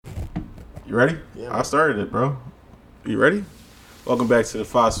You ready? Yeah. I started it, bro. You ready? Welcome back to the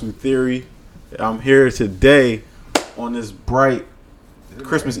Fosu Theory. I'm here today on this bright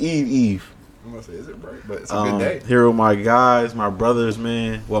Christmas bright? Eve. I'm gonna say, is it bright? But it's a good day. Here with my guys, my brothers,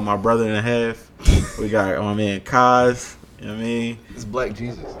 man. Well, my brother and a half. We got my man Kaz. You know what I mean? It's Black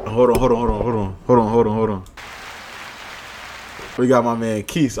Jesus. Hold on. We got my man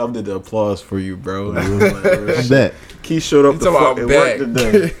Keith. I did the applause for you, bro. I'm back. Keith showed up You to talking about fucking back.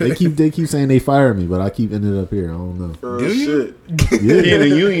 work today. They keep saying they fired me, but I keep ending up here. I don't know. Do you? Shit. Yeah. He in the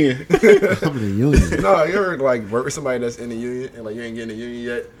union. I'm in the union. No, you ever like work with somebody that's in the union and like you ain't getting the union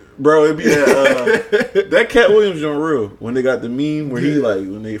yet? Bro, it be that Cat Williams joint real. When they got the meme where he like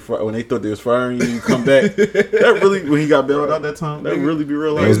when they thought they was firing you, you come back. That really when he got bailed out that time. That really be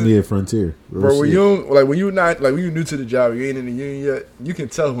real. That was me at Frontier. Real Bro, when shit. you don't, like when you not like when you new to the job, you ain't in the union yet. You can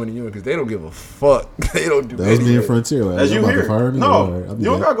tell when the union because they don't give a fuck. They don't do. That was me at anything. Frontier. Like, That's y'all you about to here. fire me? No, All right, I'll you be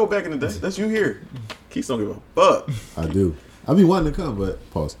don't back. gotta go back in the day. That's you here. Keith don't give a fuck. I do. I be wanting to come, but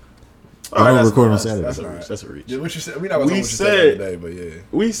pause. All I don't that's- record on that's- Saturday. That's a reach. That's a reach. Yeah, what you said? We not gonna We know what you said said- today, but yeah.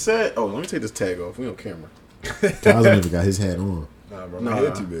 We said, oh, let me take this tag off. We on camera. Kaz even got his hat on. Nah, bro, Nah. my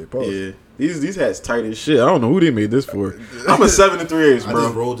head too big. Pause. Yeah, these hats tight as shit. I don't know who they made this for. I'm a 7 3/8, I bro.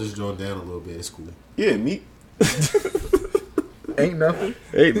 just rolled this joint down a little bit. It's cool. Yeah, meat Ain't nothing.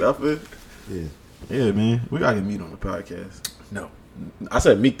 ain't nothing. Yeah. Yeah, man, we gotta get meat on the podcast. No. I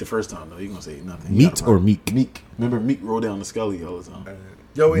said Meek the first time though. You gonna say nothing? Meat or Meek? Meek. Remember Meek rolled down the Scully all the time.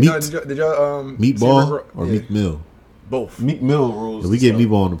 Yo, wait, Meat. no, did y'all see Meatball Rick or yeah, Meek Mill? both. Meek Mill rolls. If we the get Scully.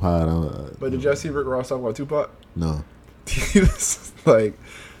 Meatball on the pod, But did y'all see Rick Ross talking about Tupac? no. He was like,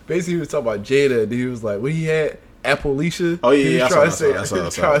 basically, he was talking about Jada. And he was like, what he had? Appalachia. Oh, yeah, he yeah, was I trying to saw say, it, I saw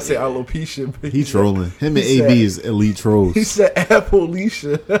it, trying to say yeah. alopecia. But He trolling. Him and he AB said- is elite trolls. He said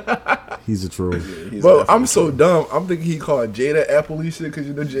Appalachia. He's a troll. He's Bro, definitely I'm so cool. dumb. I'm thinking he called Jada Appalachia because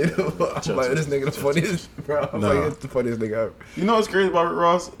you know Jada. I'm like, this nigga the funniest, bro. I'm Nah. like, it's the funniest nigga ever. You know what's crazy about Rick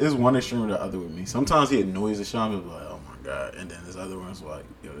Ross? It's one extreme or the other with me. Sometimes he annoys the Sean and be like, oh my god, and then this other one's like,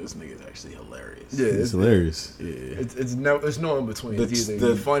 yo, this nigga is actually hilarious. Yeah, It's it's hilarious. Yeah. it's no in between. It's either The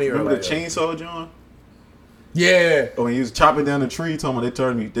you funny or remember like the chainsaw John? Yeah. Oh, when he was chopping down the tree, told me they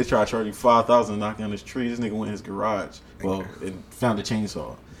tried to charge me $5,000 to knock down this tree. This nigga went in his garage, and found a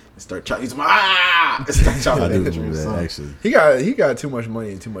chainsaw and started chopping. He's like, and started chopping I do down the tree. remember that, son. actually. He got too much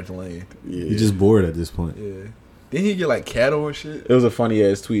money and too much land. Yeah. He's just bored at this point. Yeah. Didn't he get like cattle and shit? It was a funny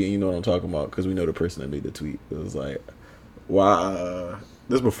ass tweet, and you know what I'm talking about because we know the person that made the tweet. It was like, why?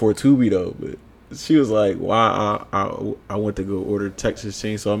 This before Tubi though, but she was like, why? I went to go order Texas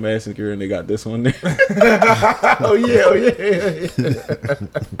Chainsaw Massacre, and they got this one there, Oh yeah.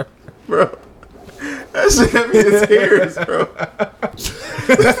 bro. That shit hit me in tears, bro.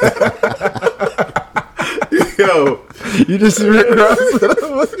 Yo, You just see Rick Ross.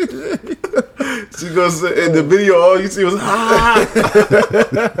 she goes in the video. All you see was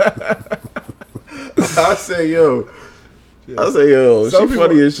I say, yo, she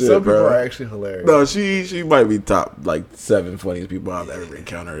funny as shit, Some bro. people are actually hilarious. No, she might be top like 7 funniest people I've ever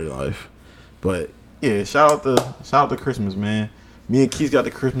encountered in life. But yeah, shout out to Christmas, man. Me and Keith got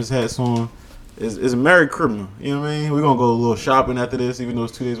the Christmas hats on. It's a Merry Christmas. You know what I mean? We're gonna go a little shopping after this, even though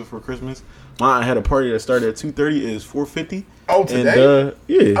it's 2 days before Christmas. Mine had a party that started at 2:30. It's 4:50. Oh, today? And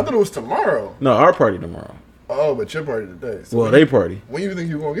yeah. I thought it was tomorrow. No, our party tomorrow. Oh, but your party today. So Well, when they party. When you think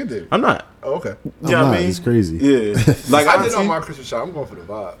you gonna get there? I'm not. Oh, okay. You know what I mean? It's crazy. Yeah. Like I did on auntie. my Christmas shop. I'm going for the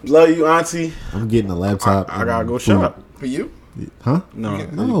vibe. Love you, auntie. I'm getting a laptop. I gotta and go food. shop. For you? Huh? No.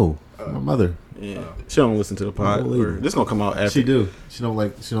 No. My mother. Yeah. She don't listen to the pod. Oh, lady. Or this gonna come out after. She do. She don't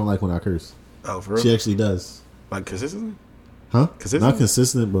like when I curse. Oh, for real? She actually does. Like consistently? Huh? Consistent? Not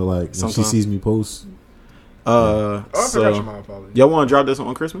consistent, but like when she Sometimes. sees me post. Oh, I forgot your So mom apology. y'all want to drop this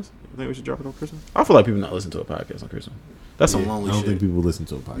on Christmas? You think we should drop it on Christmas? I feel like people not listen to a podcast on Christmas. That's some I lonely don't shit. think people listen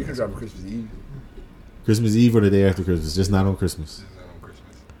to a You can podcast. drop a Christmas Eve. Christmas Eve or the day after Christmas, just not on Christmas. It's not on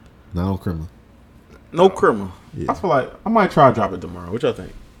Christmas. Not on Christmas. No criminal. Yeah. I feel like I might try to drop it tomorrow. What y'all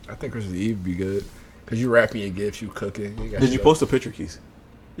think? I think Christmas Eve would be good. Because you wrapping your gifts, you cooking. You got Did you shit. post a picture, Keys?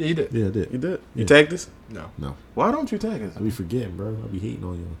 Yeah, you did. Yeah, I did. You did. You Yeah. tagged us? No. No, Why don't you tag us? I be forgetting, bro. I be hating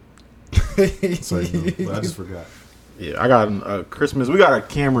on y'all. Sorry, no, but I just forgot. Yeah, I got a Christmas. We got a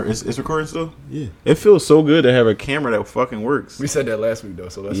camera. It's recording still. Yeah. It feels so good to have a camera that fucking works. We said that last week, though,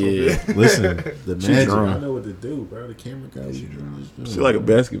 so that's Yeah. okay. Listen, the She magic. drunk. I know what to do, bro. The camera guy. She drunk. She like a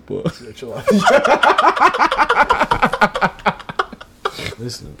basketball. Yeah, chill out.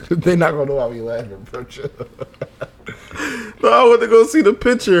 Listen, They're not going to know why we laughing, bro. Chill. No, I went to go see the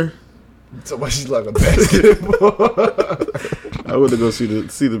picture. So much she's like a basketball. I went to go see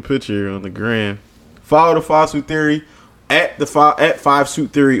the picture on the gram. Follow the Fosu Theory at 5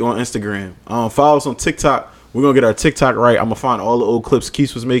 Suit Theory on Instagram. Follow us on TikTok. We're gonna get our TikTok right. I'm gonna find all the old clips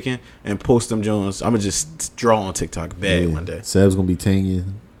Keith was making and post them Jones. I'm gonna just draw on TikTok bad one day. Seb's gonna be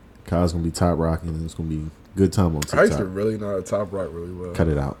tanging, Kyle's gonna be top rocking, and it's gonna be a good time on TikTok. I used to really know how to top rock really well. Cut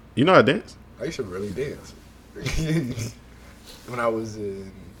it out. You know how to dance? I used to really dance. When I was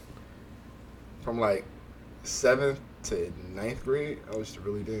from like 7th to 9th grade, I used to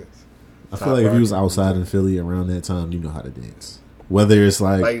really dance. I feel like if you was outside in Philly around that time, you know how to dance. Whether it's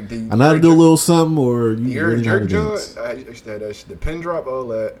like I the know how to do a little something or you Your really know how to jerk dance. joint, I used to have that shit. The pin drop, all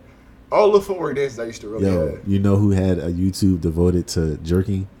that. All the footwork dances I used to really Yo, have. you know who had a YouTube devoted to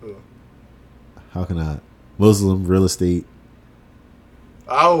jerking? Who? How can I? Muslim real estate.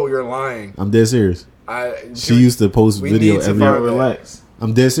 Oh, you're lying. I'm dead serious. She used to post we video need to every. find- Relax.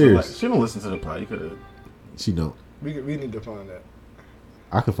 I'm dead serious. She don't listen to the pod. You could have. She don't. We need to find that.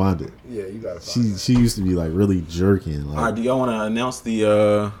 I could find it. Yeah, you gotta find that. She used to be like really jerking. Like, All right, do y'all want to announce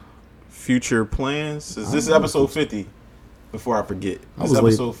the future plans? This is episode 50. Before I forget, I this was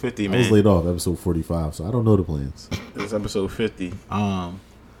episode laid, 50, I man. was laid off episode 45, so I don't know the plans. This is episode 50. I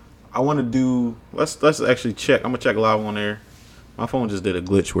want to do. Let's actually check. I'm gonna check live on there. My phone just did a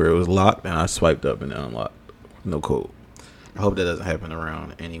glitch where it was locked and I swiped up and it unlocked. No code. I hope that doesn't happen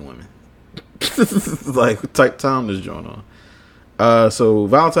around any women. Like type time this joint on. So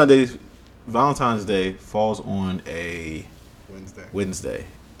Valentine's Day falls on a Wednesday.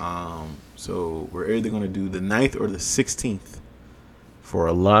 So we're either gonna do the 9th or the 16th for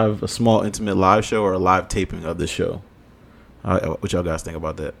a small intimate live show or a live taping of the show. What y'all guys think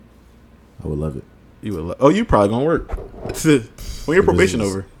about that? I would love it. You would. You probably gonna work. When your probation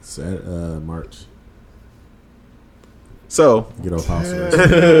over? March. So Get off house arrest.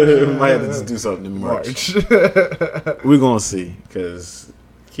 we might have to just do something in March. We're gonna see because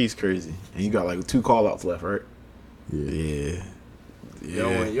Keith's crazy, and you got like 2 call outs left, right? Yeah. You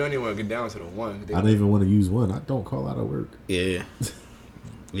don't even want to get down to the one. I don't even want to use one. I don't call out at work. Yeah.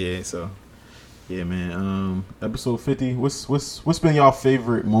 So yeah, man. Episode 50. What's been y'all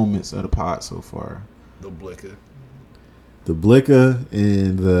favorite moments of the pod so far? The blicker. The blicker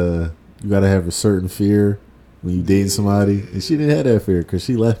and you gotta have a certain fear when you dating somebody, and she didn't have that fear because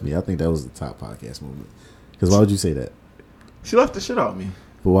she left me. I think that was the top podcast moment. Because why would you say that? She left the shit out of me.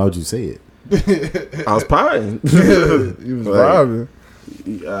 But why would you say it? I was potting. You was vibing.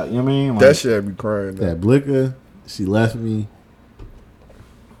 You know what I mean? Like, That shit had me crying. Though. That blicker, she left me.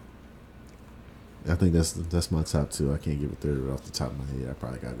 I think that's my top 2. I can't give a third off the top of my head. I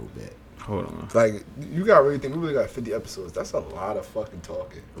probably gotta go back. hold on. Like, you gotta really think, we really got 50 episodes. That's a lot of fucking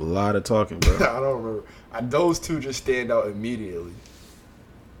talking. A lot of talking, bro. I don't remember. Those 2 just stand out immediately.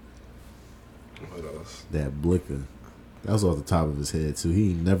 What else? That blicker. That was off the top of his head too.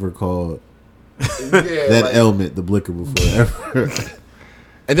 He ain't never called Yeah, that element the blicker before ever.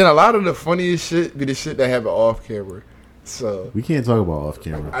 And then a lot of the funniest shit be the shit that happen off camera. So We can't talk about off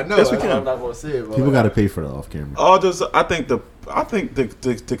camera. I know Yes, we that's can. why I'm not gonna say it. But People got to pay for the off camera. I think the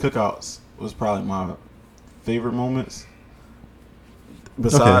cookouts was probably my favorite moments.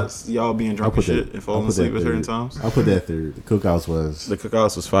 Besides y'all being drunk and shit and falling asleep at certain times. I'll put that third. The cookouts was. The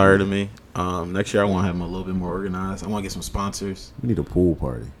cookouts was fire to me. Next year I want to have them a little bit more organized. I want to get some sponsors. We need a pool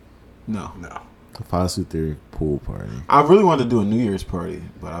party. No. A 5 Suit Theory pool party. I really wanted to do a New Year's party,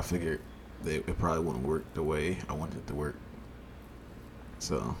 but I figured it probably wouldn't work the way I wanted it to work.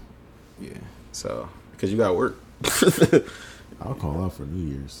 So, yeah. So, because you got to work. I'll call out for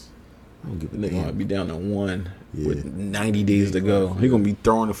New Year's. I don't give a Nigga might damn. be down to 1 Yeah. with 90 days to go. He gonna be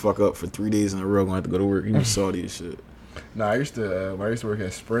throwing the fuck up for 3 days in a row. Gonna have to go to work. He was salty as shit. Nah, I used to when I used to work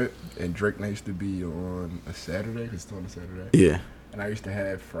at Sprint, and Drake Night used to be on a Saturday. Cause it's on a Saturday. Yeah. And I used to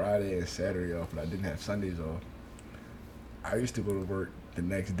have Friday and Saturday off, but I didn't have Sundays off. I used to go to work the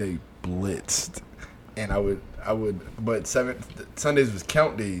next day blitzed, and I would, but Sundays was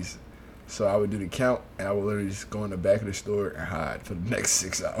count days, so I would do the count, and I would literally just go in the back of the store and hide for the next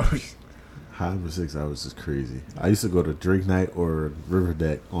 6 hours. Hiding for 6 hours is crazy. I used to go to drink night or river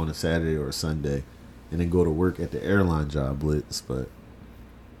deck on a Saturday or a Sunday, and then go to work at the airline job blitz. But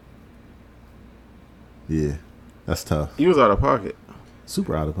yeah, that's tough. He was out of pocket.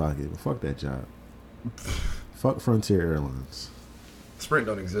 Super out of pocket. But fuck that job. Fuck Frontier Airlines. Sprint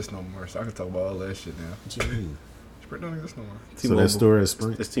don't exist no more, so I can talk about all that shit now. What you mean? Sprint don't exist no more. So T-Mobile. that store is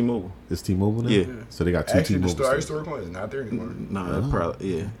Sprint. It's T-Mobile. It's T-Mobile now. Yeah. So they got 2 Actually, the T-Mobile store I used to stores. work on is not there anymore. Nah,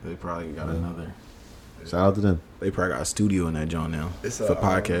 they probably got another. Shout out to them. They probably got a studio in that joint now It's for a,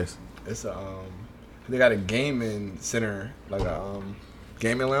 podcasts. It's a they got a gaming center, like a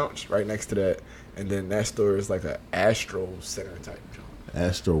gaming lounge right next to that, and then that store is like a Astro Center type joint.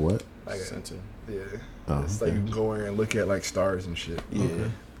 Astro what? Like a, Center. yeah. Oh, It's okay. like you can go in and look at like stars and shit. Yeah.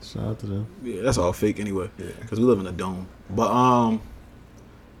 Okay. Shout out to them. Yeah, that's all fake anyway. Yeah. Because we live in a dome. But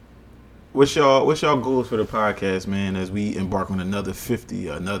what's y'all goals for the podcast, man? As we embark on another 50,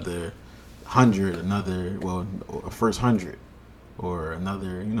 another 100, first 100, or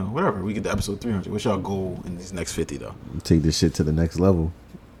another, whatever. We get to episode 300. What's y'all goal in these next 50 though? Take this shit to the next level.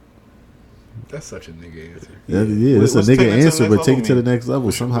 That's such a nigga answer. Yeah, it's a What's nigga taking it to the answer, next but take it to level the next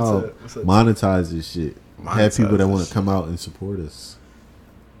level. Somehow what's that? monetize this shit. Have people that Monetize want this to come out and support us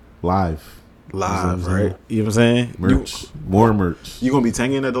live. Live, You know what I'm right? You know what I'm saying? Merch, more merch. You gonna be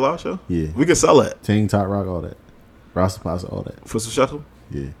tanging at the live show? Yeah, We could sell that Tang, Top Rock, all that. Rasta Pasta, all that. for some shuttle.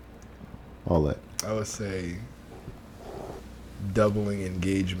 Yeah, all that. I would say doubling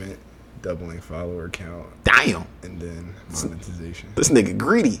engagement, doubling follower count, Damn, and then monetization. this nigga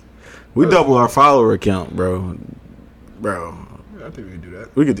greedy. We double our follower account, bro. Bro, Yeah, I think we can do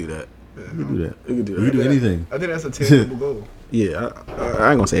that. we could do that. Yeah. We can do that. We could do We that. can do anything. I think that's a tangible goal. Yeah,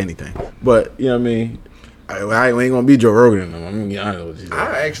 I ain't gonna say anything, but you know what I mean. I ain't gonna be Joe Rogan. I'm gonna be honest with you.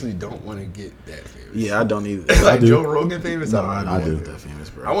 I actually don't want to get that famous. Yeah, I don't either. like do. Joe Rogan famous. No, I I don't I want do. do. That famous,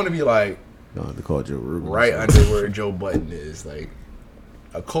 bro. I want to be like No, they call Joe Rogan. right under where Joe Budden is, like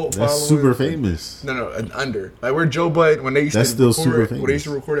a cult That's follower. super famous. No, an under like where Joe Budden when they used That's to still record, super when they famous. used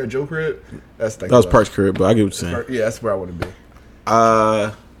to record at Joe crib. That's like That was Park's crib, but I get what you're saying. Yeah, that's where I want to be.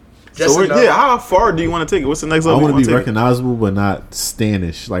 So enough. yeah, how far do you want to take it? What's the next I level? want to you be wanna take it? recognizable, but not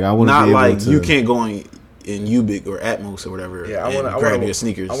Stanish. Like I want to Not be able like to. you can't go in Ubik or Atmos or whatever. Yeah, and I grab want your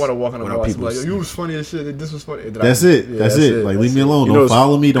sneakers. I want to walk on the without wall and be people like, "Yo, you was funny as shit. This was funny." That's it. That's it. Like leave me alone. You Don't know,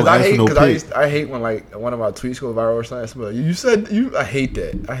 follow me. Don't ask for no pic. I hate when like one of my tweets go viral or something. Like, you said you. I hate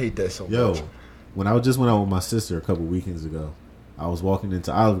that. I hate that so Yo, much. when I just went out with my sister a couple weekends ago, I was walking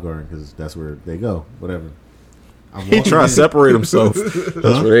into Olive Garden because that's where they go. Whatever. I'm He walking trying in- to separate himself. That's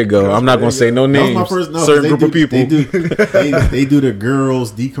where they go. I'm not gonna say no That was names. my first. No, Certain they group do, of people. They do. They do the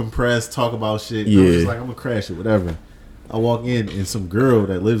girls decompress, talk about shit. Yeah. I was Yeah. just like, I'm gonna crash it, whatever. I walk in and some girl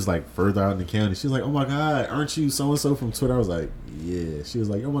that lives like further out in the county. She's like, "Oh my god, aren't you so and so from Twitter?" I was like, "Yeah." She was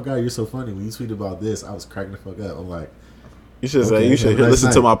like, "Oh my god, you're so funny when you tweet about this." I was cracking the fuck up. I'm like, You should say Okay, you should have a nice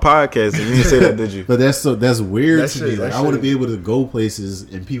listen to night. my podcast, and you didn't say that, did you? but that's weird That to shit- me. that Like, I want to shit- be able to go places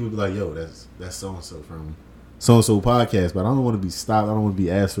and people be like, "Yo, that's so and so from so and so podcast." But I don't want to be stopped. I don't want to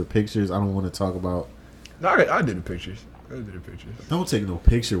be asked for pictures. I don't want to talk about. No, I did the pictures. I did the pictures. Don't take no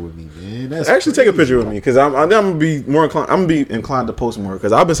picture with me, man. That's Actually, take a crazy. picture with me because I'm gonna be more inclined. I'm gonna be inclined to post more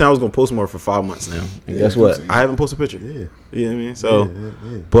because I've been saying I was gonna post more for 5 months now. And guess what? I haven't posted a picture. Yeah. You know what I mean? So,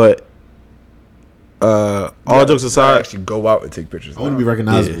 Yeah. but all jokes I aside, actually go out and take pictures. I want to be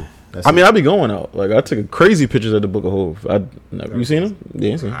recognizable. Yeah. That's I mean, it. I be going out. Like I took crazy pictures of the Book of Hov. You seen them?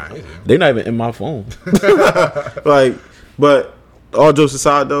 Yeah, seen 'em. I ain't seen 'em. They not even in my phone. Like, but all jokes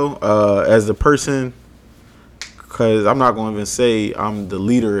aside, though, as a person, because I'm not going to even say I'm the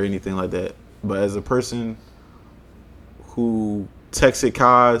leader or anything like that, but as a person who texted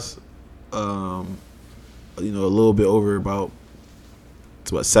Kaz, a little bit over about,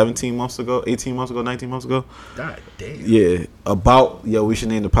 it's what, 17 months ago, 18 months ago, 19 months ago. God damn. Yeah, about we should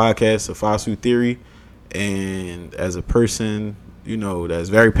name the podcast a Fasu Theory, and as a person, that's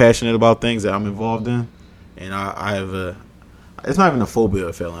very passionate about things that I'm involved in, and I have it's not even a phobia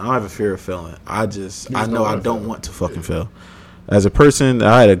of failing. I don't have a fear of failing. I know I don't want to fucking fail. As a person,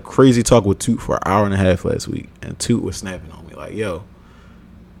 I had a crazy talk with Toot for an hour and a half last week, and Toot was snapping on me like, "Yo,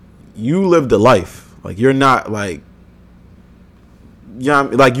 you lived a life. Like you're not like."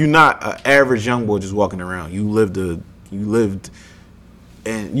 Like you're not an average young boy just walking around. You lived and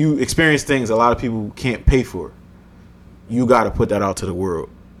you experienced things a lot of people can't pay for. You got to put that out to the world.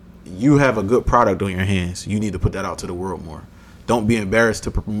 You have a good product on your hands. You need to put that out to the world more. Don't be embarrassed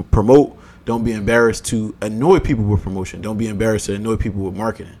to promote. Don't be embarrassed to annoy people with promotion. Don't be embarrassed to annoy people with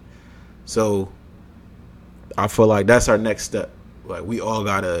marketing. So I feel like that's our next step. Like we all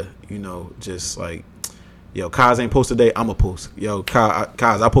gotta, just like, yo, Kaz ain't posted today, I'ma post. Yo,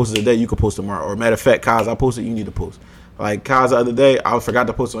 Kaz, I posted today, you can post tomorrow. Or matter of fact, Kaz, I posted, you need to post. Like Kaz the other day, I forgot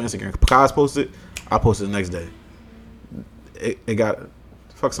to post on Instagram. Kaz posted, I posted the next day. It got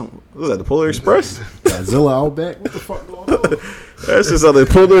what was that, the Polar Express? Godzilla Outback. What the fuck going on? That's just how the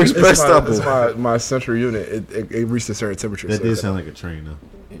Polar Express stuff. It's my central unit. It reached a certain temperature. That so did sound like a train,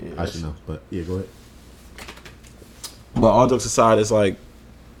 though. I should know, but yeah, go ahead. But all jokes aside, it's like,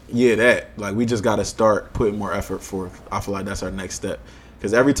 like we just got to start putting more effort forth. I feel like that's our next step.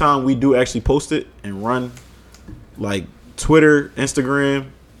 Because every time we do actually post it and run, like Twitter, Instagram,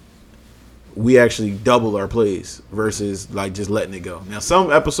 we actually double our plays versus like just letting it go. Now,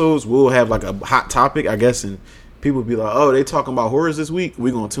 some episodes will have like a hot topic, I guess, and people be like, "Oh, they talking about horrors this week.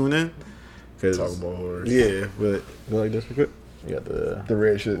 We gonna tune in." Cause Talk about horrors. yeah, but you like this real quick? You got the The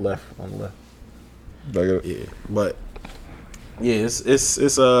red shit. left on the left. Like, Yeah, but yeah,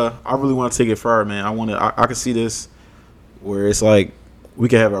 it's I really want to take it far, man. I can see this where it's like we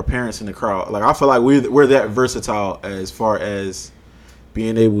can have our parents in the crowd. Like I feel like we're that versatile as far as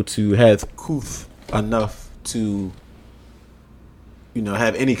being able to have couth enough to, you know,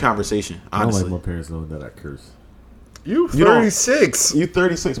 have any conversation. I don't Honestly, like my parents knowing that I curse. you You don't- 36. you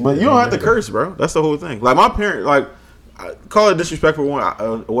 36, but you don't have to curse, bro. That's the whole thing. Like my parents, like I call it disrespectful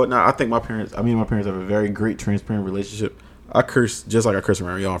whatnot. I think my parents have a very great, transparent relationship. I curse just like I curse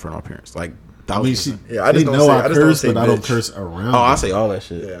around y'all in front of my parents. Like, I mean, she Yeah, I just they don't know say- I I just don't curse, say but I don't bitch. curse around. oh, I them. say all that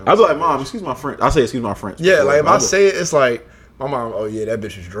shit. Yeah, I be like, Mom, excuse my French. I say excuse my French. Yeah, like if I I'll be- say it, it's like my mom. Oh yeah, that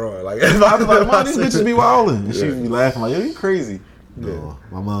bitch is drawing. Like I be like, Mom, these say bitches it- be wilding. And she Yeah. be laughing like, yo, you crazy. No,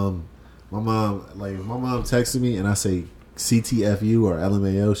 my mom texted me and I say CTFU or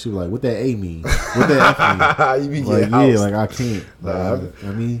LMAO. She was like, "What that A mean? What that F you be mean?" Like, getting housed. like I can't. Nah,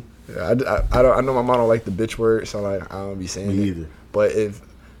 I mean, Yeah, I don't. I know my mom don't like the bitch word, so like I don't be saying me it. either. But if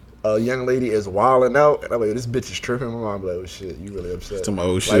a young lady is wilding out, and I'm like, this bitch is tripping, my mom be like, oh shit, you really upset. To my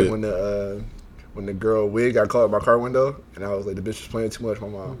old Like shit. when the girl wig got caught in my car window, and I was like, the bitch was playing too much. My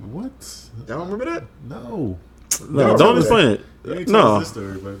mom, What? y'all remember that? No. No, No, don't no. explain it. You ain't tell No, us this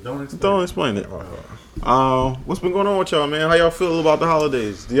story, but don't explain. don't explain it. What's been going on with y'all, man? How y'all feel about the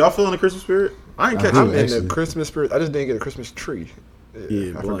holidays? Do y'all feel in the Christmas spirit? I ain't I catch do, I'm it. in actually. the Christmas spirit. I just didn't get a Christmas tree.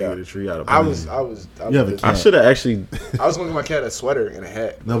 Yeah, I blowing forgot. the tree out of I was You have a I cat. should have actually. I was going to get my cat a sweater and a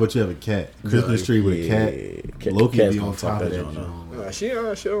hat. No, but you have a cat. Christmas tree with a cat. Loki Cat's be gonna on fuck top of that. joint up. joint. She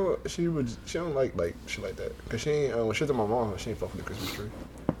don't like shit like that. Cause she ain't when she was at my mom, she ain't fuck with the Christmas tree.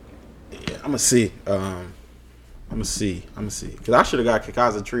 Yeah, I'm gonna see. I'm gonna see. Cause I should have got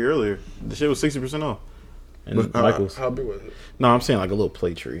Kika's tree earlier. The shit was 60% off. And Michael's. How big was it? No, I'm saying like a little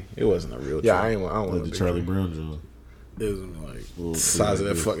play tree. It wasn't a real tree. Yeah, I don't want Like a the big Charlie tree. Brown joint. It was like Little size of tree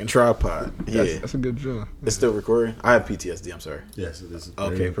that like fucking tripod. Yeah, That's a good job. it's still recording. I have PTSD. I'm sorry. Yes, it is.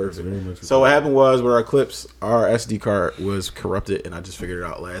 Okay, very, perfect. Very much So what happened was with our clips, our SD card was corrupted, and I just figured it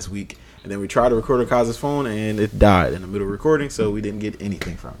out last week. And then we tried to record Kaza's phone, and it died in the middle of recording, so we didn't get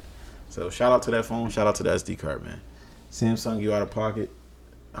anything from it. So shout out to that phone, shout out to the SD card, man. Samsung, you out of pocket.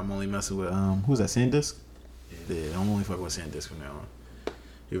 I'm only messing with who's that? SanDisk? Yeah, I'm only fucking with SanDisk from now on.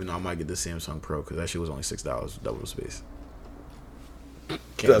 Even though I might get the Samsung Pro because that shit was only $6, double the space.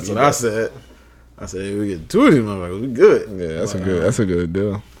 That's what I said. I said we get two of these motherfuckers. We good. Yeah, that's But, a good. That's a good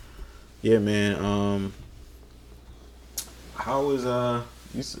deal. Yeah, man. How is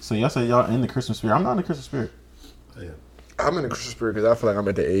so y'all say y'all in the Christmas spirit? I'm not in the Christmas spirit. Yeah. I'm in the Christmas spirit because I feel like I'm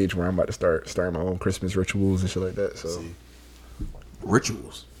at the age where I'm about to start my own Christmas rituals and shit like that. So See,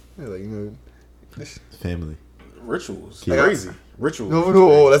 Rituals. yeah, like this. family. Rituals. Kids. Crazy. Rituals.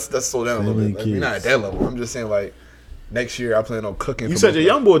 No, let's slow down a little Family bit. Like, and we're not at kids. that level. I'm just saying like next year I plan on cooking. You for said both your of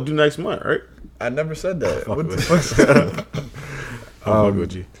young boy do next month, right? I never said that. Fuck What the with fuck's you. that? I'm fucking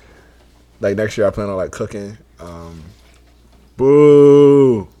with you. Like next year I plan on like cooking.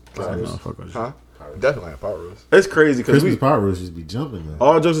 Boo. Pot No, roast. fuck with you. Huh? Definitely pot roast. It's crazy because Christmas we power roast just be jumping though.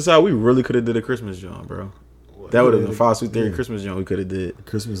 all jokes aside, we really could have did a Christmas joint, bro. That would have been 5 Sweet Theory Yeah. Christmas joint we could have did.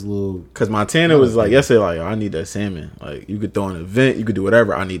 Christmas little. Cause Montana was like yesterday, like I need that salmon. Like you could throw an event, you could do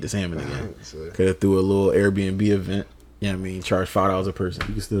whatever. I need the salmon again. So, Could have threw a little Airbnb event. You know what I mean? Charge $5 a person.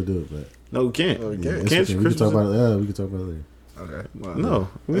 You can still do it, but No, we can't. No, we We can't. it's can't. okay. We can talk about it. Yeah, we can talk about it later. okay. Well, No,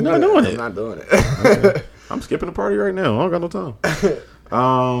 we're I'm not doing I'm it. not doing it. I'm skipping the party right now. I don't got no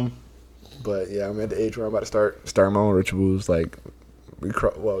time. But yeah, I'm at the age where I'm about to start my own rituals. Like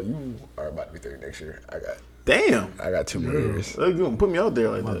well, you are about to be 30 next year. Damn. I got 2 more years. You gonna put me out there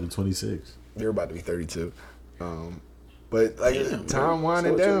like Might be that? 26. You're about to be 32. But like Damn, time bro.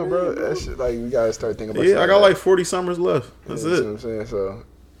 winding So what down, you bro. mean, bro? That shit, like we gotta start thinking about. Yeah, shit I got that. like 40 summers left. That's You know what it. I'm saying? So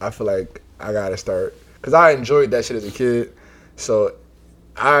I feel like I gotta start because I enjoyed that shit as a kid. So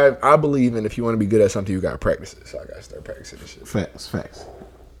I believe in if you want to be good at something, you gotta practice it. So I gotta start practicing this shit. Facts.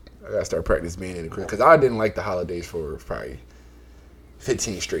 I gotta start practicing being in the Christmas because I didn't like the holidays for probably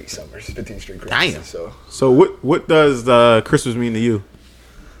 15 straight summers, 15 straight Christmases. Damn. So So what does Christmas mean to you?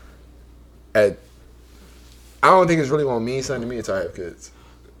 I don't think it's really gonna mean something to me until I have kids.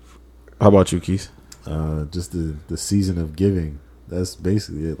 How about you, Keith? Just the season of giving. That's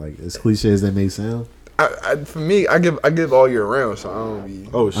basically it. Like as cliche as that may sound. For me, I give all year round, so I don't be.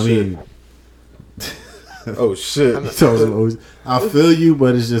 Oh I shit. mean, Oh shit. I feel you,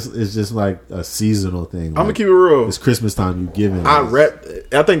 but it's just like a seasonal thing. I'm gonna Like, keep it real. it's Christmas time. You giving.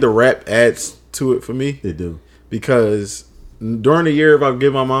 I think the rap adds to it for me They do. because during the year, if I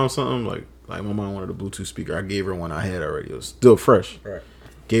give my mom something, like Like my mom wanted a Bluetooth speaker. I gave her one I had already. It was still fresh. Right.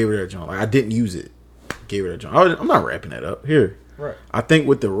 Gave her that joint. Like I didn't use it. Gave her that joint. I'm not wrapping that up here. Right. I think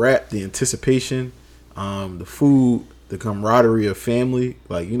with the wrap, the anticipation, the food, the camaraderie of family.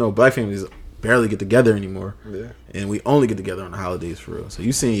 Like black families barely get together anymore. Yeah. And we only get together on the holidays for real. So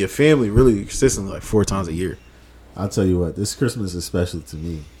you seeing your family really consistently like 4 times a year. I'll tell you what, this Christmas is special to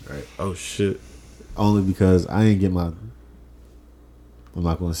me, right? Oh shit. Only because I ain't get my. I'm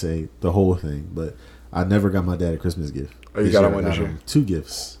not going to say the whole thing, but I never got my dad a Christmas gift. Oh, you got him one this year? 2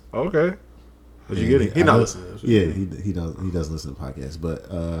 gifts. Okay. What'd you get it? He not listening. Yeah, he doesn't listen to podcasts. But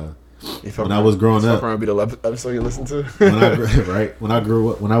When I was growing up, be the episode you listen to. when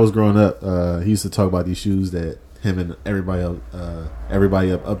I was growing up, he used to talk about these shoes that him and everybody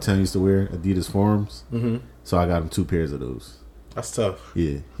up uptown used to wear, Adidas Forums. Mm-hmm. So I got him 2 pairs of those. That's tough.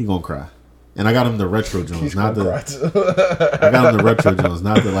 Yeah, he gonna cry. And I got him the retro Jones, He's not gonna the. I got him the retro Jones,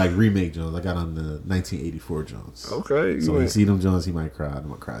 not the like remake Jones. I got him the 1984 Jones. Okay. So when you see them Jones, he might cry. I'm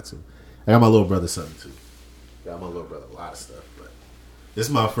gonna cry too. I got my little brother something too. Got my little brother a lot of stuff, but this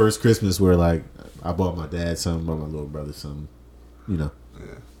is my first Christmas where like I bought my dad something, bought my little brother something. Yeah.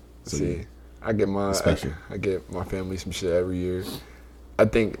 So, See, yeah. I get my Special. I get my family some shit every year. I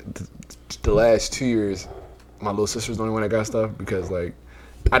think the last 2 years, my little sister's the only one that got stuff because like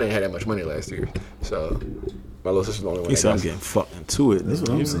I didn't have that much money last year, so my little sister's the only one. He that said got I'm stuff. getting fucked into it. That's what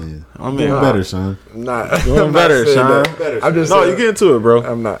I'm saying. I'm Doing better, Sean. I'm not. Doing I'm not better, saying Sean. that. I'm just No, saying, you get into it, bro.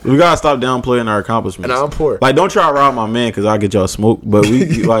 I'm not. We gotta stop downplaying our accomplishments. And I'm poor. Like, don't try to rob my man because I'll get y'all smoke. But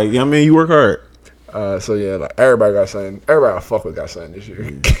we, like, you know what I mean? You work hard. So yeah, like everybody got something. Everybody I fuck with got something this year.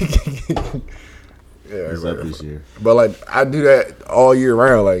 Yeah, What's up everybody. this year? But like I do that all year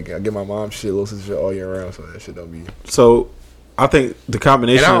round. Like I get my mom shit, little sister shit all year round. So that shit don't be. So, I think the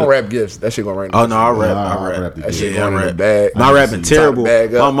combination. And I don't of- wrap gifts. That shit going right. Oh no, I rap. Nah, I I rap. rap the That shit gift. going in I the rap. bag. My rapping terrible.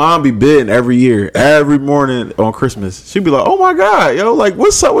 Bag My up. mom be bidding every year, every morning on Christmas. She'd be like, "Oh my god, yo, like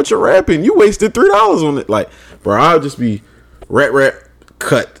what's up with your rapping? You wasted $3 on it." Like, bro, I'll just be rap,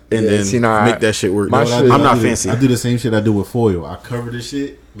 cut, and Yeah, then see, nah, make that shit work. my I'm shit- not I do fancy. I do the same shit I do with foil. I cover the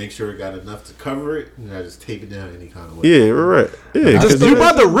shit, make sure it got enough to cover it, and I just tape it down any kind of way. Yeah, right. Yeah, Just because you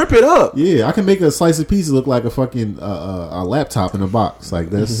about to rip it up. Yeah, I can make a slice of pizza look like a fucking a laptop in a box. Like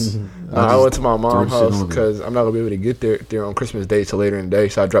this. I went to my mom's throw shit house on there. because I'm not gonna be able to get there on Christmas Day till later in the day.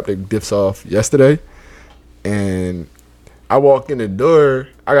 So I dropped the gifts off yesterday, and I walk in the door.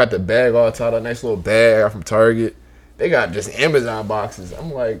 I got the bag all tied up, nice little bag I got from Target. They got just Amazon boxes.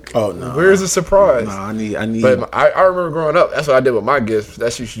 I'm like, Oh, no. where's the surprise? No, I need. But I remember growing up. That's what I did with my gifts.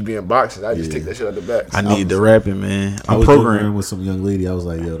 That shit should be in boxes. I just Yeah. take that shit out the back. I need the rapping, man. I I'm was programmed programmed. with some young lady. I was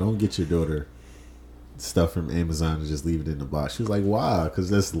like, "Yo, don't get your daughter stuff from Amazon and just leave it in the box." She was like, "Why?"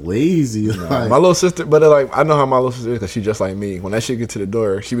 Because that's lazy. Like, My little sister, but like I know how my little sister is because she just like me. When that shit get to the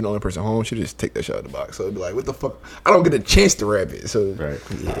door, she be the only person home. She just take that shit out of the box. So it'd be like, what the fuck? I don't get a chance to wrap it. So right.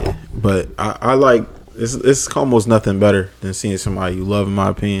 But I like it's almost nothing better than seeing somebody you love, in my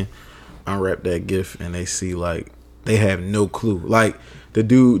opinion, unwrap that gift and they see like they have no clue. Like the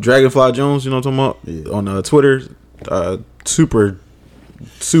dude Dragonfly Jones, you know what I'm talking about? Yeah. On Twitter,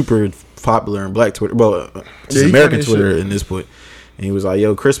 super popular in Black Twitter, well, just Yeah, he American funny as Twitter shit. in this point. And he was like,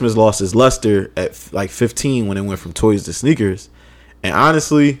 "Yo, Christmas lost its luster at like 15 when it went from toys to sneakers." And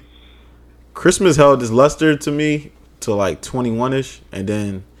honestly, Christmas held its luster to me till like 21ish, and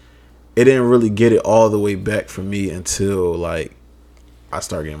then it didn't really get it all the way back for me until like I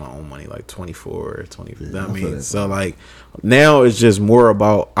started getting my own money, like 24 or 20. You know what I I feel mean? that. So like now it's just more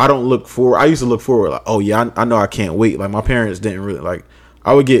about, I don't look forward. I used to look forward like, oh yeah, I know I can't wait. Like my parents didn't really like,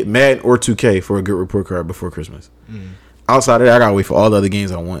 I would get Madden or 2K for a good report card before Christmas. Outside of that, I gotta wait for all the other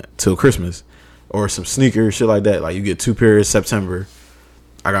games I want till Christmas, or some sneakers, shit like that. Like you get 2 pairs September,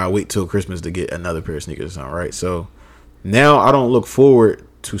 I gotta wait till Christmas to get another pair of sneakers or something, right? So now I don't look forward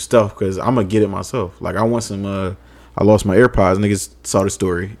to stuff because I'm gonna get it myself. Like I want some. I lost my AirPods. Niggas saw the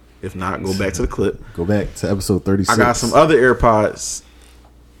story. If not, go back to the clip. Go back to episode 36. I got some other AirPods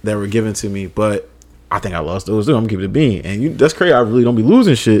that were given to me, but I think I lost those too. I'm gonna give it a bean. And that's crazy. I really don't be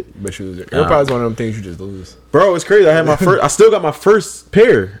losing shit, but you lose it. AirPods one of them things you just lose. bro. It's crazy. I had my first. I still got my first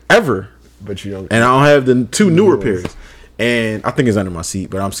pair ever, But you don't. and I don't have the 2 newer New ones. pairs. And I think it's under my seat,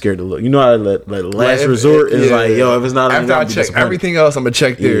 but I'm scared to look. You know how like last Like, if- resort is yeah. like, yo, if it's not after I check everything else, I'm gonna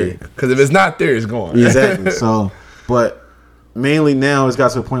check there Yeah. because if it's not there, it's gone. Exactly. So, but mainly now it's got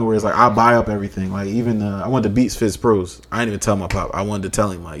to a point where it's like I buy up everything. Like even I went to Beats Fizz Pros. I didn't even tell my pop. I wanted to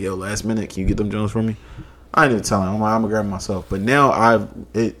tell him like, yo, last minute, can you get them Jones for me? I didn't even tell him. I'm like, I'm gonna grab them myself. But now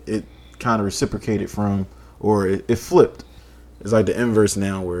it kind of reciprocated from, or it flipped. It's like the inverse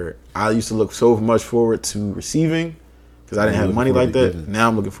now, where I used to look so much forward to receiving because I didn't have looking money forward like to that. giving. Now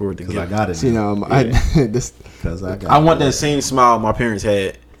I'm looking forward to Because I giving. got it. See now, Because I got I want that same smile my parents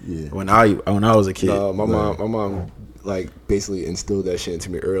had Yeah. when I was a kid. my mom like basically instilled that shit into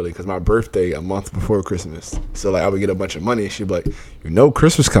me early because my birthday a month before Christmas. So like I would get a bunch of money and she'd be like,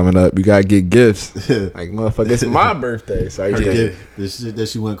 Christmas coming up, you gotta get gifts. Like motherfucker, it's my birthday, so I used to get The shit that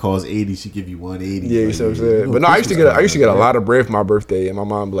she went costs 80, she give you 180. yeah, you see what I'm saying. But no, I used to get a lot of bread for my birthday, and my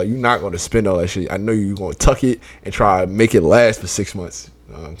mom be like, "You're not going to spend all that shit. I know you're going to tuck it and try to make it last for 6 months.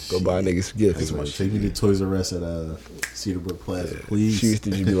 Go buy niggas gifts." Take me to Toys R Us at Cedarbrook Plaza, please. She used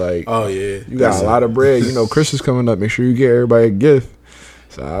to just be like, Oh yeah, "You got a lot of bread. Christmas coming up. Make sure you get everybody a gift."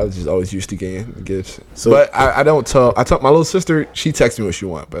 So I was just always used to getting gifts. So- But I don't tell. I tell my little sister. She texts me what she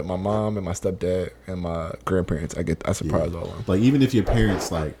want. But my mom and my stepdad and my grandparents, I surprise all of them. Like even if your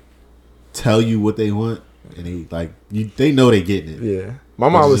parents like tell you what they want and they know they getting it. Yeah, my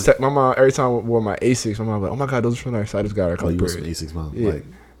mom was my mom every time I wore my Asics. My mom was like, "Oh my god, those are so nice." So I just got her a Oh, couple you want pairs. some A6 mom? Yeah. Like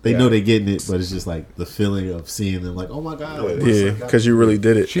they know they getting it, but it's just like the feeling of seeing them like, oh my god, like, yeah, because you really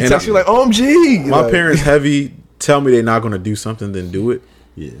did it. She And texts you like, "OMG." my Like, parents heavy tell me they're not going to do something, then do it.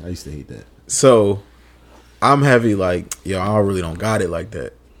 yeah, I used to hate that. So I'm heavy like, yo, I really don't got it like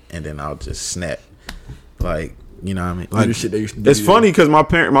that, and then I'll just snap, like, you know what I mean? Like, the shit they used to do, it's yeah. funny because my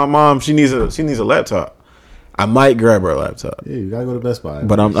mom, she needs a laptop. I might grab her a laptop, Yeah, you gotta go to Best Buy.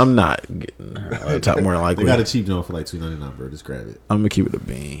 but I'm not getting her a laptop more than they likely. got a cheap joint for like $2.99, bro. Just grab it. I'm gonna keep it a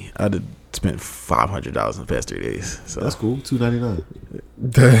bean. I did spent $500 in the past 3 days, so That's cool. $2.99.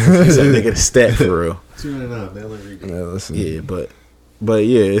 they get a stat for real. $2.99. They only read it. Yeah, listen. Yeah, but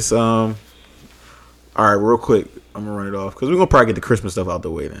yeah, it's all right. Real quick, I'm gonna run it off because we're gonna probably get the Christmas stuff out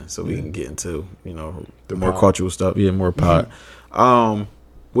the way then, so we can get into the more pod. cultural stuff. Yeah, more pod.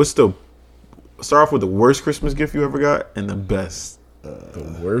 Start off with the worst Christmas gift you ever got and the best.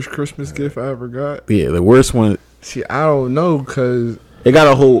 The worst Christmas gift I ever got. Yeah, the worst one. See, I don't know because It got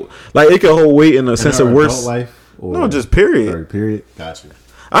a whole it could hold weight in the sense In of our worst. adult life, or No, just period. or period. Gotcha.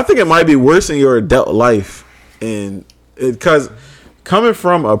 I think it might be worse in your adult life, and because coming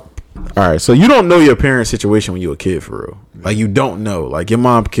from all right, so you don't know your parents' situation when you were a kid for real. Like you don't know. Like your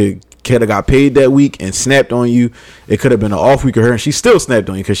mom could have got paid that week and snapped on you. It could have been an off week of her, and she still snapped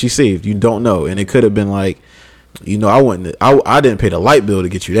on you because she saved. You don't know, and it could have been like, I didn't pay the light bill to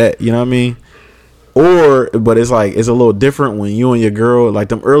get you that. You know what I mean? But it's like it's a little different when you and your girl, like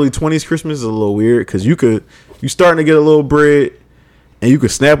them early 20s Christmas is a little weird because you starting to get a little bread, and you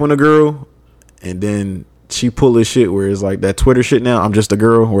could snap on a girl, and then she pull this shit where it's like that Twitter shit now. I'm just a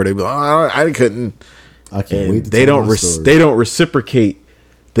girl, where they be like, I couldn't. I can't And wait. To they tell don't my story. they don't reciprocate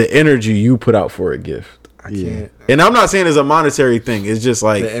the energy you put out for a gift. I can't. And I'm not saying it's a monetary thing. It's just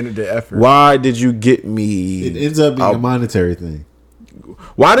like The end of the effort. why did you get me? It ends up being a monetary thing.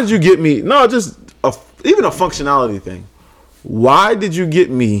 Why did you get me? No, just even a functionality thing. Why did you get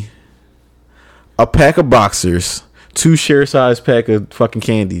me a pack of boxers, 2 share size pack of fucking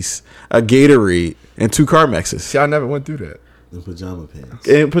candies, a Gatorade, and 2 Carmexes See, I never went through that. The pajama pants.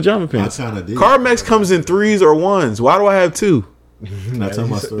 and pajama pants? I kinda did. Carmex comes in 3s or 1s. Why do I have 2? Can I tell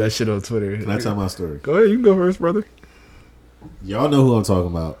my story? That shit on Twitter. Can I tell my story? Go ahead, you can go first, brother. Y'all know who I'm talking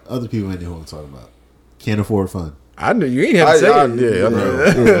about. Other people ain't know who I'm talking about. Can't afford fun. I knew you ain't have to say it. Yeah, I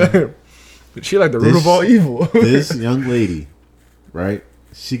know. But she like the root of all evil. This young lady, right?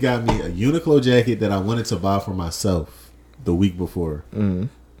 She got me a Uniqlo jacket that I wanted to buy for myself the week before. Mm-hmm.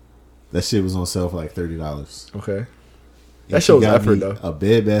 That shit was on sale for like $30. Okay. And That she shows got effort, me though. A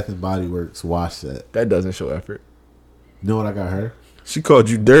Bed Bath and Body Works wash set. That doesn't show effort. You know what I got her? She called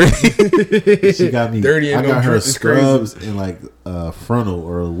you dirty. She got me. Dirty and I no got her drip is crazy. scrubs and like frontal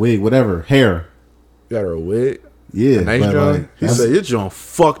or a wig, whatever hair. You got her a wig. Yeah, A nice but, job? like, He that's- said your joint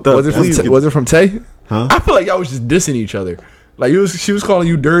fucked up. Was it from Please get- Was it from Tay? huh? I feel like y'all was just dissing each other. Like she was calling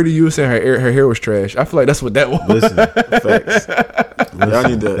you dirty. You was saying her hair was trash. I feel like that's what that was. Listen, Facts. Y'all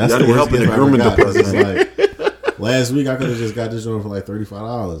need to that's y'all the need worst help in the gift I ever grooming got, 'cause department. it's like, last week I could have just got this joint for like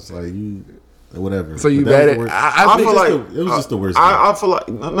 $35. Like you, whatever. So you But that bad was at? the worst- I I think feel like it was just the worst. I feel like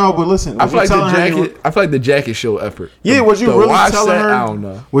no, but listen. I was feel like you the telling her you- jacket. I feel like the jacket show effort. Yeah, was you The really wash telling set, her? I don't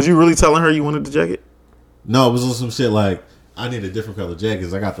know. Was you really telling her you wanted the jacket? No, it was on some shit like I need a different color jacket.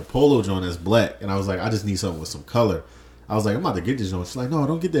 'Cause I got the polo joint that's black, and I was like, I just need something with some color. I was like, I'm about to get this joint. She's like, no,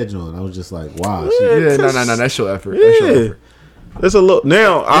 don't get that joint. I was just like, wow. She, Yeah, no. That show effort. That show Yeah, effort. there's a little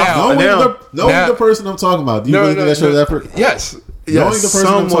now. knowing the person I'm talking about. Do you really think that shows effort? Yes. Knowing the Yes. person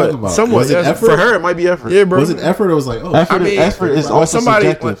I'm talking about. somewhat, Was it yes. effort? For her, it might be effort. Yeah, bro. Was it effort or was it like, oh, Effort, I mean, effort is when also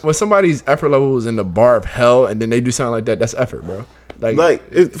subjective. when somebody's effort level is in the bar of hell, and then they do something like that, that's effort, bro. Like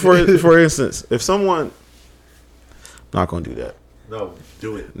for instance, if someone, not gonna do that. No,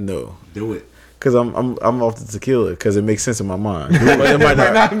 do it. No, Do it. because I'm off the tequila because it makes sense in my mind. But it might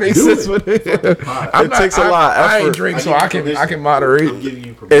not. make Do sense it. with it. It takes a lot of I ain't effort. drink, so give I you can permission. moderate. I'm giving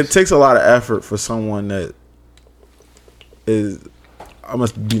you permission. It takes a lot of effort for someone that is. I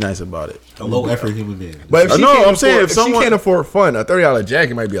must be nice about it. a low effort human being. But if she No, can't I'm saying afford- if someone- she can't afford fun, a $30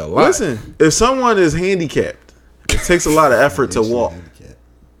 jacket might be a lot. Listen, if someone is handicapped, it takes a lot of effort to walk. Handicap.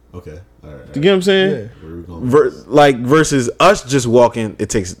 Okay. All right. You get what I'm saying? Yeah. Where are we going? Like versus us just walking, it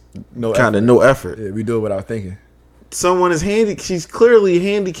takes No kind of effort. no effort. Yeah, we do it without thinking. Someone is she's clearly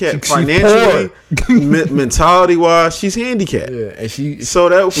handicapped She's financially, mentality wise. She's handicapped. Yeah, and she So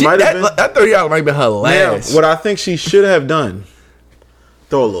that might have been. that $30 might be her Now, last. what I think she should have done: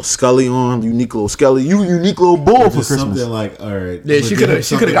 throw a little Scully on, unique little Scully, unique little bull for Just Christmas. something like, all right. Yeah, she could have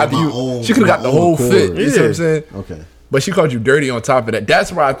got the whole fit. You see what I'm saying? Okay. But she called you dirty on top of that.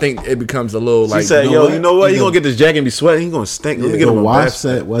 That's where I think it becomes a little She like. said, know "Yo, what? you know what? You You know- gonna get this jacket and be sweating. He gonna stink. Let me get The him a wash bath."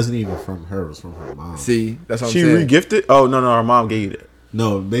 set wasn't even from her. It was from her mom. See, that's what I'm She saying. regifted. Oh no, her mom gave you that.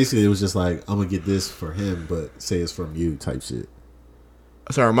 No, basically it was just like, I'm gonna get this for him, but say it's from you type shit.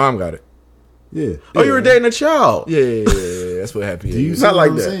 So her mom got it. Yeah. Oh, you were dating a child. Yeah. That's what happened. Do you Yeah. see not what like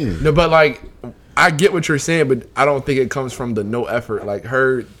I'm that. saying? No, but like, I get what you're saying, but I don't think it comes from the no effort. Like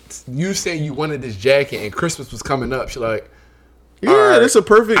her, you saying you wanted this jacket and Christmas was coming up. She like, Yeah, alright, that's a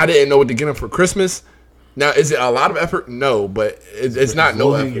perfect. I didn't know what to get him for Christmas. Now, is it a lot of effort? No, but it's not no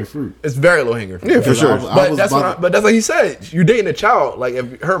low-hanging effort. fruit. It's very low hanger fruit. Yeah, for sure. But that's like he said. You're dating a child. Like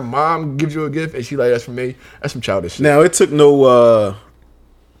if her mom gives you a gift and she like that's for me, that's some childish shit. Now it took no.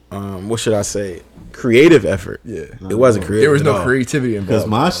 What should I say? Creative effort. Yeah. It wasn't creative. There was at no all. creativity Because involved.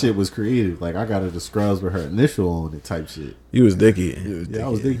 my shit was creative. Like, I got the scrubs with her initial on it type shit. You was dicky. Yeah, I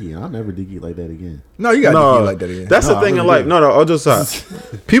was dicky. I'll never dicky like that again. No, you got No, to like that again. that's No, the I thing in really life. do. No, I'll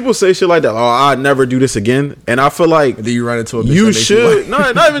just people say shit like that. Oh, I'd never do this again. And I feel like And then you run into a bitch that you makes should.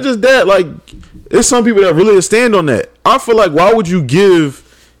 like- Not even just that. Like, there's some people that really stand on that. I feel like why would you give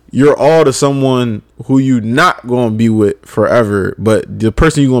your all to someone who you not going to be with forever, but the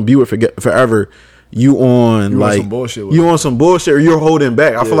person you going to be with forever, you on You on like some bullshit with you on some bullshit or you're holding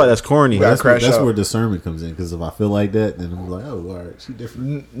back. I feel like that's corny. Gotta That's, crash that's out. where discernment comes in. Because if I feel like that, then I'm like, oh, all right, she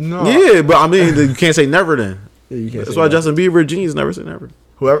different. No. Yeah, but I mean, you can't say never then. Yeah, you can't That's say why that. Justin Bieber jeans never say never.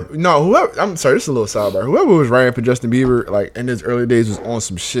 Whoever, I'm sorry, this is a little sidebar. Whoever was writing for Justin Bieber, like in his early days, was on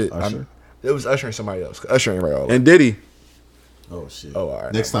some shit. Usher? It was Usher and somebody else. Usher ain't right all. And Diddy. Oh, shit. Oh, all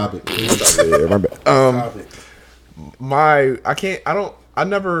right. Next topic. Yeah, my bad. Topic. My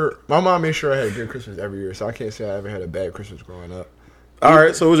mom made sure I had a good Christmas every year, so I can't say I ever had a bad Christmas growing up. All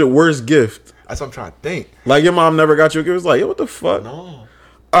right, so what was your worst gift? That's what I'm trying to think. Like your mom never got you a gift? It was like, yo, what the fuck? No.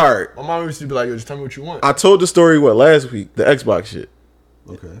 All right. My mom used to be like, yo, just tell me what you want. I told the story, last week? The Xbox shit.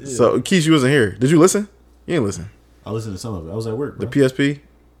 Okay. So, Keith, you wasn't here. Did you listen? You didn't listen. I listened to some of it. I was at work, bro. The PSP?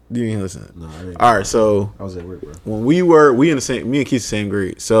 You didn't listen. No, I didn't. All right, so I was at work, bro. when me and Keith the same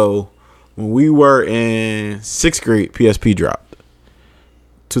grade. So when we were in 6th grade, PSP dropped.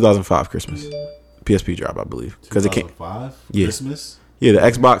 2005 Christmas. PSP dropped, I believe. Because it came. 2005? Yeah. Christmas? Yeah, the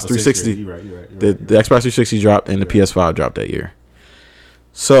Xbox Oh, 360. You're right, you're right. The Xbox 360 dropped and the PS5 dropped that year.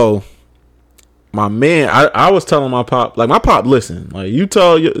 So, my man, I was telling my pop, like my pop, listen, like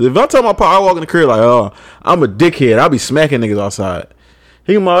if I tell my pop, I walk in the crib like, oh, I'm a dickhead, I'll be smacking niggas outside.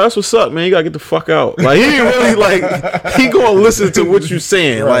 He like, that's what's up, man. You gotta get the fuck out. Like he ain't really like he gonna listen to what you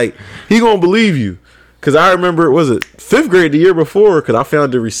saying. Like he gonna believe you. Cause I remember, was it 5th grade the year before? Cause I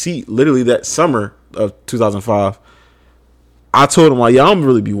found the receipt literally that summer of 2005. I told him like, yeah, I don't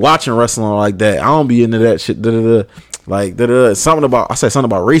really be watching wrestling like that. I don't be into that shit. Like something about. I said something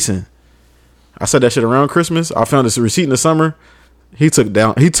about racing. I said that shit around Christmas. I found this receipt in the summer. He took back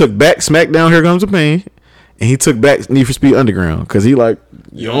SmackDown. Here Comes the Pain, and he took back Need for Speed Underground because he like,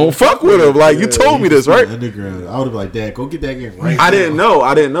 you don't fuck with him. Like you told me this, right? Underground. I would have been like, Dad, go get that game right I now. didn't know.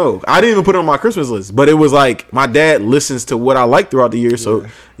 I didn't even put it on my Christmas list. But it was like my dad listens to what I like throughout the year, so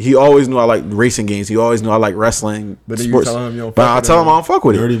he always knew I like racing games. He always knew I like wrestling, But then you sports. tell him you don't But fuck I with tell him. him I don't fuck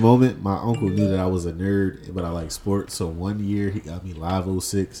with it. Dirty moment. My uncle knew that I was a nerd, but I like sports. So one year he got me Live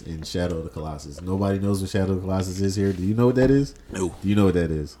 06 and Shadow of the Colossus. Nobody knows what Shadow of the Colossus is here. Do you know what that is? No. Do you know what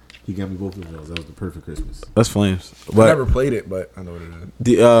that is? He got me both of those. That was the perfect Christmas. That's flames. I But never played it, but I know what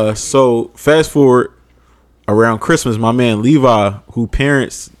it is. so fast forward around Christmas, my man Levi, who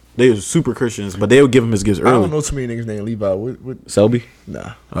parents they were super Christians, but they would give him his gifts I don't early. know too many niggas named Levi. What? Selby?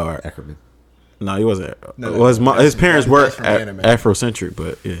 Nah. All right. Ackerman. No, he wasn't. No, Well, his parents were that's from anime. Afrocentric,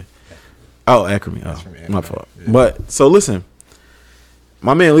 but yeah. Oh, Ackerman. Oh, from anime, my fault. yeah. But so listen,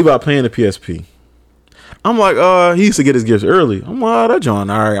 my man Levi playing the PSP. I'm like, he used to get his gifts early. I'm like, oh, that John,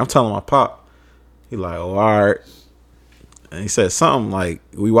 all right. I'm telling my pop. He like, oh, all right. and he said something like,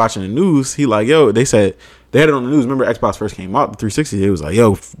 we watching the news. He like, yo, they said they had it on the news. Remember Xbox first came out, the 360. It was like,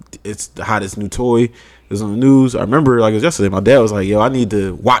 yo, it's the hottest new toy. It was on the news. I remember like it was yesterday. My dad was like, yo, I need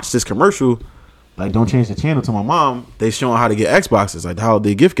to watch this commercial. Like, don't change the channel to my mom. They showing how to get Xboxes, like the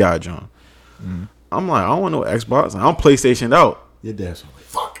holiday gift guide, John. I'm like, I don't want no Xbox. I'm PlayStation out. Your dad's like,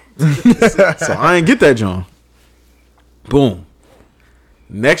 fuck. So I ain't get that, John. Boom.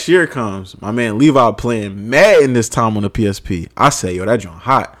 Next year comes, my man Levi playing Madden this time on the PSP. I say, yo, that joint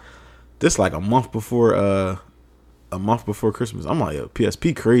hot. This like a month before Christmas. I'm like, yo,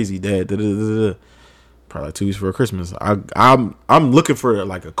 PSP crazy, Dad. Da-da-da-da-da. Probably like 2 weeks before Christmas. I'm looking for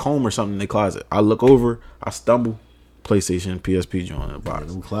like a comb or something in the closet. I look over, I stumble, PlayStation, PSP joint in the box.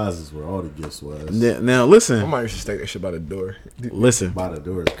 Them closets where all the gifts was. Now listen. I might used to stake that shit by the door. Listen. By the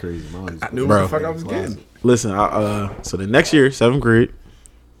door is crazy. I knew Bro. what the fuck I was getting. Listen, so the next year, 7th grade.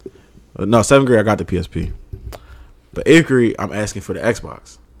 No, 7th grade I got the PSP. But 8th grade, I'm asking for the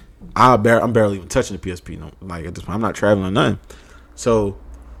Xbox. I'm barely even touching the PSP. No, like at this point, I'm not traveling or nothing. So,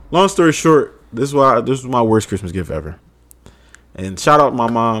 long story short, this was my worst Christmas gift ever. And shout out my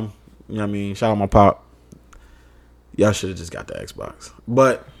mom. You know what I mean? Shout out my pop. Y'all should have just got the Xbox.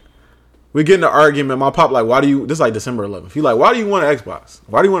 But we get in the argument. My pop like, why do you? This is like December 11th. He like, why do you want an Xbox?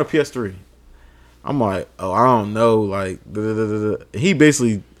 Why do you want a PS3? I'm like, oh, I don't know. Like, he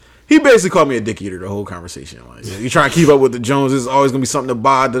basically called me a dick eater the whole conversation. Like, you trying to keep up with the Joneses, always gonna be something to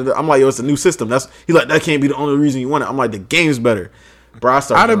buy. I'm like, yo, it's a new system. He like, that can't be the only reason you want it. I'm like, the game's better. Bro,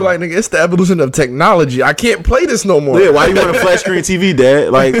 I'd be like, nigga, it's the evolution of technology. I can't play this no more. Yeah, why you want a flat screen TV,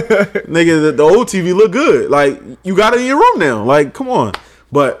 Dad? Like, nigga, the old TV look good. Like, you got it in your room now. Like, come on.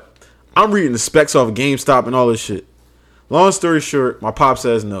 But I'm reading the specs off GameStop and all this shit. Long story short, my pop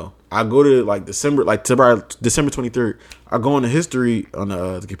says no. I go to like December 23rd. I go into history on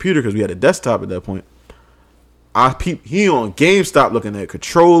the computer because we had a desktop at that point. He on GameStop looking at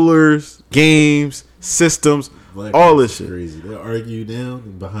controllers, games, systems, all this shit. Crazy. They'll argue you down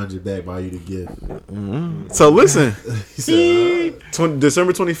and behind your back buy you the gift. Mm-hmm. So listen,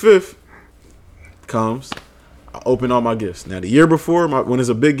 December 25th comes. I open all my gifts. Now the year before, when it's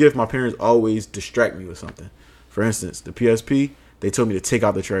a big gift, my parents always distract me with something. For instance, the PSP. They told me to take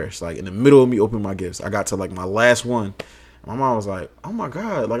out the trash. Like, in the middle of me opening my gifts. I got to, like, my last one. My mom was like, oh, my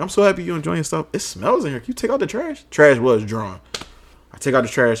God. Like, I'm so happy you're enjoying stuff. It smells in here. Can you take out the trash? Trash was drawn. I take out the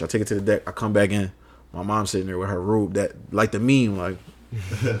trash. I take it to the deck. I come back in. My mom's sitting there with her robe. That, like the meme, like.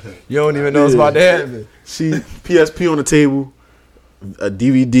 You don't even know it's about to happen. She, PSP on the table. A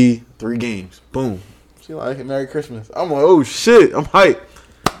DVD. 3 games. Boom. She like, Merry Christmas. I'm like, oh, shit. I'm hyped.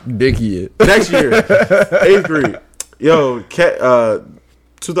 Dickie it. Next year. 8th grade. Yo,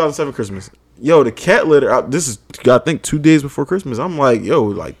 2007 Christmas. Yo, the cat litter. This is, I think, 2 days before Christmas. I'm like, yo,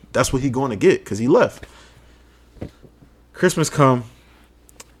 like, that's what he going to get because he left. Christmas come.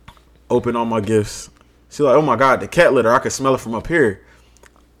 Open all my gifts. She's like, oh, my God, the cat litter. I can smell it from up here.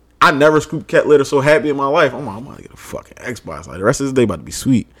 I never scooped cat litter so happy in my life. I'm about to get a fucking Xbox. Like, the rest of this day about to be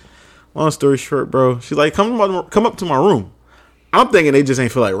sweet. Long story short, bro. She's like, come up to my room. I'm thinking they just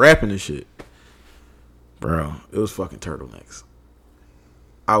ain't feel like rapping this shit. Bro, it was fucking turtlenecks.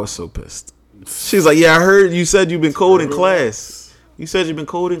 I was so pissed. She's like, yeah, I heard you said you've been cold in class. You said you've been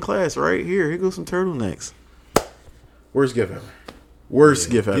cold in class, right? Here goes some turtlenecks. Worst gift ever.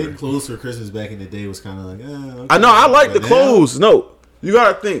 Gift ever. Getting clothes for Christmas back in the day was kind of like, okay. I know, I like the clothes. No, you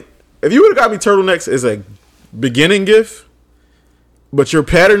gotta think. If you would have got me turtlenecks as a beginning gift, but your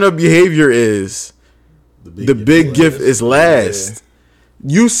pattern of behavior is the big gift is last. Yeah.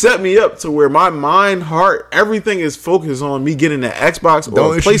 You set me up to where my mind, heart, everything is focused on me getting an Xbox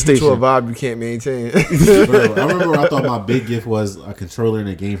or a PlayStation. To a vibe you can't maintain. Bro, I remember I thought my big gift was a controller and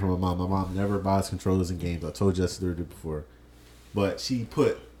a game from my mom. My mom never buys controllers and games. I told you that before. But she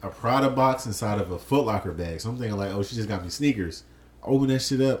put a Prada box inside of a Foot Locker bag. So I'm thinking like, oh, she just got me sneakers. I open that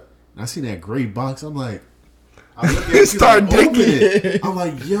shit up and I seen that gray box. I'm like, I look at it, start like, open it. I'm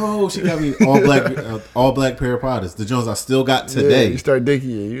like, yo, she got me all black pair of Pradas. The Jones I still got today. Yeah, you start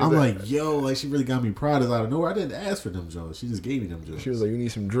dicking it. I'm like, yo, like she really got me Pradas out of nowhere. I didn't ask for them Jones. She just gave me them Jones. She was like, you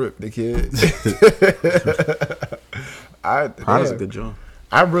need some drip, the kid. Prada's a good Jones.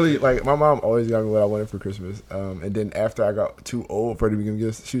 I really like. My mom always got me what I wanted for Christmas, and then after I got too old for her to be giving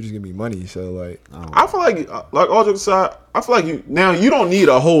gifts, she would just give me money. So like, I feel like all jokes aside, I feel like you don't need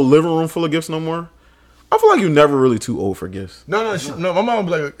a whole living room full of gifts no more. I feel like you're never really too old for gifts. No. My mom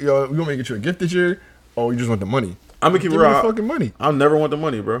would be like, yo, you want me to get you a gift this year? Oh, you just want the money? I'm gonna keep it real. Give me the fucking money. I'll never want the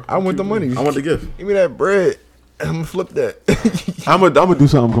money, bro. I want the money. I want the gift. Give me that bread. I'm gonna flip that. I'm gonna do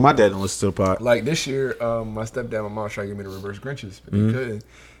something because my dad don't listen to the pod. Like this year, my stepdad, my mom tried to give me the reverse Grinches, but they couldn't.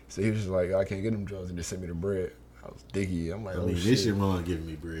 So he was just like, I can't get them Jones and just send me the bread. I was dicky. I'm like, I oh mean, shit. this shit wrong giving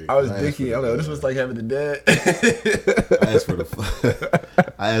me bread. I was asked dicky. for I'm the- like, this was like having the dad. I asked for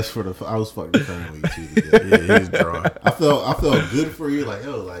the. I asked for the. I was fucking crying when you tweeted that. Yeah, he's dry. I felt good for you. Like,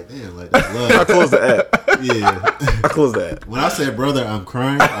 yo, like, damn, like that's I love. closed the app. Yeah. I closed the app. When I said, brother, I'm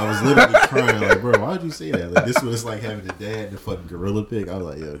crying, I was literally crying. Like, bro, why'd you say that? Like, this was like having a dad and a fucking gorilla pig. I was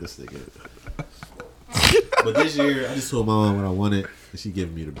like, yo, this nigga. But this year, I just told my mom what I wanted, and she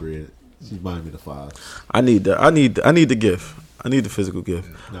giving me the bread. She's buying me the 5. I need the gift. I need the physical gift.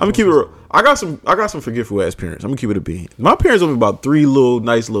 No, I'm gonna keep it real. I got some forgetful ass parents. I'm gonna keep it a bean. My parents owe me about 3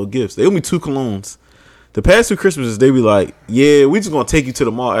 nice little gifts. They owe me 2 colognes. The past 2 Christmases, they be like, yeah, we just gonna take you to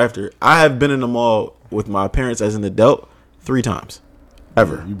the mall after. I have been in the mall with my parents as an adult 3 times.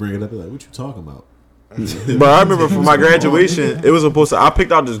 Ever. You bring it up, you're like, what you talking about? But I remember for my graduation, it was supposed to. I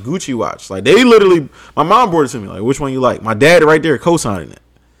picked out this Gucci watch. Like they literally, my mom brought it to me. Like, which one you like? My dad right there co-signing it.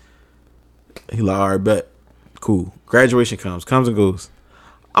 He like, all right, bet, cool. Graduation comes and goes.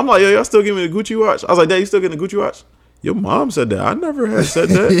 I'm like, yo, y'all still giving me the Gucci watch? I was like, Dad, you still getting the Gucci watch? Your mom said that. I never had said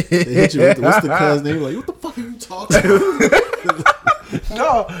that. They hit you with what's the cousin name? Like, what the fuck are you talking about?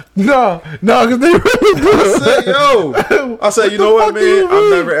 No, because they really do. I said, yo, I said, you know what, man? I'm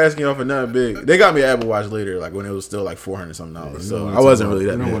never asking y'all for nothing big. They got me an Apple Watch later, like when it was still like $400 something. So I wasn't really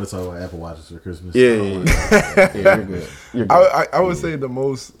that. You don't big. want to talk about Apple Watches for Christmas. Yeah, yeah, you're good. You're good. I would say the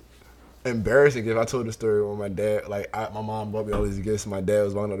most embarrassing gift. I told the story when my dad, my mom bought me all these gifts. And my dad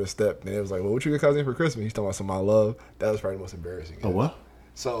was walking up the step, and it was like, "Well, what you get cousin for Christmas?" He's talking about some my love. That was probably the most embarrassing. A gift. what?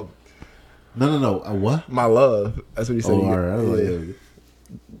 So No. A what? my love. That's what he said. Oh, he all get- right. I was like, yeah. yo,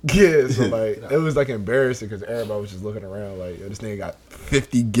 Yeah, so like it was like embarrassing because everybody was just looking around like, yo, this nigga got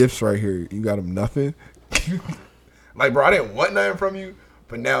 50 gifts right here. You got him nothing. Like, bro, I didn't want nothing from you,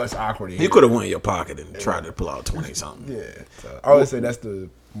 but now it's awkward. You could have went in your pocket and tried to pull out 20 something. Yeah, so I would say that's the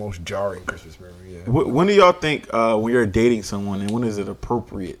most jarring Christmas memory. Yeah. When do y'all think when you're dating someone, and when is it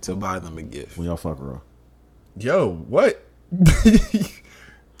appropriate to buy them a gift? when y'all fuck around. Yo, what?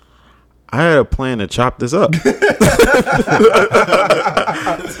 I had a plan to chop this up.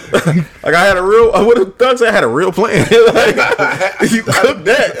 Like I had a real. I would have done. I had a real plan. Like, you cooked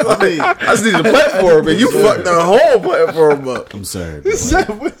that. Like, I just need a platform, and you fucked the whole platform up. I'm sorry, bro.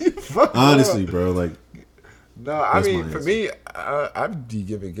 What you fucking Honestly, bro, like, no, I That's mean, my for answer. me, I'd be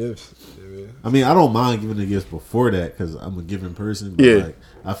giving gifts. Yeah, man. I mean, I don't mind giving the gifts before that because I'm a giving person. But Yeah. like,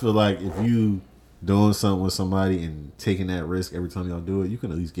 I feel like if you doing something with somebody and taking that risk every time y'all do it, you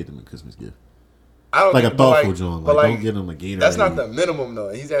can at least get them a Christmas gift, I don't like a think- but thoughtful joint. but Like, don't get them a Gatorade. That's not the minimum though.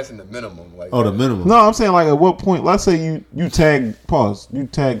 He's asking the minimum. Like, the minimum. No, I'm saying like at what point? Let's say you tag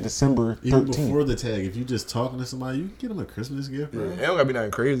December Even 13th. before the tag, if you just talking to somebody, you can get them a Christmas gift, bro. it don't gotta be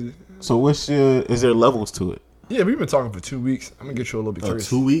nothing crazy. So what's your? Is there levels to it? Yeah, we've been talking for 2 weeks. I'm gonna get you a little bit curious.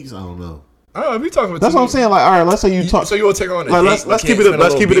 2 weeks? I don't know. Oh, if we talking for That's 2 what I'm weeks, saying. Like, all right, let's say you talk. So you will take on a Like, date, let's but keep can't it.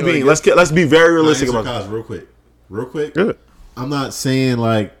 Let's spend keep it a little bean. on it. Let's be very realistic Answer about Kaz real quick. Good. I'm not saying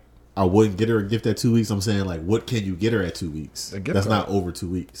like I wouldn't get her a gift at 2 weeks. I'm saying like, what can you get her at 2 weeks? A gift That's card. not over 2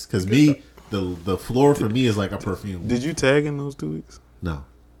 weeks. Because me, the floor for me is like a perfume. Did you tag in those 2 weeks? No.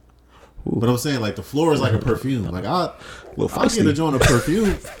 But I'm saying like the floor is like a perfume. Like I'll get feisty. a joint a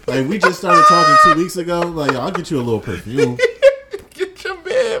perfume. Like we just started talking 2 weeks ago. Like I'll get you a little perfume. Get your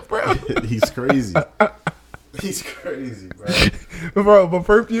man, bro. He's crazy. He's crazy, bro. Bro, but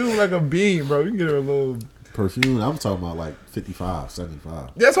perfume like a bean, bro. You can get her a little. Perfume. I'm talking about like 55,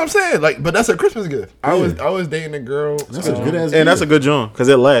 75. That's what I'm saying. Like, but that's a Christmas gift. I was dating a girl. That's a good ass. And that's a gift. good joint because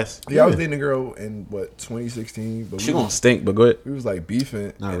it lasts. Yeah, I was dating a girl in 2016. But She gonna stink, but go ahead. we was like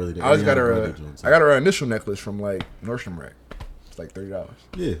beefing. Not really. The I just got her. Ariana Grande joints. I got her an initial necklace from like Nordstrom Rack. It's like $30.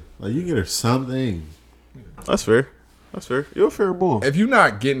 Yeah, like you get her something. That's fair. That's fair. You're a fair boy. If you're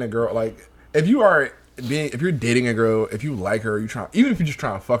not getting a girl, like if you're dating a girl, if you like her, even if you're just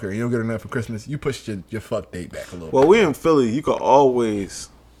trying to fuck her, and you don't get her enough for Christmas, you push your fuck date back a little. Well, we in Philly. You could always.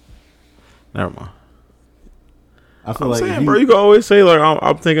 Never mind. I feel I'm like saying, if you, bro, you can always say like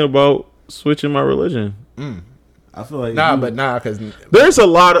I'm thinking about switching my religion. I feel like because There's a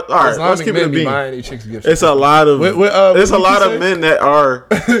lot of. All right, let's Islamic keep it a men be bean. buying these chicks gifts. It's a lot of. What it's a did you lot say? of men that are.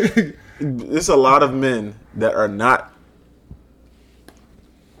 It's a lot of men that are not.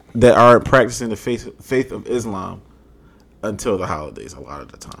 That are practicing the faith of Islam until the holidays. A lot of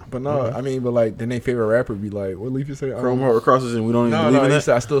the time. But no, I mean, but like then their favorite rapper be like, what Leafy say? Chrome Heart crosses and we don't even No, believe no, in he that.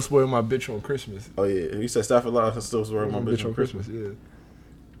 said I still spoil my bitch on Christmas. Oh yeah, he said stuff a lot. I still swear my bitch on Christmas. Yeah.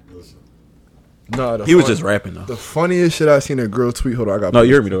 No, He was just rapping though. The funniest shit I seen a girl tweet. Hold on, I got. No,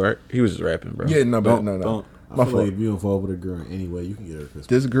 you heard me though, right? He was just rapping, bro. Yeah, no, but Don't- no. don't. I My feel like fault. if you involved with a girl in any way, you can get her a Christmas.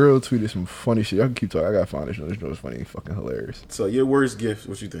 This girl tweeted some funny shit. Y'all can keep talking. I gotta find this. This was funny, fucking hilarious. So your worst gift?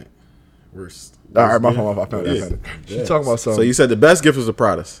 What you think? Worst. All right, my gift? fault. I found it. I found it. She Yes. talking about something. So you said the best gift was the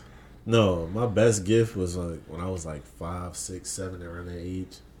Pradas. No, my best gift was like when I was like 5, 6, 7, around that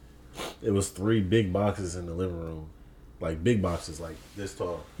age. It was 3 big boxes in the living room, like big boxes, like this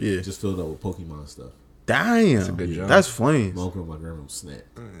tall. Yeah. just filled up with Pokemon stuff. Damn, That's a good job. that's flames. My uncle and my grandma snapped.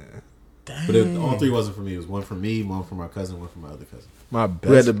 Damn. But all 3 wasn't for me. It was one for me, one for my cousin, one for my other cousin. my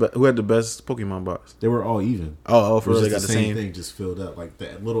Who had best. who had the best Pokemon box? They were all even. Oh, It for was real, they just got the the same same. thing, just filled up like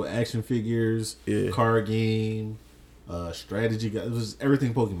that little action figures, Yeah. card game, strategy. It was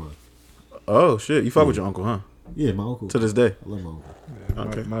everything Pokemon. Oh shit, you fuck with your uncle, huh? Yeah, my uncle. To this day. I love my uncle. Yeah,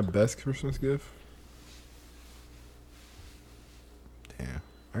 Okay. my best Christmas gift. Damn,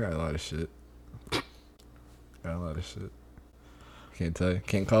 I got a lot of shit. Can't tell you.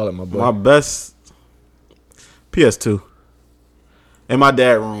 Can't call it my boy. My best PS2, and my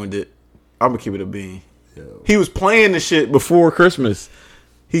dad ruined it. I'm gonna keep it a bean. Yo. He was playing the shit before Christmas.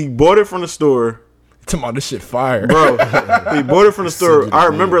 He bought it from the store. Talking about this shit fire, Bro, he bought it from the store. Send you the I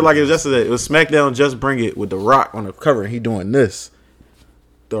remember it video. like it was yesterday. It was SmackDown Just Bring It with The Rock on the cover, and he doing this.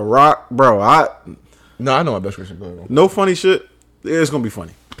 The Rock, bro, No, I know my best Christmas gift. no funny shit. It's gonna be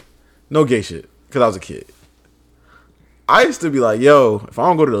funny. No gay shit, because I was a kid. I used to be like, yo, if I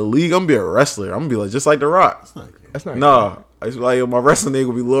don't go to the league, I'm gonna be a wrestler. I'm gonna be like just like The Rock. It's not good. That's not. Nah, I used to be like, yo, my wrestling name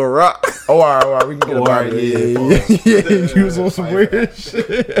gonna be Lil Rock. Oh, all right, we can get Oh, about all right, it. Yeah. You was on some weird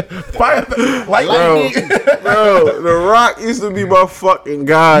shit. Fire, like Bro, bro, The Rock used to be my fucking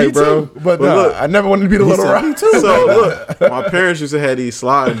guy, me bro. too. But nah, look, I never wanted to be the little said rock. me too. so look, my parents used to have these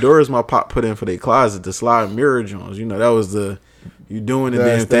sliding doors my pop put in for their closet, the sliding mirror joints. You know, that was the you doing it The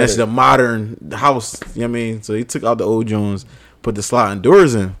then that's aesthetic. the modern house. You know what I mean? So he took out the old joints, put the sliding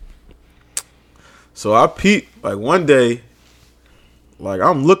doors in. So I peeped like one day, like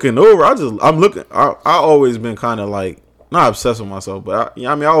I'm looking over. I'm looking. I always been kind of like not obsessed with myself, but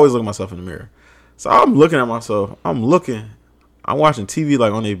I always look at myself in the mirror. So I'm looking at myself. I'm watching TV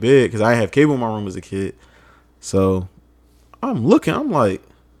like on their bed because I didn't have cable in my room as a kid. So I'm looking. I'm like,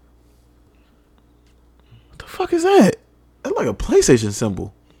 what the fuck is that? That's like a PlayStation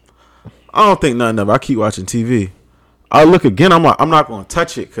symbol. I don't think nothing of it. I keep watching TV. I look again. I'm like, I'm not gonna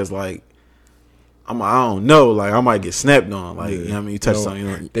touch it because like I don't know. Like I might get snapped on. Like you know what I mean, you touch something.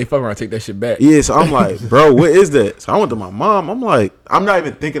 You know, They fuck around, take that shit back. yeah, so I'm like, bro, what is that? So I went to my mom. I'm like, I'm not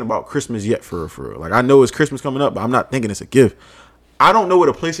even thinking about Christmas yet for real. Like, I know it's Christmas coming up, but I'm not thinking it's a gift. I don't know what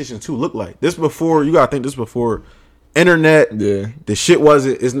a PlayStation 2 looked like. This before, you got to think this before internet. Yeah. The shit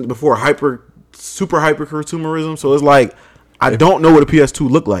isn't before super hyper consumerism. So it's like, I don't know what a PS2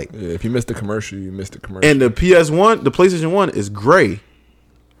 looked like. Yeah, if you missed the commercial, you missed the commercial. And the PS1, the PlayStation 1 is gray.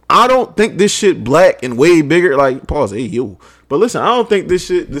 I don't think this shit black and way bigger. Like, pause, hey, yo. But listen, I don't think this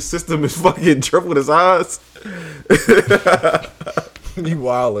system is fucking triple the size. you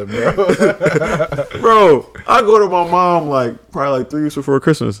wildin', bro. Bro, I go to my mom like probably like 3 weeks before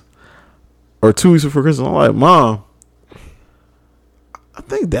Christmas. Or 2 weeks before Christmas. I'm like, Mom, I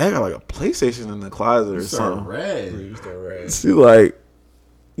think Dad got like a PlayStation in the closet or something. Red. She like,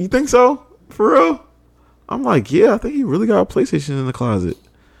 you think so? For real? I'm like, yeah, I think he really got a PlayStation in the closet.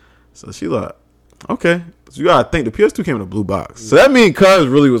 So she like, okay. So you gotta think the PS2 came in a blue box. So that means Cuz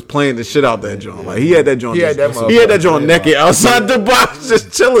really was playing the shit out that joint. Like he had that joint. He had that he had that joint motherfucker. naked outside the box,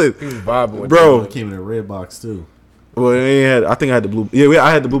 just chilling. He was vibing with Bro. It came in a red box too. Well, I think I had the blue. Yeah,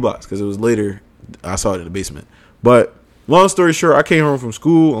 I had the blue box because it was later. I saw it in the basement. But long story short, I came home from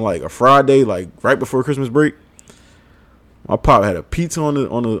school on like a Friday, like right before Christmas break. My pop had a pizza on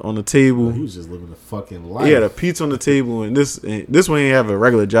the table. He was just living a fucking life. He had a pizza on the table, and this one he didn't have a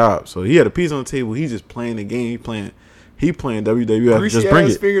regular job, so he had a pizza on the table. He just playing the game. He playing WWF. Greasy Just bring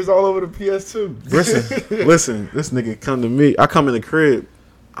ass it. fingers all over the PS2. Listen. This nigga come to me. I come in the crib.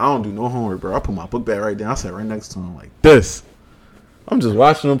 I don't do no homework, bro. I put my book bag right down. I sat right next to him like this. I'm just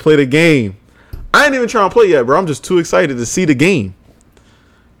watching him play the game. I ain't even trying to play yet, bro. I'm just too excited to see the game.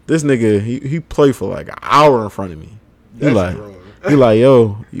 This nigga, he played for like an hour in front of me. He like,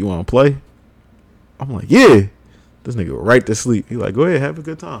 yo, you want to play? I'm like, yeah. This nigga right to sleep. He like, go ahead, have a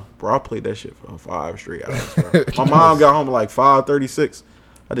good time. Bro, I played that shit for 5 straight hours, bro. My mom got home at like 5:36.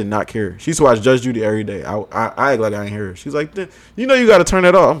 I did not care. She used to watch Judge Judy every day. I act like I ain't hear her. She's like, you know you got to turn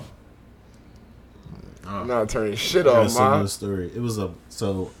that off. I'm not turning shit I got a off, similar man. story. It was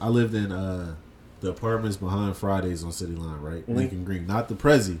so I lived in the apartments behind Fridays on City Line, right? Lincoln Green, not the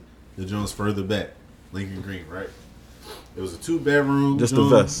Prezi. The Jones further back, Lincoln Green, right? It was a 2-bedroom. Just the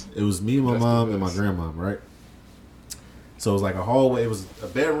joint. vest. It was me, my Just the mom, and my vest. grandmom, right? So it was like a hallway. It was a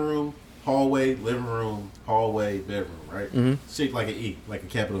bedroom, hallway, living room, hallway, bedroom, right? Mhm. Shaped like an E, like a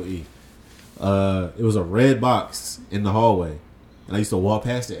capital E. It was a red box in the hallway. And I used to walk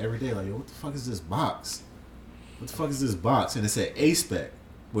past it every day, like, yo, what the fuck is this box? What the fuck is this box? And it said A-Spec,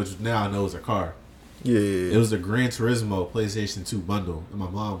 which now I know is a car. Yeah. It was the Gran Turismo PlayStation 2 bundle, and my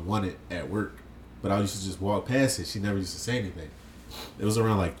mom won it at work. But I used to just walk past it. She never used to say anything. It was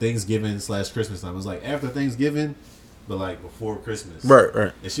around like Thanksgiving / Christmas time. It was like after Thanksgiving, but like before Christmas.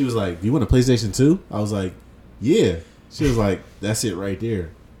 Right. And she was like, "Do you want a PlayStation 2?" I was like, "Yeah." She was like, "That's it right there."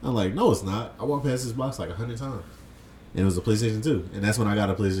 I'm like, "No, it's not." I walked past this box like 100 times. And it was a PlayStation 2. And that's when I got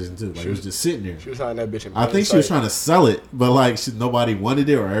a PlayStation 2. Like, it was just sitting there. She was hiding that bitch in I think she was trying to sell it, but like nobody wanted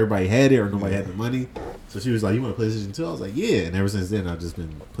it, or everybody had it, or nobody had the money. So she was like, "You want a PlayStation 2?" I was like, "Yeah." And ever since then, I've just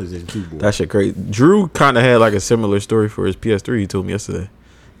been PlayStation 2 boy. That shit crazy. Drew kind of had like a similar story for his PS3. He told me yesterday.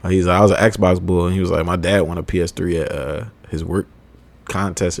 Like, he's like, I was an Xbox bull, and he was like, my dad won a PS3 at his work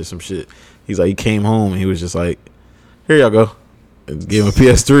contest or some shit. He's like, he came home and he was just like, "Here y'all go," and gave him a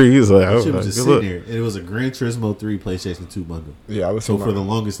PS3. He was like, Shit was just sitting there. And it was a Gran Turismo 3 PlayStation 2 bundle. Yeah, I was So for the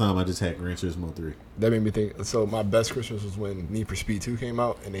longest time, I just had Gran Turismo 3. That made me think. So my best Christmas was when Need for Speed 2 came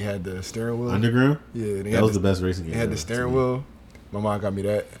out, and they had the steering wheel. Underground? Yeah, That was the best racing game. They had the ever steering to me. wheel. My mom got me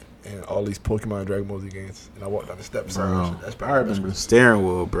that, and all these Pokemon and Dragon Ball Z games. And I walked down the steps. Bro, That's I probably my best remember Christmas. steering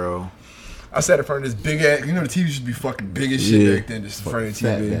wheel, bro. I sat in front of this big ass. You know, the TV used to be fucking big as shit Yeah. back then. Just in front of the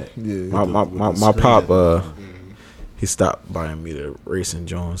Fat TV. back. Yeah. My pop, he stopped buying me the Racing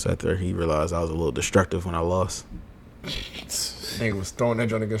Jones after he realized I was a little destructive when I lost. Nigga was throwing that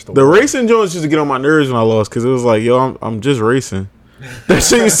joint against the The wall. Racing Jones used to get on my nerves when I lost because it was like, yo, I'm just racing. That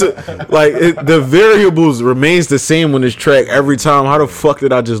shit used to, like, the variables remains the same on this track every time. How the fuck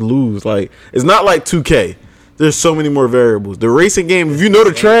did I just lose? Like, it's not like 2K. There's so many more variables. The racing game, if you know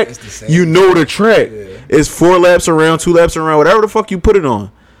the track, It's the same. you know the track. Yeah. It's 4 laps around, 2 laps around, whatever the fuck you put it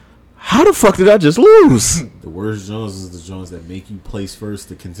on. How the fuck did I just lose? The worst Jones is the Jones that make you place first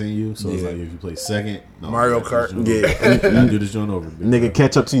to continue. So it's Yeah. like if you play second, no, Mario you gotta do Kart. this joint over. You do this joint over. big Nigga bro.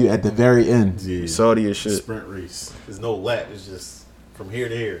 catch up to you at the very end. Yeah. Salty as shit. Sprint race. There's no lap. It's just from here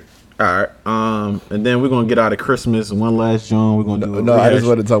to here. All right. And then we're gonna get out of Christmas. One last John. We're gonna do a No, I just rehash.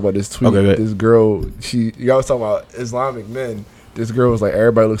 wanted to talk about this tweet. Okay, go ahead. This girl, y'all was talking about Islamic men. This girl was like,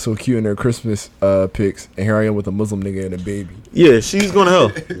 everybody looks so cute in their Christmas pics, and here I am with a Muslim nigga and a baby. Yeah, she's going to hell.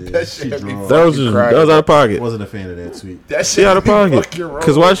 That shit had me That That was fucking just crying. that was out of pocket. Wasn't a fan of that tweet. That She shit out of had me pocket. fucking wrong.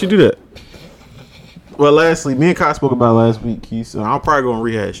 Because why did she do that? Well, lastly, me and Kai spoke about last week, Keith. So I'll probably go and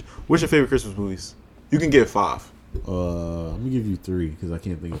rehash. What's your favorite Christmas movies? You can get 5. Let me give you 3 because I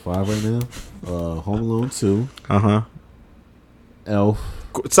can't think of 5 right now. Home Alone 2, Elf.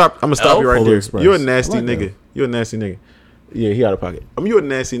 Stop. I'm gonna stop Elf? you right Polar there. Express. You're a nasty I like nigga. Elf. You're a nasty nigga. Yeah, he out of pocket. You a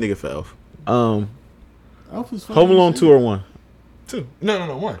nasty nigga for Elf. Elf is fine. Home Alone 2 or 1. 2.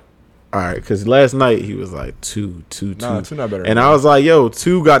 No, 1. All right, because last night he was like 2. Nah, 2 not better. And I was like, yo,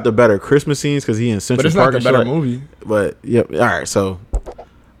 2 got the better Christmas scenes because he in Central but it's Park not the and better shit. movie. But yep. All right. So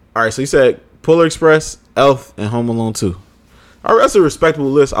you said Polar Express, Elf, and Home Alone 2. All right, that's a respectable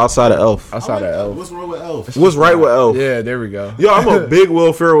list outside of Elf. I Outside like of Elf. Elf. What's wrong with Elf? What's right with Elf? Yeah, there we go. Yo, I'm a big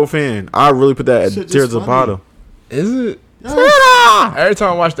Will Ferrell fan. I really put that Shit at just tier to the funny. bottom. Is it? I Every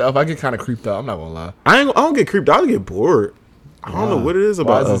time I watch the Elf, I get kind of creeped out. I'm not gonna lie. don't get creeped out. I get bored. I don't know what it is Why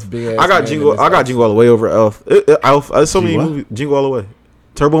about is this Elf. big-ass I got man Jingle. in this I got Elf? Jingle All the Way over Elf. Elf. There's so many what? movies. Jingle All the Way.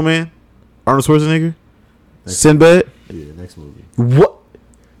 Turbo Man. Arnold Schwarzenegger. Sinbad. Yeah, next movie. What?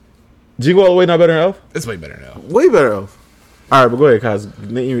 Jingle All the Way not better than Elf? It's way better now. Way better Elf. All right, but go ahead,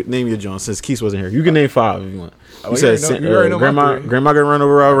 Kaz. Name your John since Keith wasn't here. You can name 5 if you want. Oh, you already know my Grandma. 3. Grandma gonna run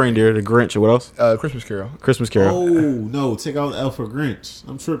over our reindeer. The Grinch. What else? Christmas Carol. Christmas Carol. Oh no, take out Elf or Grinch.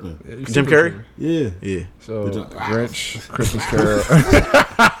 I'm tripping. Jim Carrey. Yeah. Yeah. So Good job. Grinch, Christmas Carol.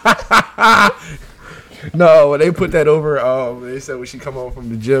 No, when they put that over, they said when she come home from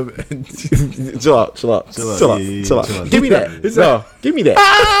the gym, and Chill out. Chill out. Chill out. Chill out. Yeah, Chill out. chill out. Give me that. It's No, give me that.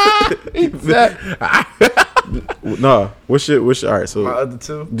 that, No. What's your? All right. my So other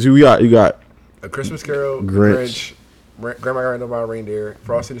 2, do you got? A Christmas Carol, Grinch. Grandma Got No Reindeer,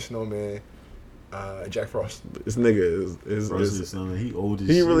 Frosty the Snowman, Jack Frost. This nigga Frosty the Snowman, he old as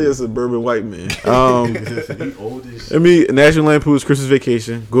he shit. really is a suburban white man. He old as shit. I mean, National Lampoon's Christmas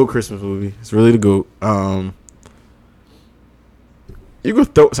Vacation, good Christmas movie. It's really the goat. You go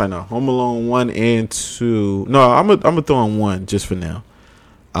throw. Sorry, no. Home Alone 1 and 2. No, I'm gonna throw in 1 just for now.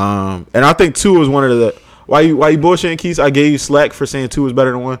 And I think 2 was one of the. Why you bullshitting, Keith? I gave you slack for saying 2 is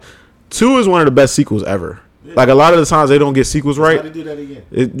better than 1. 2 is one of the best sequels ever. Yeah. Like a lot of the times they don't get sequels Why right. they do that again?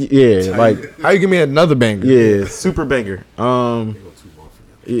 Yeah, like How you give me another banger? yeah, super banger. They go too long for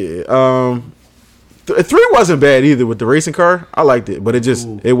that. Yeah. 3 wasn't bad either with the racing car. I liked it, but it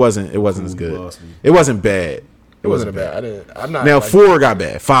Ooh. wasn't as Ooh, good. lost me. It wasn't bad. It wasn't a bad. I'm not. Now like, 4 got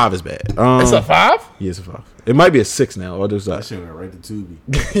bad. 5 is bad. It's a 5. Yeah, it's a 5. It might be a 6 now. Or there's That shit went right to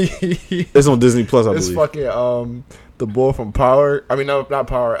Tubi. it's on Disney Plus, I It's believe. fucking the bull from Power. I mean, no, not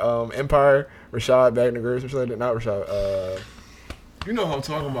Power. Empire. Rashad back in the greatest or something like that. Not Rashad. You know who I'm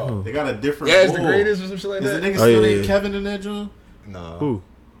talking about. They got a different. Yeah, it's the bull. greatest or some shit like Is the that. nigga Oh, still yeah, named yeah. Kevin in that joint? No, Who?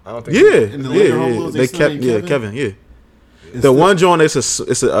 I don't think. Yeah, In the later yeah. Homeworlds, They they still kept, named yeah, Kevin? Kevin, yeah. It's The one joint it's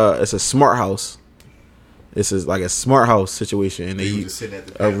a smart house. It's like a smart house situation, and They was they just sitting at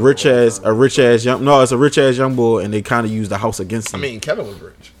the a panel rich all the ass time. it's a rich ass young boy, and they kind of use the house against I him. mean, Kevin was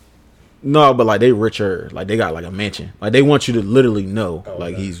rich. No, but like they richer, like they got like a mansion. Like they want you to literally know,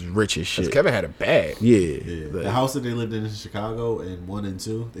 like okay. he's rich as Because shit. Kevin had a bag. Yeah, Yeah. like- The house that they lived in Chicago in 1 and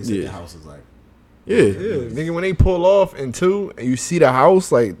 2, they said Yeah. the house is like yeah, Yeah, nigga, when they pull off in 2 and you see the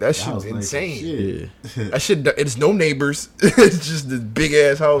house, like that the shit's house nice as insane. shit. yeah. That shit, it's no neighbors. It's just this big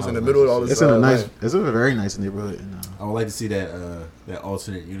ass house in the middle of all this. it's a very nice neighborhood. And, I would like to see that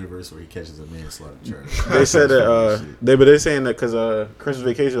alternate universe where he catches a manslaughter charge. they said that they're saying that because Christmas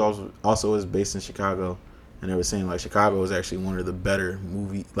Vacation also is based in Chicago, and they were saying like Chicago is actually one of the better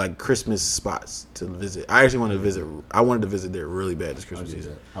movie like Christmas spots to visit. I actually wanted to visit. I wanted to visit there really bad this Christmas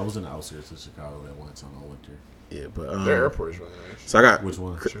season. I was in the outskirts of Chicago at one time all winter. Yeah, but Their airport is really nice. so I got Which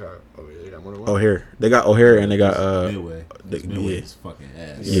one? Chicago. Oh yeah, they got more than one. O'Hare. They got O'Hare and they got Midway. Midway is fucking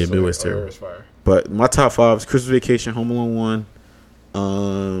ass. Yeah, so Midway's O'Hare terrible. is fire. But my top 5 is Christmas Vacation, Home Alone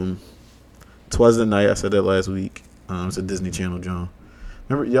 1, Twas the Night. I said that last week. It's a Disney Channel, John.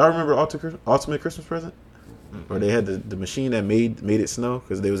 Remember Ultimate Christmas Present? Where they had the machine that made it snow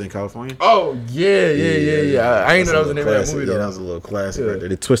because they was in California. Oh yeah. I ain't know that was the name of that movie though. Yeah, that was a little classic Yeah. right there.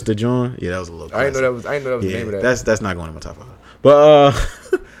 They twisted John. Yeah, that was a little I classic. didn't know that was the name of that. That's not going in my top 5. But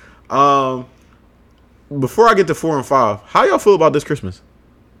before I get to 4 and 5, how y'all feel about this Christmas?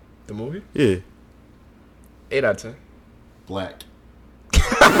 The movie? Yeah. 8 out of 10. Black.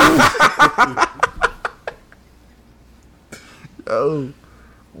 Oh,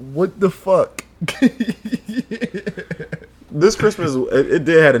 what the fuck? This Christmas, it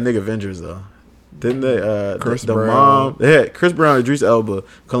did have a nigga Avengers though, didn't they? Chris the Brown. mom, they had Chris Brown, Idris Elba,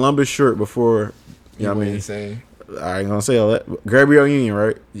 Columbus Short before. You know what I mean? Insane. I ain't gonna say all that. Gabrielle Union,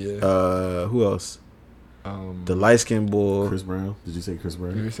 right? Yeah. Who else? The light skinned boy. Chris Brown. Did you say Chris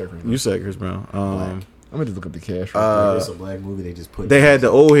Brown? You said Chris Brown. I'm gonna just look up the cash. It's a black movie. They just put. They had the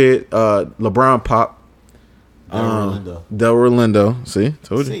old head, LeBron Pop, Orlando. Del Orlando. See,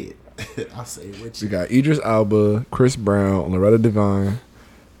 told you. Say it. I'll say it with We you. got Idris Elba, Chris Brown, Loretta Devine,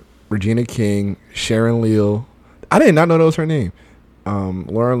 Regina King, Sharon Leal. I did not know that was her name.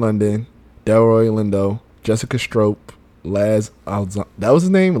 Lauren London, Delroy Lindo, Jessica Stroop, Laz Alonso. That was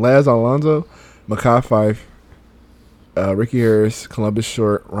his name? Laz Alonso, Mekhi Phife, Ricky Harris, Columbus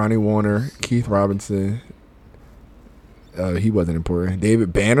Short, Ronnie Warner, Keith Robinson. He wasn't important.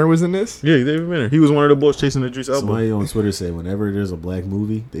 David Banner was in this? Yeah, David Banner. He was one of the boys chasing Idris Elba. Somebody on Twitter said whenever there's a black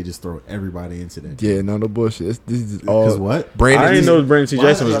movie, they just throw everybody into that. Yeah, no bullshit. This is Because all what? Brandon. I didn't know Brandon T. Why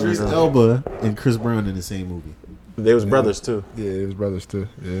Jackson is was in Idris there. Elba and Chris Brown in the same movie? They was brothers too. Yeah, his brothers too.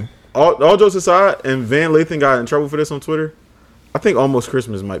 Yeah. All jokes aside, and Van Lathan got in trouble for this on Twitter. I think Almost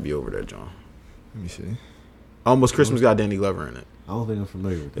Christmas might be over there, John. Let me see. Almost Christmas got Danny Glover in it. I don't think I'm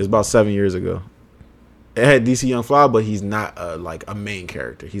familiar with It's about 7 years ago. It had DC Young Fly, but he's not like a main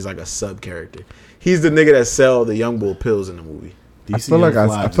character. He's like a sub character. He's the nigga that sell the Young Bull pills in the movie. DC I feel like Young I-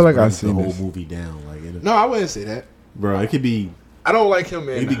 Fly I just feel like I've brings seen the whole this. movie down. Like, No, I wouldn't say that. bro, it could be I don't like him,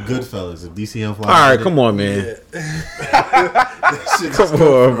 man. Goodfellas if DC Young Fly. All right, come on, man. Come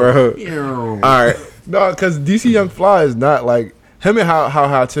on, bro. All right. No, because DC Young Fly is not like him and How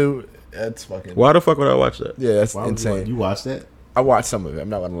High too. That's fucking. Why the fuck would I watch that? Yeah, that's Why would insane. you watch that? I watched some of it. I'm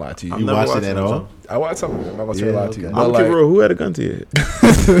not gonna lie to you. You never watched it watched at it, all? I watched some of it. I'm not gonna Yeah, lie to you. okay. But I'm like, real. Who had a gun to your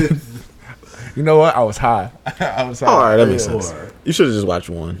head? you know what? I was high. I was high. All right, that makes Yeah. sense. You should have just watched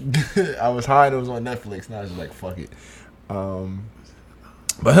one. I was high and it was on Netflix. And I was just like, fuck it.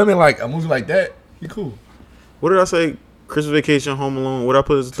 But him and like a movie like that, he cool. What did I say? Christmas Vacation, Home Alone. What I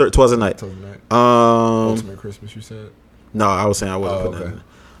put as Twas a Night. Till the night. Um, Ultimate Christmas, you said. no, I was saying I wasn't Oh, putting that. okay. In.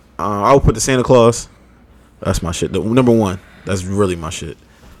 I would put the Santa Claus. That's my shit. The number one. That's really my shit.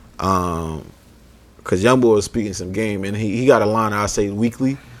 Cause YoungBoy was speaking some game and he got a line I say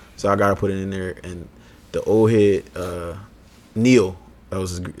weekly, so I gotta put it in there. And the old head Neil, that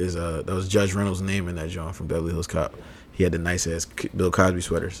was Judge Reynolds' name in that joint from Beverly Hills Cop. He had the nice ass Bill Cosby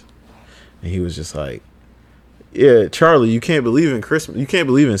sweaters, and he was just like, "Yeah, Charlie, you can't believe in Christmas. You can't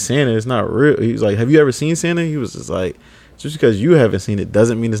believe in Santa. It's not real." He was like, "Have you ever seen Santa?" He was just like, "Just because you haven't seen it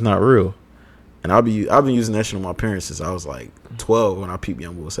doesn't mean it's not real." And I've been using that shit on my parents since I was like 12 when I peeped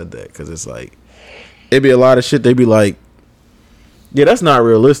YoungBoy said that, because it's like it'd be a lot of shit. They'd be like, yeah, that's not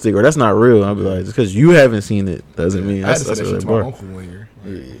realistic or that's not real. I'd be like, just because you haven't seen it doesn't mean I had that's to say that really shit to my bar. uncle one year.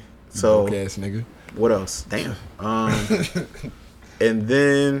 Yeah. So Broke ass nigga. what else? Damn. And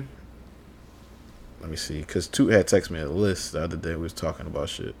then let me see, because Toot had texted me a list the other day. We was talking about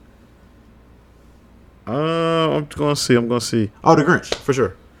shit. I'm gonna see. Oh, the Grinch for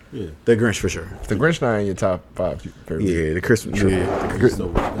sure. Yeah. The Grinch for sure. The Grinch not in your top 5. Yeah, the Christmas. Yeah, That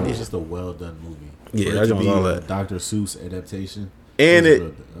was just a well done movie. Yeah, For it that to was be all a that. Dr. Seuss adaptation. and was it. well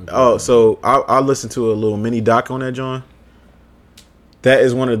done. Oh, so I listened to a little mini doc on that, John. That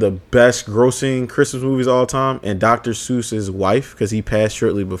is one of the best grossing Christmas movies of all time. And Dr. Seuss's wife, because he passed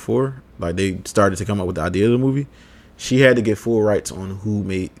shortly before, like they started to come up with the idea of the movie, she had to get full rights on who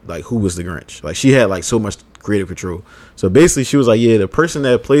was the Grinch. Like she had like so much creative control. So basically, she was like, yeah, the person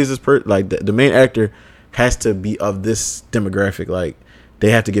that plays this the main actor has to be of this demographic. Like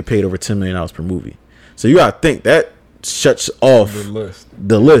they have to get paid over $10 million per movie. So you gotta think that shuts off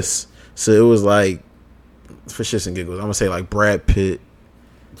the list. So it was like, for shits and giggles, I'm gonna say like Brad Pitt.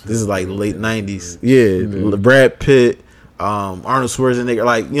 This is like late 90s. Yeah, Brad Pitt, Arnold Schwarzenegger,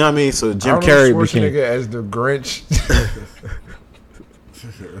 like, you know what I mean? So Jim Carrey became as the Grinch.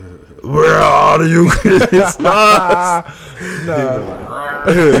 Where are you Christmas lights?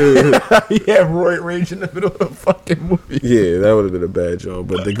 Yeah, Roy Rage in the middle of the fucking movie. Yeah, that would have been a bad joke.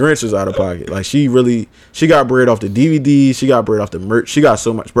 But the Grinch was out of pocket. Like she got bread off the DVD. She got bread off the merch. She got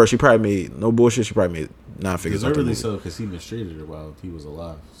so much, bro. She probably made, no bullshit, she probably made 9 figures. Deservedly so, because he mistreated her while he was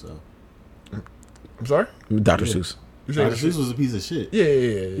alive. So I'm sorry? Dr. Seuss. Dr. Seuss was a piece of shit.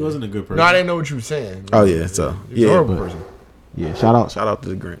 Yeah. He wasn't a good person. No, I didn't know what you were saying. Oh yeah, so He was a horrible but- person. Yeah, shout out to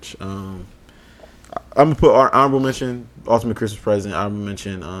the Grinch. I'm gonna put our honorable mention, Ultimate Christmas Present. Honorable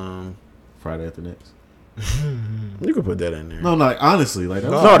mention. Friday After Next. You could put that in there. No, like honestly, like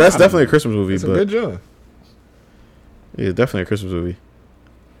that was- No, that's definitely a Christmas movie. It's a but good job. yeah, it's definitely a Christmas movie.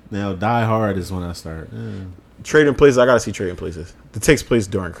 Now Die Hard is when I start. Trading Places, I gotta see Trading Places. It takes place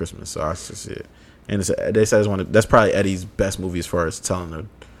during Christmas, so I should see it. And they said that's probably Eddie's best movie as far as telling the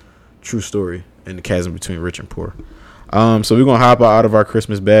true story and the chasm between rich and poor. So we're gonna hop out of our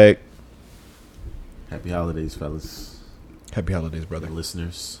Christmas bag. Happy holidays, fellas. Happy holidays, brother.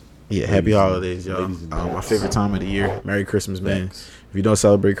 Listeners. Yeah, happy Ladies and- holidays, y'all. ladies and My gents. favorite time of the year. Merry Christmas, man. Thanks. If you don't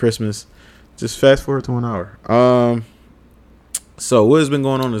celebrate Christmas, just fast forward to an hour. So what has been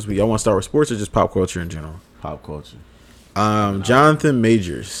going on this week? I want to start with sports or just pop culture in general? Pop culture. Jonathan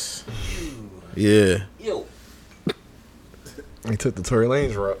Majors. Yeah. He took the Tory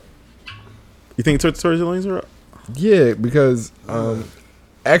Lanez route. You think Tory Lanez are up? Yeah, because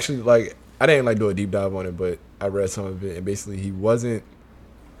actually, like, I didn't like do a deep dive on it, but I read some of it, and basically he wasn't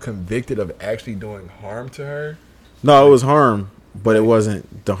convicted of actually doing harm to her. No, it was harm, but it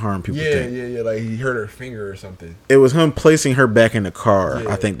wasn't the harm people Yeah, think. yeah. Like he hurt her finger or something. It was him placing her back in the car. Yeah.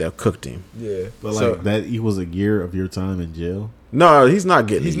 I think that cooked him. Yeah, But so, like that equals a year of your time in jail. No, he's not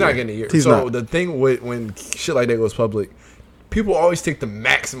getting. he's a not year. getting a year. He's So not. the thing with when shit like that goes public, people always take the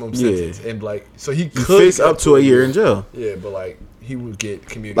maximum Yeah. sentence, and like, so he You could face up to a year in jail. Yeah, but like he would get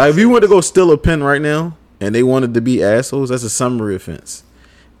community. Like if you went to go steal a pen right now and they wanted to be assholes, that's a summary offense,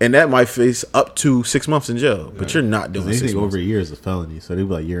 and that might face up to 6 months in jail. But you're not doing 6 Anything months. over a year is a felony. So they'd be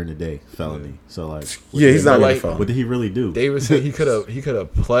like year and a day felony. So like, Yeah, he's not But, gonna like, fall. what did he really do? David said he could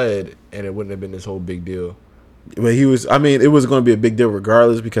have pled, and it wouldn't have been this whole big deal. But he was. I mean, it was going to be a big deal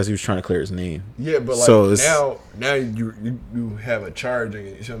regardless because he was trying to clear his name. Yeah, but like So it's- now you have a charge, and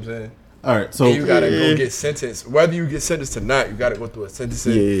you see what I'm saying. All right, so And you gotta Yeah. go get sentenced. Whether you get sentenced or not, you gotta go through a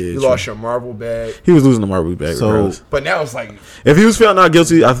sentencing. Yeah, you true. lost your Marvel bag, He was losing the marble bag. So- regardless. but now it's like If he was found not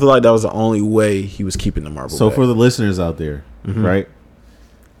guilty, I feel like that was the only way he was keeping the marble. So bag. for the listeners out there, Mm-hmm. right?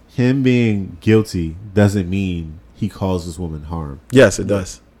 Him being guilty doesn't mean he caused this woman harm. Yes, it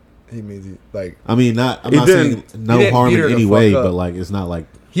does. he means like I mean, I'm He not saying didn't- no he didn't harm beat in her the any fuck way, up. but like it's not like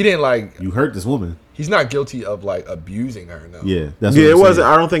he didn't like. you hurt this woman. He's not guilty of like abusing her. No. Yeah, that's Yeah, what it I'm wasn't. saying.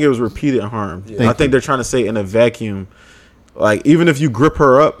 I don't think it was repeated harm. Yeah. I Thank think you. they're trying to say in a vacuum, like even if you grip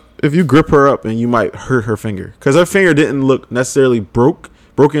her up, and you might hurt her finger because her finger didn't look necessarily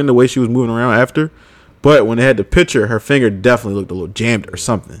broken the way she was moving around after, but when they had the picture, her finger definitely looked a little jammed or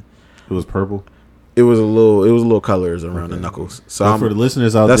something. It was purple. It was a little colors around the knuckles. So So for the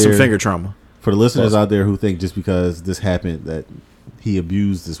listeners out that's there, some finger trauma. for the listeners out there who think just because this happened that he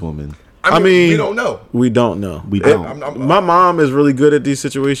abused this woman. I mean, mean- we don't know. We don't know. We don't. My mom is really good at these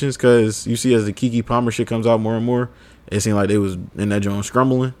situations because you see as the Kiki Palmer shit comes out more and more, it seemed like they was in that joint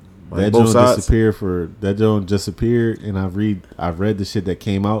scrumbling. Like That both joint sides. disappeared, and I've read the shit that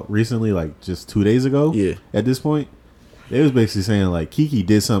came out recently, like just 2 days ago. Yeah. At this point, They was basically saying like Kiki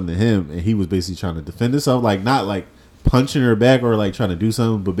did something to him, and he was basically trying to defend himself, like not like punching her back or like trying to do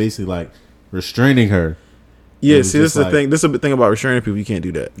something, but basically like restraining her. Yeah, see, this is the thing. This is the thing about restraining people. You can't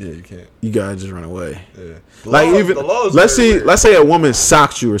do that. Yeah, you can't. You gotta just run away. Yeah. Like even let's say a woman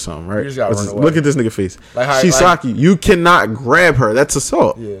socked you or something, right? You just gotta run away. Look at this nigga face. Like she socked you. You cannot grab her. That's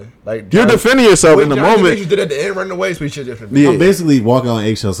assault. Yeah, like you're defending yourself in the moment. You did at the end, running away. So I'm basically walking on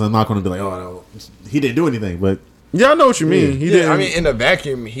eggshells, so I'm not going to be like, oh no, he didn't do anything. But yeah, I know what you mean. He didn't. I mean, in a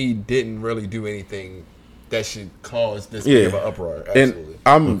vacuum, he didn't really do anything that should cause this big of an uproar. Absolutely. And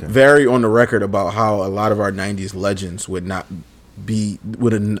I'm very on the record about how a lot of our '90s legends would have not reached.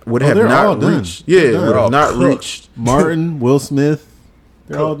 Yeah, would have not reached. Martin, Will Smith,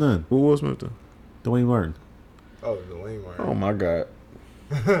 they're all done. Who Will Smith though? Dwayne Martin. Oh, Dwayne Martin. Oh my God.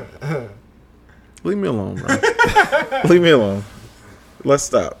 Leave me alone, bro. Leave me alone. Let's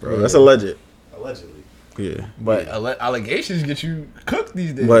stop, bro. That's alleged. Allegedly. Yeah, but allegations get you cooked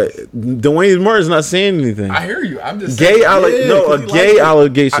these days. But Dwayne Martin's not saying anything. I hear you. I'm just gay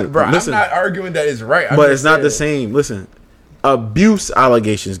allegation. Bro, listen, I'm not arguing that it's right. But it's not the same. Listen, abuse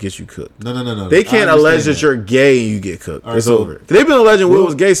allegations get you cooked. No. They can't allege that you're gay and you get cooked. Right, it's over. They've been alleging Will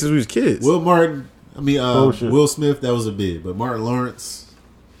was gay since we was kids. Will Martin. Will Smith. That was a bid, but Martin Lawrence,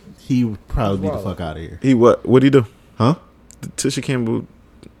 he would probably be the fuck out of here. He what? What'd he do? Huh? Tisha Campbell.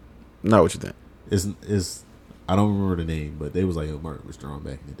 Not what you think. Is I don't remember the name, but they was like, Martin was strong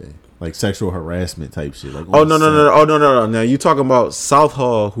back in the day, like sexual harassment type shit. Like, no. Now you talking about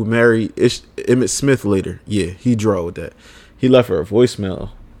Southall who married Emmett Smith later? Yeah, he drove with that. He left her a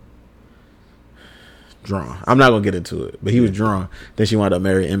voicemail. Drawn. I'm not gonna get into it, but he was drawn. Then she wound up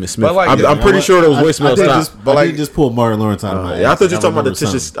marrying Emmett Smith. Like, I'm pretty sure those voicemails stopped. But I didn't just pull Martin Lawrence out of my ass. I thought you were talking about the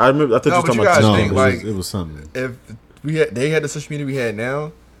Tisha. I remember. I thought you were talking about Tisha. No, it was something. If they had the social media we had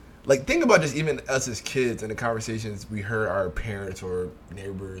now. Like, think about just even us as kids and the conversations we heard our parents or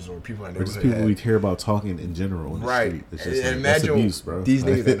neighbors or people in the neighborhood. Just people we care about talking in general. In the street. It's just and like, imagine abuse, bro. These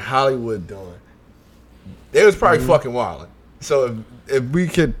niggas in Hollywood doing. They was probably fucking wilding. So if we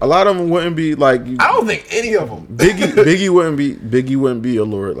could, a lot of them wouldn't be like. I don't think any of them. Biggie wouldn't be a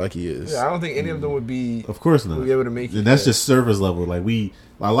lord like he is. Yeah, I don't think any of them would be. Of course not. Be able to make. And that's just surface level. Like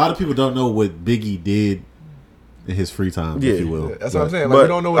a lot of people don't know what Biggie did in his free time, if you will. Yeah, that's what I'm saying. Like, we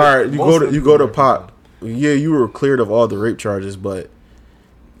don't know what. All right, you go to Pop. Yeah, you were cleared of all the rape charges, but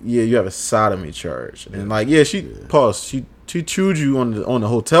yeah, you have a sodomy charge, and like she paused. She chewed you on the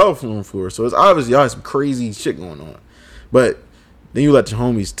hotel floor, so it's obvious y'all had some crazy shit going on. But then you let your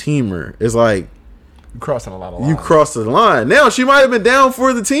homies team her. It's like you crossing a lot of lines. You crossed the line. Now she might have been down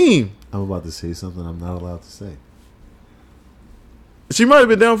for the team. I'm about to say something I'm not allowed to say. She might have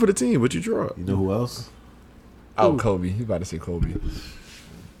been down for the team, but you draw. You know who else? Oh, Kobe. He's about to say Kobe.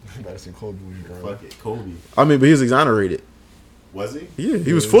 He's about to say Kobe when you draw. Fuck it, Kobe. I mean, but he was exonerated. Was he? Yeah,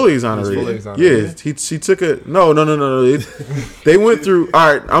 he was fully exonerated. Yeah, she took it. No. They went through.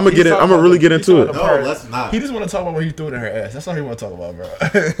 All right, I'm gonna really get into it. No, let's not. He just want to talk about what he threw it in her ass. That's all he want to talk about, bro.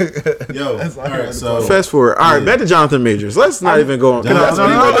 Yo, all right. So fast forward. All right, back to Jonathan Majors. Let's not even go on.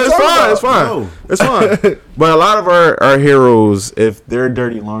 It's fine. But a lot of our heroes, if their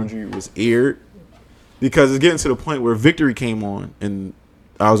dirty laundry was aired, because it's getting to the point where Victory came on, and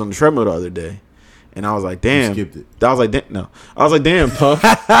I was on the treadmill the other day. And I was like, damn. You skipped it. I was like, no. I was like, damn, Puff.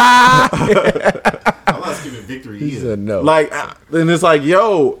 I'm not skipping Victory either. He said no. Like, and it's like,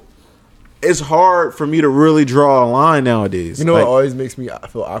 yo, it's hard for me to really draw a line nowadays. You know what always makes me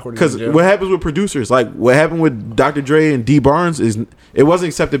feel awkward? Because what happens with producers, like what happened with Dr. Dre and D Barnes, is it wasn't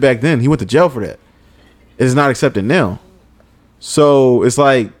accepted back then. He went to jail for that. It's not accepted now. So it's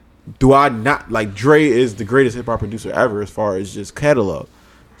like, do I not, like, Dre is the greatest hip hop producer ever as far as just catalog.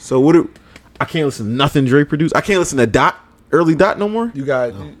 So I can't listen to nothing Dre produced. I can't listen to early Dot no more. You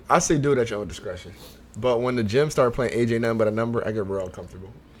got, I say do it at your own discretion. But when the gym started playing AJ Nothing But a Number, I get real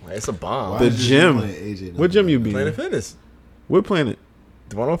uncomfortable. Like, it's a bomb. The gym. What gym you be? Planet Fitness. What planet?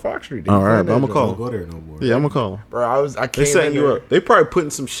 The one on Fox Street. All right, but I'm gonna call Don't go there no more. Yeah, I'm gonna call him. Bro, I came They setting in you there. up. They probably putting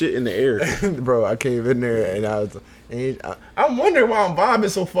some shit in the air. Bro, I came in there and I was. I'm wondering why I'm bombing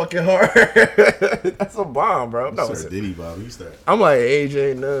so fucking hard. That's a bomb, bro. No, Diddy Bob. You start. I'm like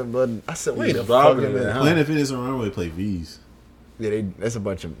AJ Nothing But. I said, wait a fucking minute. Planet Fitness and Runway play V's. Yeah, that's a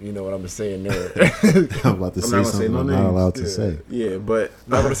bunch of, you know what I'm saying there. I'm about to say something I'm not allowed to say. Yeah, but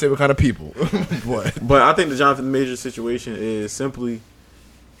I'm not gonna say what kind of people. But I think the Jonathan Majors situation is simply.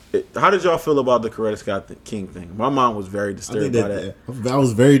 How did y'all feel about the Coretta Scott King thing? My mom was very disturbed by that. I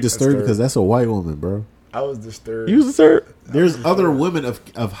was very disturbed because that's a white woman, bro. I was disturbed. You was disturbed? There's other women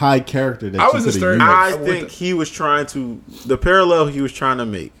of high character that I you was could disturbed. have I think he was trying to the parallel he was trying to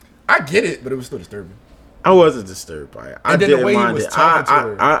make. I get it, but it was still disturbing. I wasn't disturbed by it. I And then the didn't way he mind was it. talking to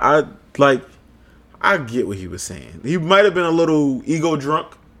her. I like. I get what he was saying. He might have been a little ego drunk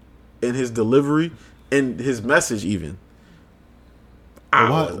in his delivery and his message, even.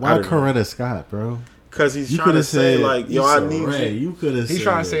 Why Coretta Scott, bro? Because he's You trying to could have say, said, like, yo, I need you. You could have. He's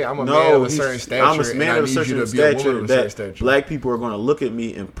trying to say, I'm a man No, of a certain stature. I'm a man of a certain stature that stature. black people are going to look at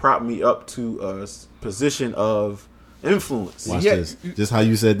me and prop me up to a position of influence. Watch Yeah. this. Just how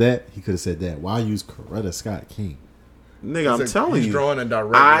you said that, he could have said that. Why use Coretta Scott King? Nigga, I'm telling he's you. drawing a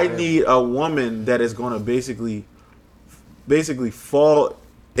direct I example. need a woman that is going to basically fall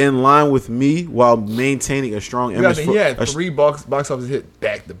in line with me while maintaining a strong image. He had 3 box office hit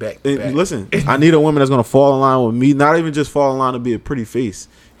back to back. To back. Listen, I need a woman that's going to fall in line with me, not even just fall in line to be a pretty face.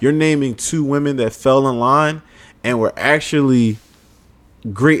 You're naming 2 women that fell in line and were actually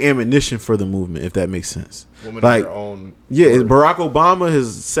great ammunition for the movement, if that makes sense. Women Like, of their own yeah, word. Barack Obama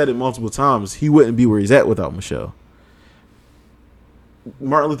has said it multiple times. He wouldn't be where he's at without Michelle.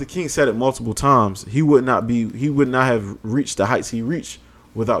 Martin Luther King said it multiple times. He would not have reached the heights he reached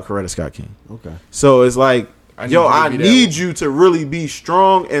without Coretta Scott King. Okay. So it's like, I I need you to really be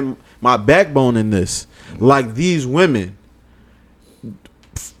strong and my backbone in this. Like these women.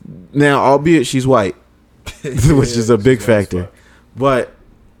 Now, albeit she's white, which is a big factor. But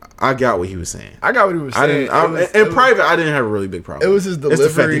I got what he was saying. I got what he was saying. In private, I didn't have a really big problem. It was his It's the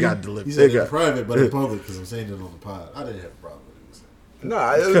fact delivery. he got delivered. He said It in got- private, but in public, because I'm saying it on the pod. I didn't have a problem with it. No,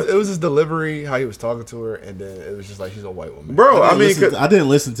 it was his delivery, how he was talking to her, and then it was just like she's a white woman. Bro, I mean, I didn't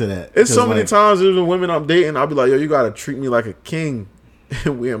listen to that. it's so because, many like, times there's the women I'm dating, I'll be like, yo, you gotta treat me like a king.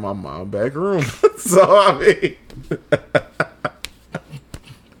 And we in my mom back room. So I mean,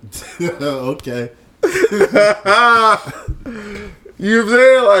 okay. you know what I'm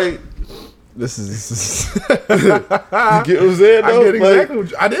saying? Like, This is. you get what I'm saying? I though? get exactly.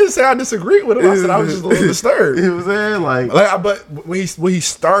 What I didn't say I disagreed with him. I said I was just a little disturbed. You know what I'm saying? Like, But when he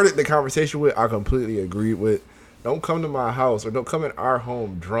started the conversation with, I completely agreed with. Don't come to my house or don't come in our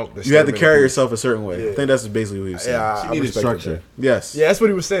home drunk. you have to disturbing carry the yourself a certain way. I Yeah. think that's basically what he was saying. Yeah, She I needed respected structure. that. Yes. Yeah, that's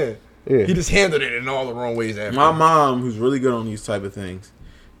what he was saying. Yeah. He just handled it in all the wrong ways. After. My mom, who's really good on these type of things,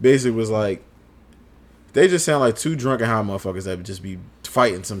 basically was like, they just sound like 2 drunken high motherfuckers that would just be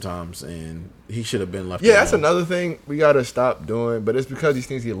fighting sometimes, and he should have been left Yeah, that's alone. another thing we gotta stop doing. But it's because these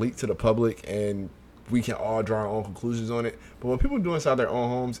things get leaked to the public, and we can all draw our own conclusions on it. But what people do inside their own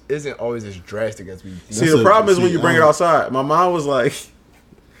homes isn't always as drastic as we. See, the problem is when you bring it outside. My mom was like,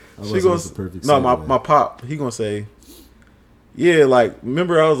 she goes, no, my pop, he gonna say, yeah, like,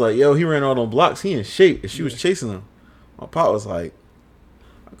 remember I was like, yo, he ran all them blocks, he in shape, and she was chasing him. My pop was like,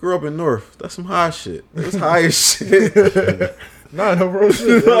 I grew up in North, that's some high shit. It was high as shit. Nah, no bro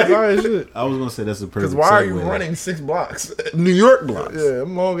shit. That's high as shit. I was gonna say that's a perfect. Because why are you segue. running 6 blocks? New York blocks. Yeah,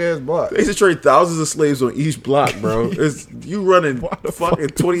 them long ass blocks. They used to trade thousands of slaves on each block, bro. It's you running fucking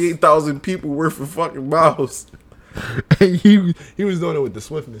 28,000 people worth of fucking miles. And he was doing it with the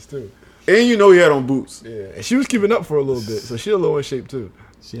swiftness too. And you know he had on boots. Yeah, and she was keeping up for a little bit, so she a little in shape too.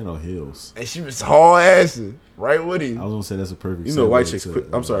 She had no heels. And she was haul assing right with him. I was gonna say that's a perfect. You know, white segue chicks to- quick.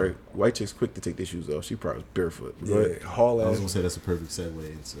 I'm sorry, white chicks quick to take their shoes off. She probably was barefoot. Go Yeah, ahead. haul I was ass. gonna say that's a perfect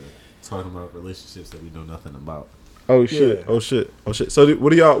segue into talking about relationships that we know nothing about. Oh shit! Yeah. Oh shit! Oh shit! So what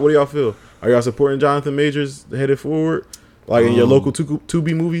do y'all feel? Are y'all supporting Jonathan Majors headed forward, like in your local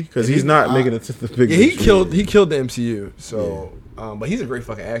 2B movie? Because he's not making it to the big. Yeah, he leagues. killed the MCU. So, but he's a great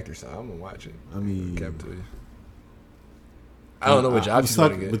fucking actor, so I'm gonna watch it. I mean, Cap to you. I don't know what job I'm he's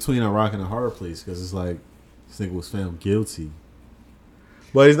stuck gonna get. between a rock and a hard place because it's like this nigga was found guilty.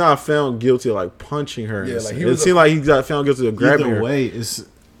 But he's not found guilty of like punching her. Yeah, Yeah, like, like he it was seemed like he got found guilty of grabbing Either her. way, it's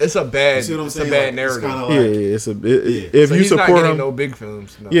It's a bad. you see what I'm It's saying? a bad Like, narrative. It's kinda Yeah, like, it's a. Yeah. If So you he's not support getting him, no big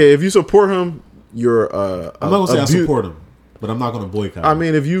films. No. yeah, if you support him, you're. I'm not gonna say I support him, but I'm not gonna boycott. I him.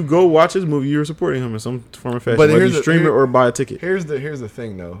 mean, if you go watch his movie, you're supporting him in some form or fashion. But Whether here's you the- stream it or buy a ticket. Here's the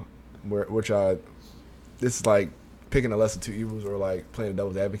thing though, this is like picking a lesser two evils or like playing the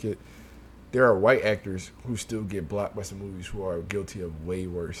devil's advocate. There are white actors who still get blocked by some movies who are guilty of way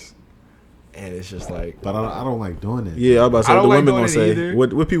worse, and it's just like. but I don't like doing it. Yeah, I was about to say I what don't the like women doing gonna it say. either.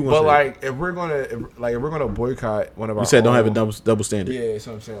 What people gonna But say? like, if we're gonna boycott one of our, You said don't have a own- double standard. Yeah, that's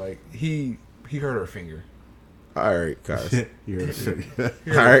what I'm saying. Like he hurt her finger. All right, guys. You're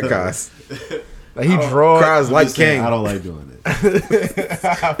All right, guys. Like he draws. Cries I'm like just saying, King. I don't like doing it.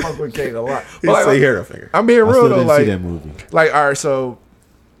 I fuck with Kane a lot. He But like, say he hurt her finger. I'm being I real still though. didn't Like, see that movie. like, all right, so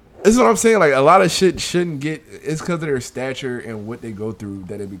this is what I'm saying. Like, a lot of shit shouldn't get. It's because of their stature and what they go through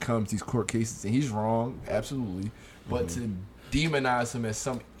that it becomes these court cases. And he's wrong, absolutely. But to demonize him as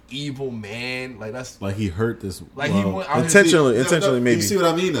some evil man. Like that's like he hurt this. like he went out intentionally, maybe. You see what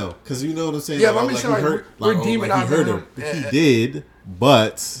I mean, though? Because you know what I'm saying. Yeah, like, but I'm saying, he hurt, we're he demonizing hurt him. her. He did,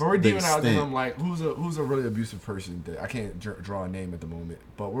 but we're the demonizing extent. him like who's a really abusive person. That I can't draw a name at the moment,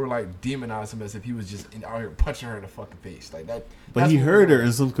 but we're like demonizing him as if he was just out here punching her in the fucking face like that. But he hurt her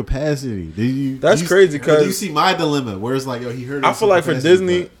in some capacity. That's crazy because you see my dilemma, where it's like, yo, he hurt her. I feel like for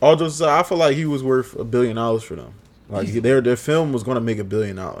Disney, all jokes aside, I feel like he was worth $1 billion for them. Like their film was going to make $1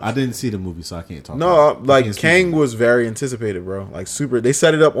 billion. I didn't see the movie, so I can't talk. No, about it. like Kang was very anticipated, bro. Like super. They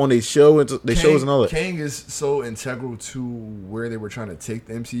set it up on a show and they shows and all that. Kang is so integral to where they were trying to take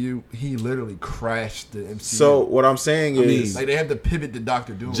the MCU. He literally crashed the MCU. So what I'm saying is, like they had to pivot to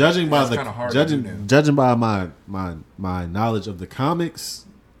Doctor Doom. Judging by my knowledge of the comics,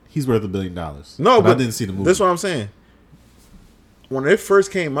 he's worth $1 billion. No, but I didn't see the movie. That's what I'm saying. When it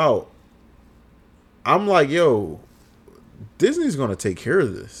first came out, I'm like, yo, Disney's gonna take care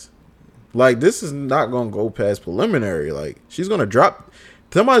of this. Like, this is not gonna go past preliminary. Like, she's gonna drop.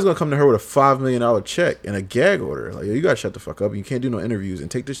 Somebody's gonna come to her with a $5 million check and a gag order. Like, yo, you gotta shut the fuck up. You can't do no interviews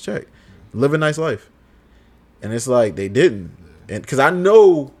and take this check. Live a nice life. And it's like they didn't, and because I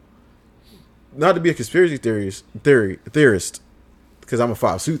know, not to be a conspiracy theorist, because I'm a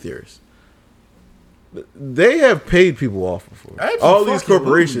 5-suit theorist. They have paid people off before. All these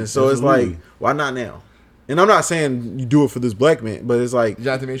corporations. So it's like, why not now? And I'm not saying you do it for this black man, but it's like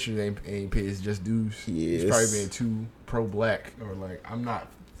Jonathan Majors ain't paid. It's just dudes. Yes. He's probably being too pro-black or like I'm not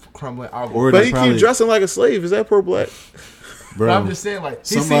crumbling. But he keep dressing like a slave. Is that pro-black? Bro, but I'm just saying, like he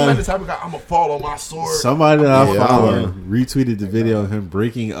seems like the type of guy. I'm gonna fall on my sword. Somebody that I follow retweeted the video of him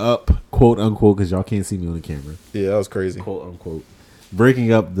breaking up, quote unquote, because y'all can't see me on the camera. Yeah, that was crazy. Quote unquote.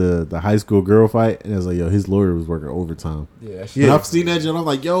 Breaking up the high school girl fight, and I was like, yo, his lawyer was working overtime. Yeah, and I've seen that, and I'm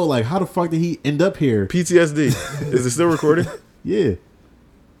like, yo, like, how the fuck did he end up here? PTSD. Is it still recording? Yeah.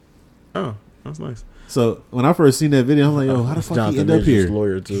 Oh, that's nice. So when I first seen that video, I'm like, yo, how the fuck he end up here?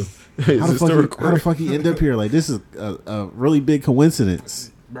 Lawyer too. How the fuck he end up here? Like, this is a really big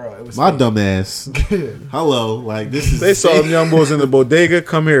coincidence. Bro, it was my dumb ass. Hello, like this is. They saw them young boys in the bodega.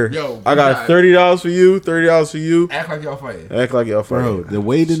 Come here. Yo, I got $30 for you. $30 for you. Act like y'all fighting. Act like y'all fighting. Bro, the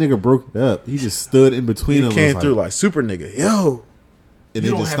way the nigga broke it up, he just stood in between them. He came through like super nigga. Yo. And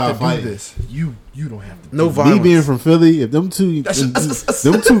you don't have to do this. You don't have to. No violence. Me being from Philly, if them two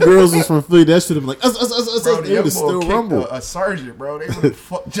girls was from Philly, that should have been like bro, they would have still rumbled. A sergeant, bro. They would have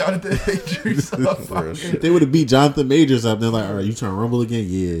fucked Jonathan Majors up. They would have beat Jonathan Majors up. They're like, all right, you trying to rumble again?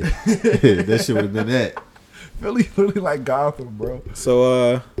 Yeah, that shit would have been that. Philly like Gotham, bro.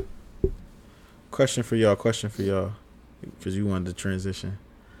 So, question for y'all, because you wanted to transition.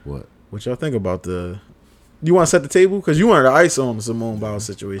 What y'all think about the? You want to set the table? Because you wanted the ice on the Simone Biles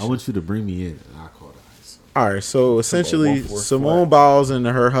situation. I want you to bring me in. I call the ice. All right. So essentially, Simone Biles and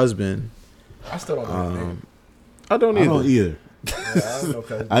her husband. I still don't know his name. I don't either.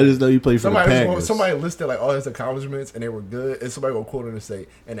 Yeah, I just know you play for the Packers. Somebody listed like all his accomplishments and they were good, and somebody will quote him and say,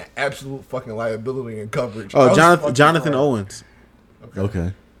 "And an absolute fucking liability and coverage." Oh, Jonathan Owens.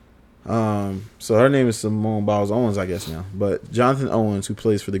 Okay. So her name is Simone Biles Owens, I guess now. But Jonathan Owens, who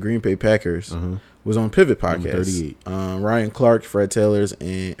plays for the Green Bay Packers, was on Pivot podcast. Ryan Clark, Fred Taylor,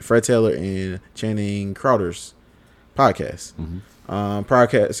 and Channing Crowder's podcast.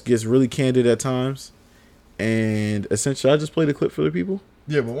 Podcast gets really candid at times, and essentially, I just played a clip for the people.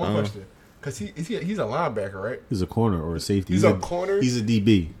 Yeah, but one question, because he's a linebacker, right? He's a corner or a safety. He's a corner. He's a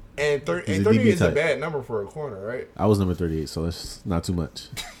DB. And 38 is a bad number for a corner, right? I was number 38, so that's not too much.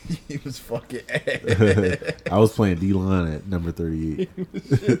 He was fucking ass. I was playing D-line at number 38.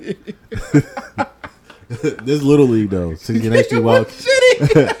 This Little League, though. So you can actually walk.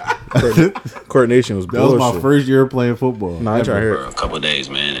 Coordination was bullshit. That was my first year playing football. No, I tried here. For a couple of days,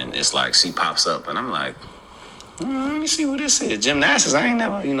 man, and it's like she pops up, and I'm like, let me see what this is. Gymnastics, I ain't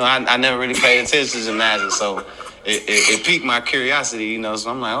never, I never really paid attention to gymnastics, so it piqued my curiosity, so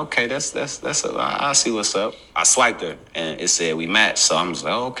I'm like, okay, I'll see what's up. I swiped her, and it said we matched, so I'm just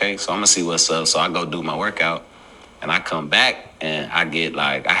like, okay, so I'm going to see what's up. So I go do my workout, and I come back, and I get,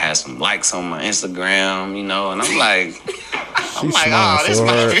 I had some likes on my Instagram, and I'm like, oh, this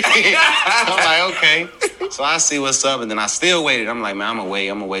might be. I'm like, okay. So I see what's up, and then I still waited. I'm like, man, I'm going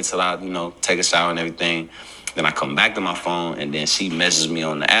to wait till I, take a shower and everything. Then I come back to my phone, and then she messages me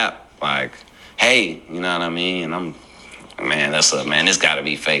on the app, like, hey, you know what I mean? And I'm, man, this got to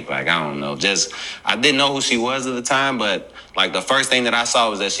be fake. I don't know. I didn't know who she was at the time, but, the first thing that I saw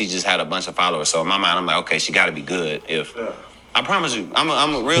was that she just had a bunch of followers. So in my mind, I'm like, okay, she got to be good. I promise you, I'm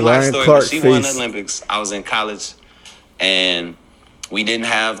a real life story. But she won the Olympics. I was in college, and we didn't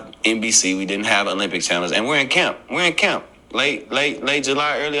have NBC. We didn't have Olympic channels, and we're in camp. late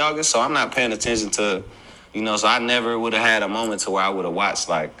July, early August. So I'm not paying attention to, so I never would have had a moment to where I would have watched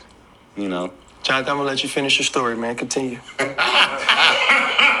like, Jonathan, I'm gonna let you finish your story, man. Continue.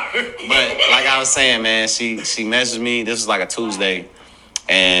 But like I was saying, man, she messaged me. This was like a Tuesday,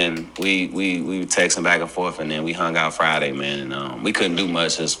 and we were texting back and forth, and then we hung out Friday, man. And we couldn't do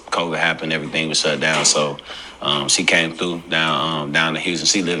much as COVID happened. Everything was shut down. So she came through down to Houston.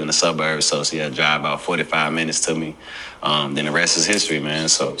 She lived in the suburbs, so she had to drive about 45 minutes to me. Then the rest is history, man.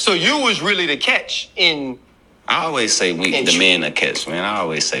 So you was really the catch in. I always say the men the catch, man. I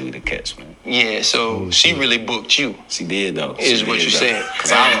always say we the catch, man. Yeah, so she really booked you. She did, though. Is what you're saying.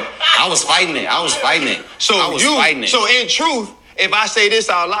 Because I was fighting it. So in truth, if I say this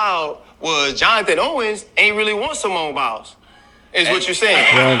out loud, was Jonathan Owens ain't really want Simone Biles. Is what you're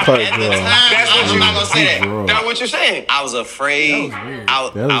saying. Ryan Clark At the draw. time, I'm not gonna say that. That's what you're saying. I was afraid.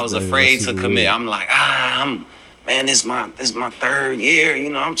 I was afraid to commit. I'm like, man, this is my third year.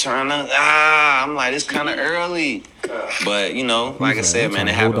 I'm trying to. I'm like, it's kind of early. But like I said, man,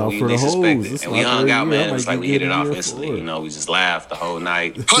 it happened when you least expected it. And we hung out, man. It was like we hit it off instantly. We just laughed the whole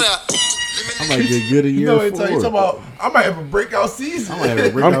night. I might get good in You year know, 4. you talking about, I might have a breakout season.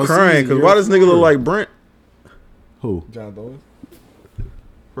 I'm crying because why does nigga look like Brent? Who? John Owens.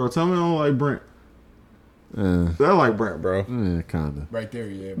 Bro, tell me I don't like Brent. That like Brent, bro. Kinda. Right there,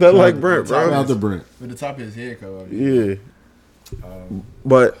 yeah. That like Brent, Shout bro. out to Brent. With the top of his head cover. Yeah.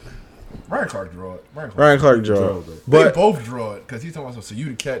 But Ryan Clark draw it. Ryan Clark draw. They But both draw it because he's talking about so you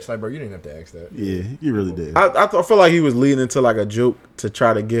to catch. Like, bro, you didn't have to ask that. Yeah, you really did. I feel like he was leading into like a joke to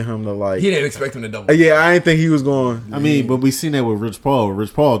try to get him to like. He didn't expect him to double. Yeah, I didn't think he was going. I mean, but we seen that with Rich Paul.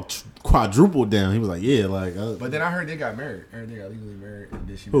 Rich Paul quadrupled down. He was like, yeah, like. But then I heard they got married. I heard they got legally married. And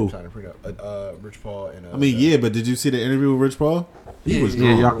then she Who? was trying to prenup. Rich Paul and. I mean, yeah, but did you see the interview with Rich Paul? He was Yeah,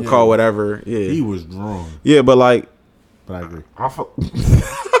 drunk. y'all can call whatever. Yeah, He was drunk. yeah, but like, But I agree. I feel,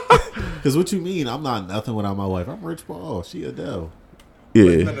 Because what you mean? I'm not nothing without my wife. I'm Rich Paul. She Adele.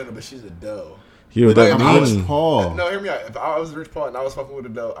 yeah, No, but she's Adele. you know But what I'm that Rich means. Paul. No, hear me out. If I was Rich Paul and I was fucking with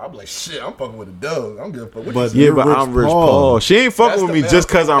Adele, I'd be like, shit, I'm fucking with Adele. I'm good for what But you Yeah, You're but Rich I'm Rich Paul. Paul. She ain't fucking That's with the me male- just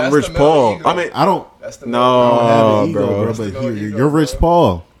because I'm that's Rich the male Paul. ego. I mean, I don't That's the No. I don't have an ego, bro. bro. That's But the you're, ego, you're bro. Rich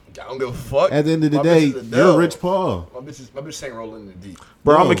Paul. I don't give a fuck. At the end of the My day, bitch is Adele. you're Rich Paul. My bitch ain't rolling in the deep.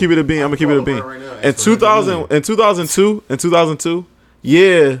 bro, I'm No. gonna keep it a bean. I'm gonna keep it a bean. Right now, In it's for 2002,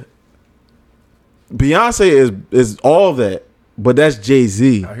 yeah, Beyonce is all that, but that's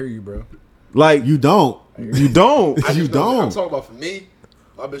Jay-Z. I hear you, bro. Like You don't. you don't. I You just know- I'm don't. talking about for me.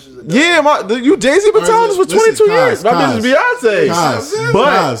 My bitch is Adele. Yeah, you Jay-Z been telling us for Listen, 22 years. Kaz, My bitch is Beyonce. Kaz, But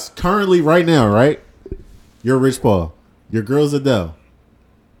Kaz, currently, right now, right? You're Rich Paul. Your girl's Adele.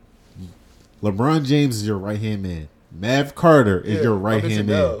 LeBron James is your right hand man. Mav Carter is Yeah, your my right bitch hand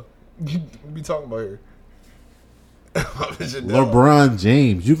man. Adele. What we talking about here? My bitch Adele. LeBron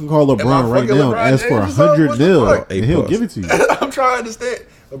James. You can call Am I LeBron right fucking now and LeBron ask for James or something? 100 What the mil, fuck? and he'll A+. give it to you. I'm trying to understand.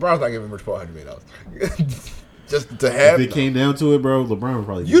 LeBron's not giving Rich Paul $100 million. Just to If have. it came down to it, bro, LeBron would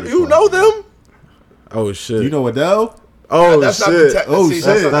probably. You give Rich know Paul. them? oh shit. You know Adele? oh That's not shit. the te- Oh, see,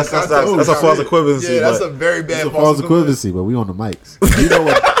 shit. That's That's a false equivalency. Yeah, that's but a very bad It's a false equivalency, but we on the mics. Do you know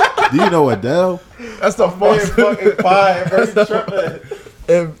what? Do you know Adele? That's the false fucking fire.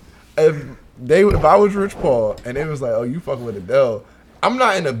 If I was Rich Paul and they was like, oh, you fucking with Adele, I'm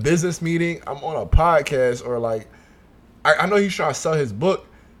not in a business meeting. I'm on a podcast or like, I know he's trying to sell his book.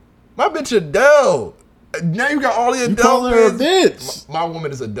 My bitch Adele. Now you got all the You Adele call her a fans. bitch. My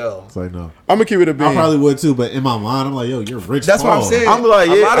woman is Adele. It's like, no. I'm gonna keep it a bean. I probably would too, but in my mind, I'm like, yo, you're Rich That's Paul. what I'm saying. I'm like,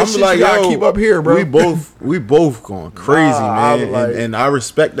 A yeah, lot of I'm shit like, you gotta yo, keep up here, bro. We both going crazy, I man, was like- and I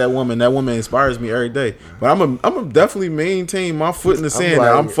respect that woman. That woman inspires me every day. But I'm gonna definitely maintain my foot in the sand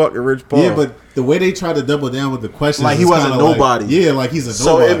that I'm like- fucking Rich Paul. Yeah, but the way they try to double down with the questions, Like he is wasn't kinda nobody. Like, yeah, like he's a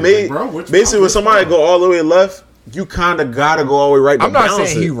so nobody. it made Like, bro, which- basically I'm when Rich somebody Paul. go all the way left, you kind of gotta go all the way right. To I'm not balance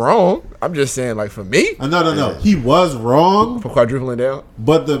saying he it. wrong. I'm just saying like for me, No. He was wrong, for quadrupling down.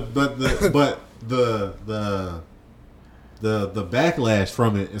 but the backlash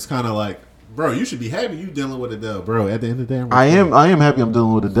from it is kind of like, bro, you should be happy you dealing with Adele, bro. At the end of the day, I am happy I'm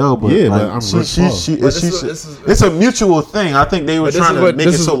dealing with Adele, but Yeah, like, but I'm she, Rich she, Paul. she, But she, this is- it's a mutual thing. I think they were But this trying is to what- make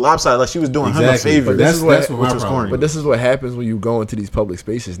this it is- so lopsided, like she was doing him a Exactly. favor. But this that's is what- that's what my which was problem. corny. But this is what happens when you go into these public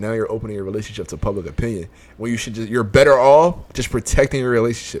spaces. Now you're opening your relationship to public opinion. When you're better off just protecting your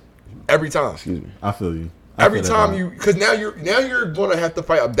relationship every time. I feel you. Every time because now you're going to have to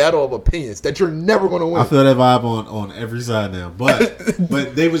fight a battle of opinions that you're never going to win. I feel that vibe on every side now, but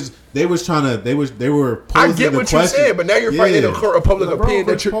they were posing I get the what question. you're saying, but now you're fighting a court of public opinion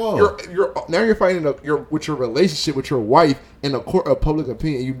that you're fighting with your relationship with your wife in a court of public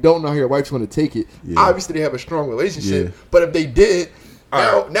opinion. You don't know how your wife's going to take it. Yeah. Obviously, they have a strong relationship, but if they did.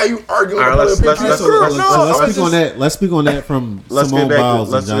 Now you arguing about let's speak on that from Simone Biles.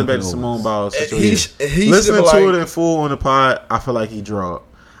 Let's get back to Simone Biles situation. Listening to it in full on the pod, I feel like he dropped.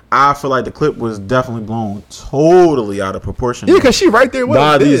 I feel like the clip was definitely blown totally out of proportion. Yeah, because she right there with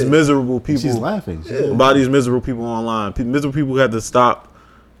by these miserable people. She's laughing. By these miserable people online. Miserable people had to stop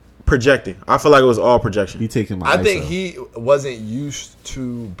projecting. I feel like it was all projection. He taking my. I think he wasn't used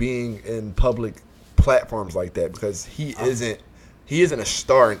to being in public platforms like that because he isn't a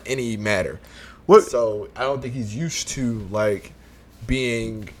star in any matter. So I don't think he's used to like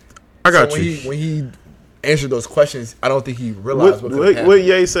being. I got you. When he answered those questions, I don't think he realized what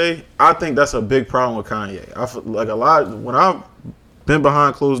Ye say. I think that's a big problem with Kanye. I feel like a lot when I've been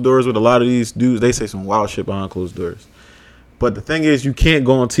behind closed doors with a lot of these dudes, they say some wild shit behind closed doors. But the thing is, you can't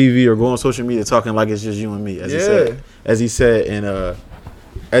go on TV or go on social media talking like it's just you and me, as he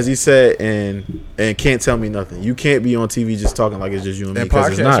said, and Can't Tell Me Nothing. You can't be on TV just talking like it's just you and me.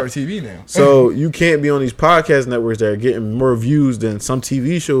 Podcasts are TV now. So you can't be on these podcast networks that are getting more views than some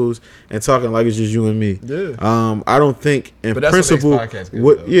TV shows and talking like it's just you and me. Yeah. I don't think in principle. I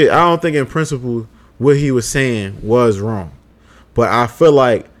don't think in principle what he was saying was wrong. But I feel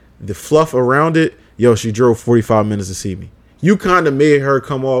like the fluff around it, she drove 45 minutes to see me. You kind of made her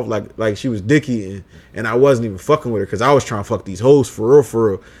come off like she was dicky and I wasn't even fucking with her because I was trying to fuck these hoes for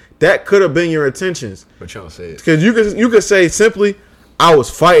real. That could have been your intentions. But you don't say it. Because you could say simply, I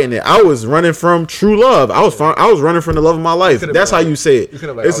was fighting it. I was running from true love. I was running from the love of my life. That's how you say it.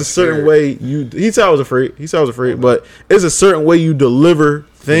 It's a certain way he said I was afraid. But it's a certain way you deliver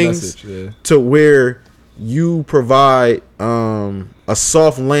things to where you provide a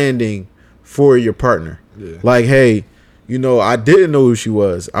soft landing for your partner. Yeah. Like, hey, I didn't know who she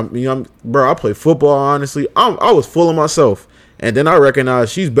was. I play football, honestly. I was full of myself. And then I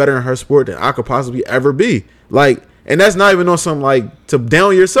recognized she's better in her sport than I could possibly ever be. Like, and that's not even on some, like, to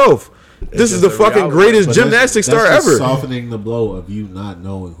down yourself. This is the fucking greatest gymnastics star ever. Softening the blow of you not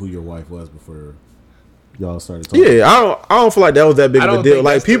knowing who your wife was before y'all started talking. Yeah, I don't feel like that was that big of a deal.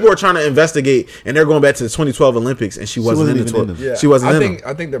 Like, people are trying to investigate, and they're going back to the 2012 Olympics, and she wasn't in the 12. Yeah. She wasn't in them.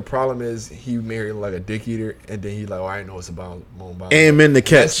 I think the problem is he married like a dick eater, and then he like, I didn't know it's about Simone Biles. And men to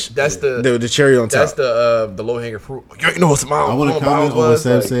catch. That's the cherry on top. That's the low hanging fruit. You ain't know what Simone Biles was. I want to comment on what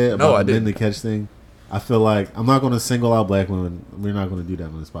Seb said about men to catch thing. I feel like I'm not going to single out black women. We're not going to do that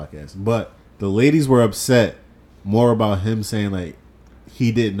on this podcast. But the ladies were upset more about him saying like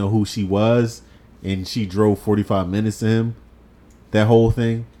he didn't know who she was. And she drove 45 minutes to him. That whole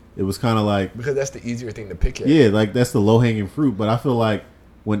thing. It was kind of like... Because that's the easier thing to pick at. Yeah, like that's the low-hanging fruit. But I feel like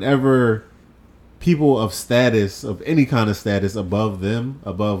whenever people of status, of any kind of status above them,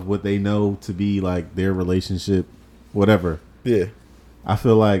 above what they know to be like their relationship, whatever. Yeah. I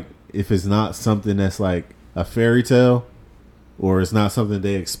feel like if it's not something that's like a fairy tale or it's not something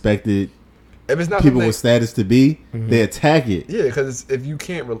they expected... If it's not people with status to be, they attack it. Yeah, because if you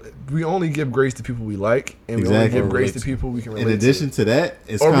can't, we only give grace to people we like, and we only give grace to people we can relate to. In addition to that,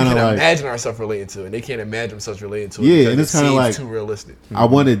 it's kind of like... Or we can imagine ourselves relating to, and they can't imagine themselves relating to it. Yeah, and it's kind of like... too realistic. I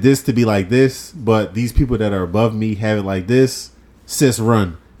wanted this to be like this, but these people that are above me have it like this. Sis,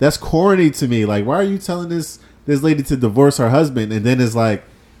 run. That's corny to me. Like, why are you telling this lady to divorce her husband, and then it's like,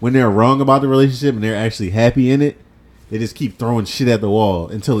 when they're wrong about the relationship and they're actually happy in it, they just keep throwing shit at the wall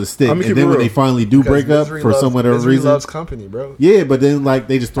until it sticks. And then when they finally do break up for some other reason, loves company, bro. Yeah, but then like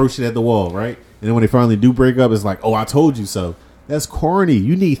they just throw shit at the wall, right? And then when they finally do break up, it's like, oh, I told you so. That's corny.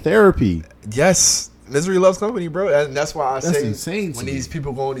 You need therapy. Yes, misery loves company, bro. And that's why that's say insane when these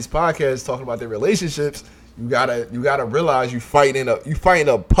people go on these podcasts talking about their relationships, you gotta realize you fighting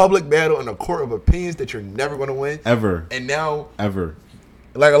a public battle in a court of opinions that you're never gonna win ever. And now ever.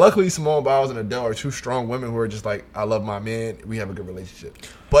 Like, luckily, Simone Biles and Adele are two strong women who are just like, I love my man. We have a good relationship.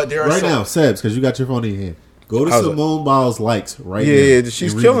 But there are now, Sebs, because you got your phone in your hand. Go to Simone Biles likes right now. Yeah,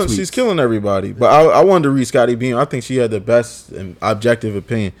 she's killing. She's killing everybody. But I wanted to read Scotty Beam. I think she had the best and objective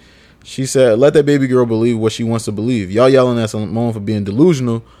opinion. She said, "Let that baby girl believe what she wants to believe. Y'all yelling at Simone for being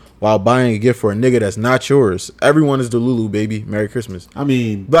delusional while buying a gift for a nigga that's not yours. Everyone is Delulu, baby. Merry Christmas." I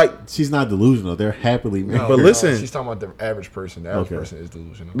mean, like, she's not delusional. They're happily married. But listen, she's talking about the average person. The average person is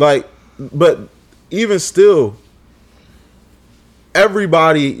delusional. Like, but even still,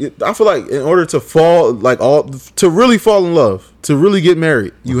 everybody, I feel like in order to to really fall in love, to really get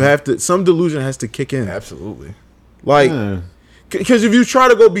married, you have to, some delusion has to kick in. Absolutely. Like, because if you try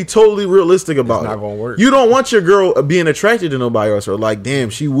to go be totally realistic about It's not gonna work. you don't want your girl being attracted to nobody else, or like, damn,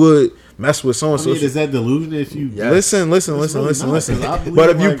 she would mess with so and so. Is that delusion if you Listen. really not, 'cause I believe, But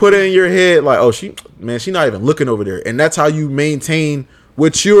if you like- put it in your head, like, oh, she not even looking over there, and that's how you maintain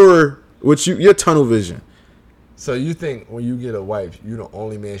your tunnel vision. So you think when you get a wife, you're the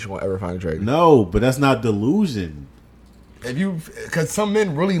only man she won't ever find attractive? No, but that's not delusion. If you, because some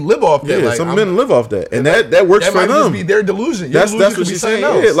men really live off that. Yeah, like, some men live off that, and that works that for might just them. be their delusion. Your That's delusion what could be she's something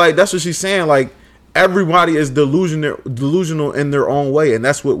saying. else. Yeah, like that's what she's saying. Like everybody is delusional in their own way, and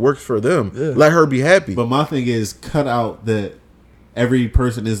that's what works for them. Yeah. Let her be happy. But my thing is, cut out that every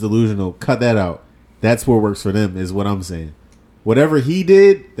person is delusional. Cut that out. That's what works for them, is what I'm saying. Whatever he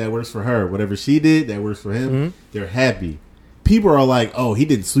did, that works for her. Whatever she did, that works for him. Mm-hmm. They're happy. People are like, oh, he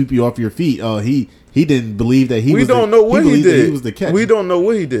didn't sweep you off your feet. Oh, he didn't believe that he we was don't know what he believed that did. He was the catcher. We don't know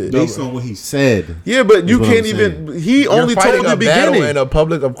what he did. Based on what he said. Yeah, but you what can't I'm even. He You're only fighting told the a battle beginning. in a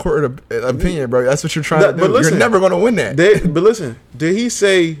public of court of opinion, bro. That's what you're trying to do. But listen, you're never going to win that. But listen, did he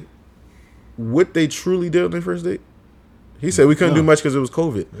say what they truly did on their first date? He said we couldn't do much because it was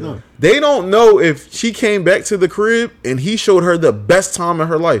COVID. No. They don't know if she came back to the crib and he showed her the best time of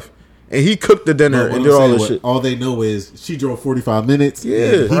her life. And he cooked the dinner But and what did I'm all saying, this shit. all they know is she drove 45 minutes. Yeah.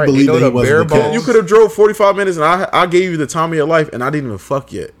 and he Right, believed you know that he the wasn't bare the catcher. bones- You could have drove 45 minutes and I gave you the time of your life and I didn't even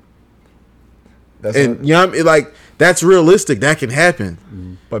fuck yet. That's And what, you know what I mean? Like that's realistic. That can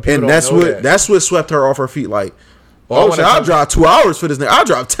happen. but people And don't that's know what that. that's what swept her off her feet. Like, Well, I oh wanna shit, I'll come- drive 2 hours for this nigga. I'll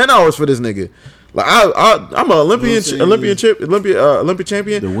drive 10 hours for this nigga. Like I'm an Olympian You know what I'm saying? Olympic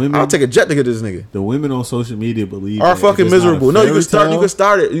champion. The women- I'll take a jet to get this nigga. The women on social media believe Are that fucking if it's not a miserable. No, you fairy can start. You tale- can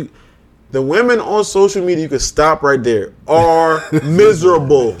start it. The women on social media, you can stop right there. Are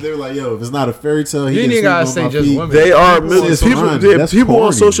miserable. They're like, yo, if it's not a fairy tale, he You can ain't sleep gotta on say my just feet. women. They are People miserable. on People, social- that's people on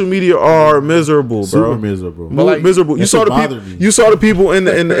corny. social media are miserable, bro. Super miserable. But like, miserable. You that saw shit the people. bothered me. You saw the people in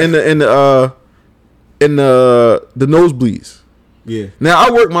the nosebleeds. Yeah. Now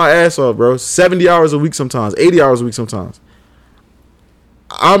I work my ass off, bro. 70 hours a week sometimes, 80 hours a week sometimes.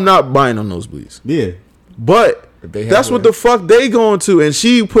 I'm not buying on nosebleeds. Yeah. But If they have that's what one. the fuck they going to. And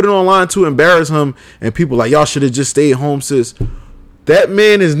she put it online to embarrass him. And people like, y'all should have just stayed home, sis. That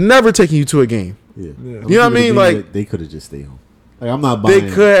man is never taking you to a game. Yeah. You know what I mean? Like, they could have just stayed home. Like, I'm not buying.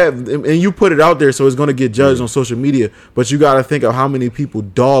 they could have, and you put it out there, so it's going to get judged on social media. But you got to think of how many people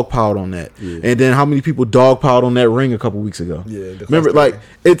dogpiled on that, and then how many people dogpiled on that ring a couple weeks ago. Yeah, the remember, cluster like ring.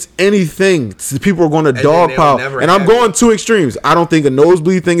 it's anything. People are going to then they'll dogpile, never and I'm have going two extremes. I don't think a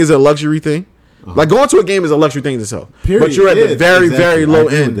nosebleed thing is a luxury thing. Like going to a game is a luxury thing to itself, Period. but you're at Yeah, the very, exactly. very I low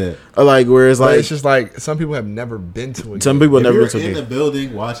agree with end. that. Like where it's But like it's just like some people have never been to a some game. people have If never you're been to a in game. the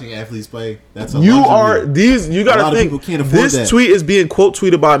building watching athletes play, that's a You luxury. are these. You A got lot to of think people can't afford this that. tweet is being quote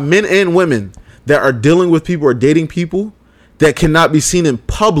tweeted by men and women that are dealing with people or dating people that cannot be seen in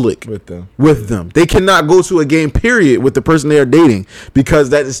public With them. With them, they cannot go to a game. Period with the person they are dating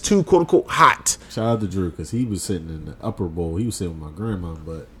because that is too quote unquote hot. Shout out to Drew because he was sitting in the upper bowl. He was sitting with my grandma,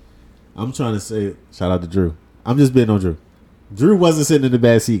 but I'm trying to say shout out to Drew. I'm just betting on Drew. Drew wasn't sitting in the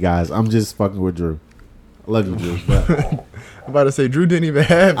bad seat, guys. I'm just fucking with Drew. I love you, Drew. But I'm about to say Drew didn't even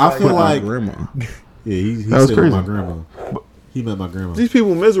have. I feel like grandma. yeah, he That was sitting with my crazy. grandma. He met my grandma. These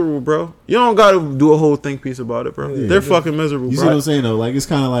people miserable, bro. You don't got to do a whole think piece about it, bro. They're fucking miserable, You see bro. what I'm saying though? Like it's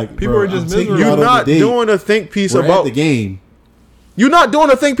kind of like People bro, are just I'm taking you miserable. out You're on not a date. doing a think piece We're at about the game, You're not doing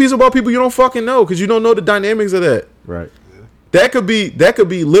a think piece about people you don't fucking know because you don't know the dynamics of that. right? That could be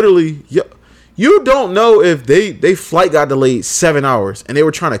literally. You don't know if they flight got delayed 7 hours and they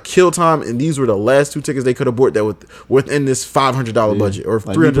were trying to kill time and these were the last 2 tickets they could have bought that within this $500 budget or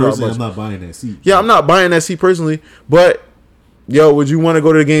Like me $300 personally, budget. I'm not buying that seat. Yeah, I'm not buying that seat personally, but yo, would you want to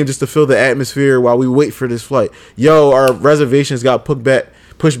go to the game just to feel the atmosphere while we wait for this flight? Yo, our reservations got pushed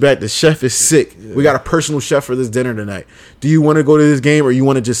back. The chef is sick. We got a personal chef for this dinner tonight. Do you want to go to this game or you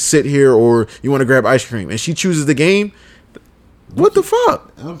want to just sit here or you want to grab ice cream? And she chooses the game. What the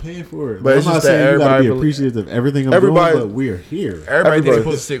fuck? I'm paying for it. But I'm it's not just that saying you gotta everybody be believe- appreciative of everything I'm Everybody- doing, but we're here. Everybody thinks Everybody-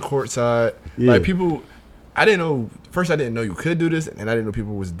 supposed to sit courtside. Yeah. Like people, I didn't know. First, I didn't know you could do this, and I didn't know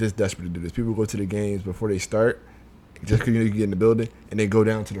people was this desperate to do this. People go to the games before they start, just because you can get in the building, and they go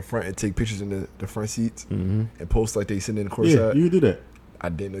down to the front and take pictures in the front seats and post like they sitting in the Yeah, courtside. you can do that. I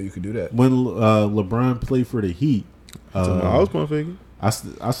didn't know you could do that. When LeBron played for the Heat, I was going to figure. I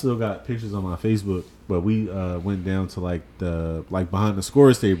still got pictures on my Facebook, but we went down to like behind the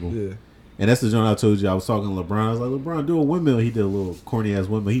scores table, Yeah. And that's the joint I told you. I was talking to LeBron. I was like, LeBron, do a windmill. He did a little corny ass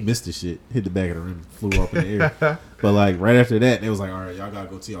windmill. He missed the shit. Hit the back of the rim. Flew up in the air. But like right after that, it was like, all right, y'all gotta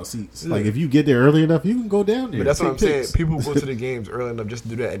go to y'all seats. Like if you get there early enough, you can go down there. But that's what I'm pics. saying. People go to the games early enough just to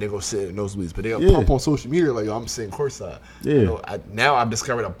do that, and they go sit in nosebleeds. But they Yeah. pump on social media like, yo, I'm sitting courtside. Yeah. You know, now I've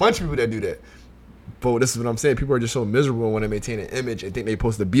discovered a bunch of people that do that. But this is what I'm saying. People are just so miserable when they maintain an image and think they're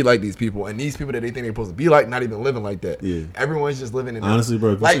supposed to be like these people. And these people that they think they're supposed to be like, not even living like that. Yeah. Everyone's just living in Honestly,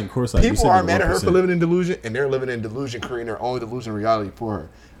 bro, if you're like sitting courtside, you're people sitting are in mad at her 1%. for living in delusion, and they're living in delusion, creating their own delusion reality for her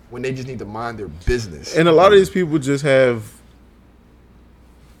when they just need to mind their business. And a lot of these people just have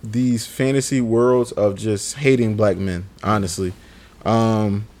these fantasy worlds of just hating black men. Honestly,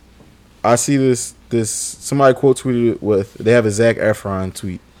 I see this somebody quote tweeted it with, they have a Zac Efron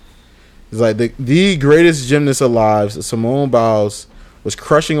tweet. It's like the greatest gymnast alive, Simone Biles, was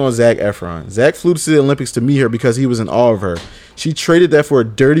crushing on Zac Efron. Zac flew to the Olympics to meet her because he was in awe of her. She traded that for a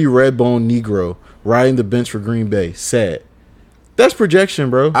dirty red bone Negro riding the bench for Green Bay. Sad. That's projection,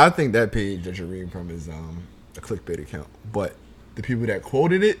 bro. I think that page that you're reading from is a clickbait account, but the people that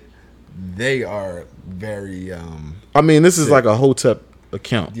quoted it, they are very. I mean, this is like a Hotep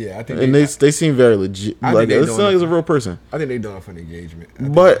account. Yeah, I think and they seem very legit. I Like think they it's not like it's a real person. I think they're doing it for an engagement.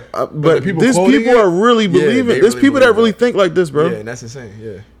 But the people these quoting people it, are really believing. they There's really people that believe really that. think like this, bro. Yeah, and that's insane.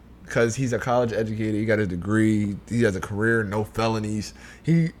 Yeah, because he's a college educated. He got his degree. He has a career, no felonies.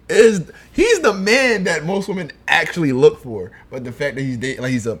 He's the man that most women actually look for. But the fact that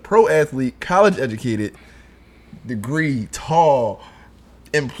he's a pro athlete, college educated, degree, tall,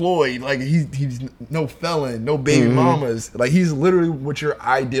 employed, like he's no felon, no baby mamas. Like he's literally what your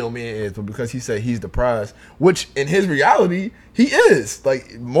ideal man is. But because he said he's the prize, which in his reality he is.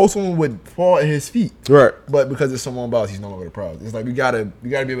 Like most women would fall at his feet. Right. But because it's Simone Biles, he's no longer the prize. It's like we gotta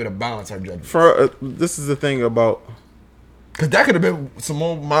be able to balance our judgment. This is the thing about. Cause that could have been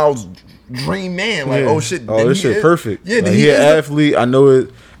Simone Biles' dream man. Like, Yeah. oh shit, Oh, this shit perfect. Yeah, like, he he an is athlete. I know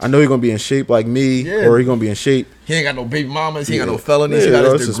it. I know he's gonna be in shape like me, Yeah. or he gonna be in shape. He ain't got no baby mamas. He ain't got no felonies. He Yeah,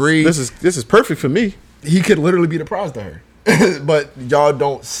 got this his degree. This is perfect for me. He could literally be the prize to her. But y'all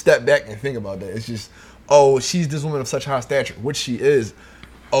don't step back and think about that. It's just, oh, she's this woman of such high stature, which she is.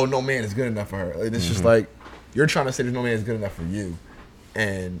 Oh, no man is good enough for her. Like, it's just like, you're trying to say there's no man is good enough for you.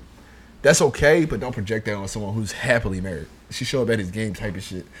 And that's okay, but don't project that on someone who's happily married. She showed up at his game type of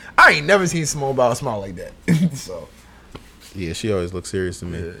shit. I ain't never seen Simone Biles smile like that. So, Yeah, she always looks serious to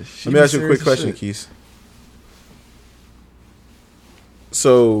me. Yeah, she Let me be ask you a quick serious as question, shit. Keith.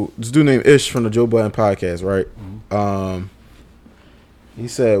 So this dude named Ish from the Joe Budden podcast, right? He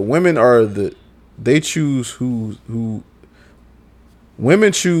said they choose who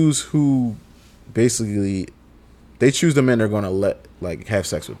women choose who basically they choose the men they're gonna let like have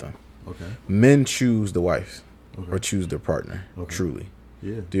sex with them. Okay. Men choose the wife Okay. or choose their partner. Okay. Truly.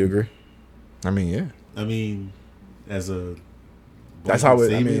 Yeah. Do you agree? I mean, yeah. I mean, as a That's how it- I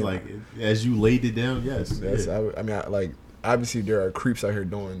statement, mean- like as you laid it down, yes. That's, yeah. like, obviously there are creeps out here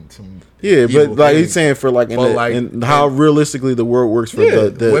doing some. Yeah, evil but like things. he's saying for like, But, like, and how realistically the world works for Yeah,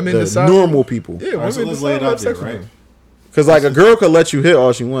 the women decide- normal people. Yeah, All right, so women let's lay it decide to have out there, sex with right? them. Because like a girl could let you hit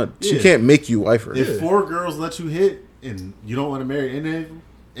all she wants. She Yeah. can't make you wife her. If 4 girls let you hit and you don't want to marry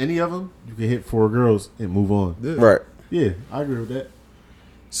any of them, you can hit 4 girls and move on. Yeah. Right. Yeah, I agree with that.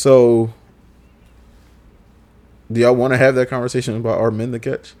 So, do y'all want to have that conversation about are men the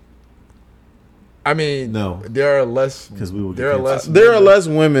catch? I mean, No. there are less 'Cause we will get there are canceled. less There are less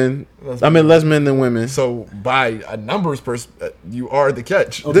women. Less I mean, less men than women. So by a numbers you are the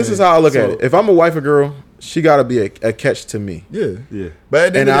catch. This is how I look so- at it. If I'm a wife or girl, she gotta be a catch to me, Yeah, Yeah. But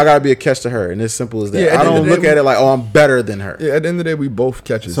at the and end I of the, gotta be a catch to her. And it's simple as that. Yeah, at I the end don't of the look day, at it like, oh, I'm better than her. yeah, at the end of the day, we both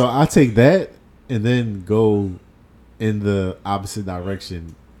catches. So I take that and then go in the opposite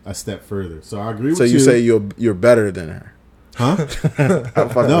direction a step further. So I agree with So you. you say you're better than her. huh?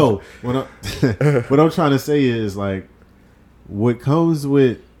 No. What I'm trying to say is like what comes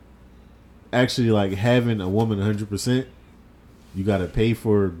with actually like having a woman 100%. You got to pay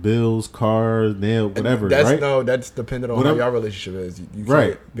for bills, cars, nail, whatever, that's right? no, that's dependent on What how I'm- y'all relationship is. You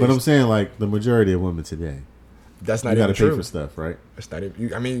Right. can't But I'm base- saying like the majority of women today, that's not you got even to pay true. for stuff, right? It's not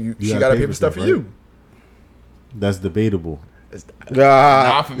even. I mean, You she gotta got to pay pay for for stuff stuff, for you. That's debatable. It's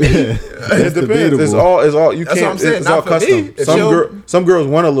Ah, not for me. it depends. debatable. It's all you That's can't. what I'm saying, It's not all for custom. me. If she'll- Some girls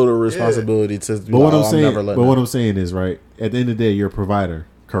want a little responsibility to. But what I'm saying, never but what I'm saying is right. At the end of the day, you're a provider,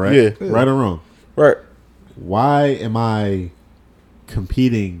 correct? Yeah. Right or wrong? right. Why am I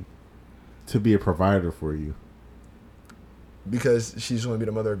competing to be a provider for you? Because she's going to be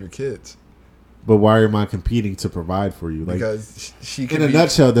the mother of your kids. But why am I competing to provide for you? Like Because she in can a be.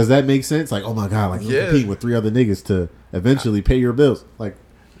 nutshell, does that make sense? Like, oh my god, like Yeah. you're competing with 3 other niggas to eventually pay your bills. Like,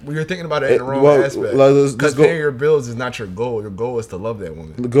 you're thinking about it in the wrong aspect. Because paying your bills is not your goal. Your goal is to love that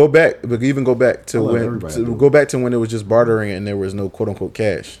woman. Go back, but even go back to when it was just bartering and there was no quote unquote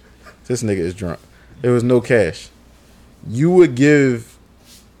cash. This nigga is drunk. There was no cash. You would give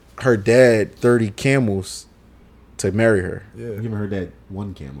her dad 30 camels to marry her. Yeah, giving her dad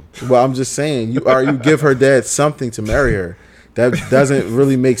 1 camel. Well, I'm just saying, you give her dad something to marry her. That doesn't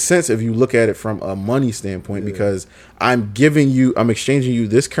really make sense if you look at it from a money standpoint, because I'm exchanging you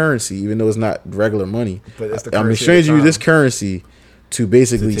this currency, even though it's not regular money. But it's the I'm currency exchanging you this currency to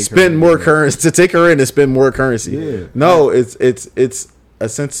basically To spend more currency, to take her in and spend more currency. Yeah. No, it's a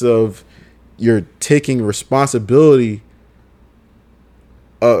sense of you're taking responsibility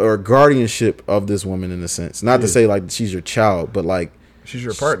or guardianship of this woman, in a sense. Not to say like she's your child, but like she's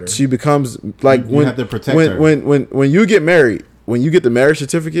your partner. She becomes like You have to protect her. When you get married, when you get the marriage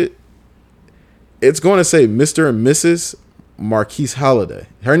certificate, it's going to say Mr. and Mrs. Marquise Holiday.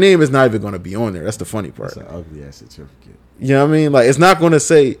 Her name is not even going to be on there. That's the funny part. That's an ugly ass certificate. You know what I mean? Like, it's not going to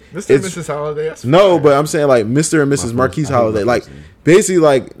say Mr. and Mrs. Holiday. That's no, but I'm saying like Mr. and Mrs. Marquise Holiday. Like, basically,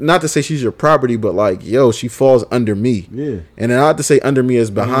 like, not to say she's your property, but like, yo, she falls under me. Yeah. And not to say under me as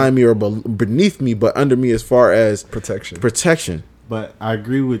behind me or beneath me, but under me as far as protection. But I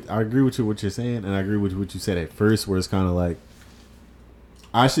agree with what you're saying, and I agree with what you said at first, where it's kind of like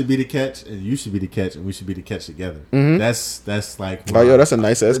I should be the catch, and you should be the catch, and we should be the catch together. Mm-hmm. That's like, oh, yo, that's a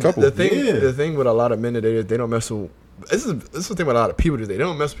nice ass couple. The thing with a lot of men today is they don't mess with. This is the thing with a lot of people today. They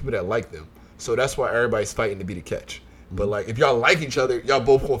don't mess with people that like them. So that's why everybody's fighting to be the catch. But like, if y'all like each other, y'all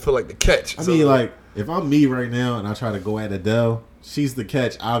both gonna feel like the catch. I mean, like, if I'm me right now and I try to go at Adele, she's the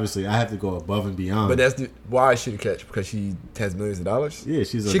catch. Obviously, I have to go above and beyond. But why is she the catch? Because she has millions of dollars. Yeah,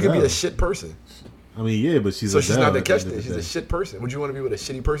 she could be a shit person. I mean, yeah, but she's not the catch. She's a shit person. Would you want to be with a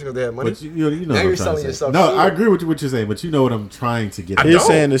shitty person because they have money? But you know now you're selling yourself. No, I agree with what you're saying, but you know what I'm trying to get. You're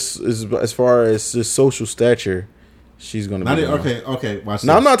saying this is as far as just social stature. She's going to be okay. Watch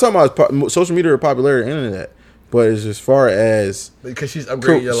now, I'm not talking about social media or popularity or internet, but it's as far as because she's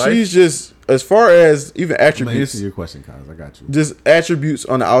upgrading your life. She's just as far as even attributes. I'm gonna answer your question, Kyle. I got you. Just attributes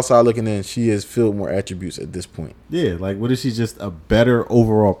on the outside looking in. She has filled more attributes at this point. Yeah, like what if she's just a better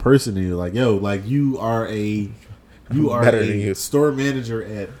overall person than you? Like, yo, like you are a store manager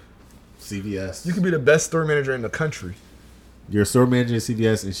at CVS. You could be the best store manager in the country. You're a store manager at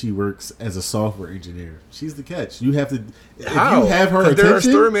CVS, and she works as a software engineer. She's the catch. You have to. How? If you have her attention, there are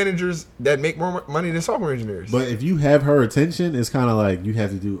store managers that make more money than software engineers. But if you have her attention, it's kind of like you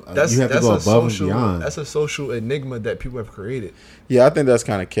have to do. You have to go above and beyond. That's a social enigma that people have created. Yeah, I think that's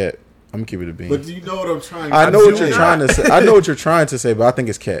kind of cat. I'm gonna keep it a bean. But do you know what I'm trying? I know what you're trying to say. I know what you're trying to say, but I think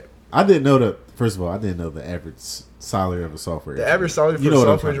it's cat. I didn't know that. First of all, I didn't know the average salary of a software. The average salary for a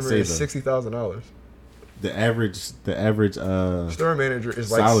software engineer is $60,000. The average store manager is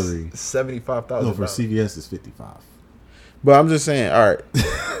salary like $75,000. No, for CVS is $55,000. But I'm just saying, all right,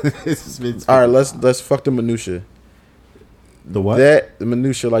 all right. Let's fuck the minutia. The what? The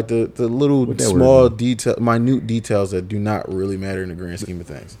minutia, like the little small minute details that do not really matter in the grand scheme of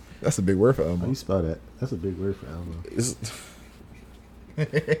things. That's a big word for Elmo. How do you spell that? That's a big word for Elmo.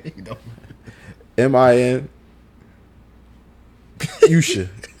 M-I-N Utia.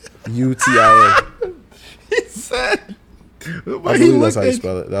 UTIA. He said. I believe that's how you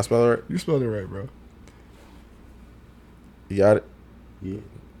spell it. Did I spell it right? You spelled it right, bro. You got it? Yeah.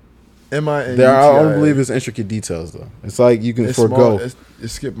 M-I-N-U-T-I-A. I don't believe it's intricate details though. It's like you can forego.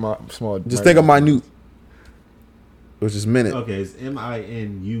 Skip my small. Just think of minute, which is minute. Okay, it's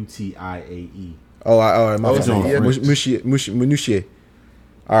MINUTIAE. Minutiae.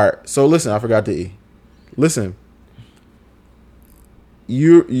 All right. So listen, I forgot the E. Listen.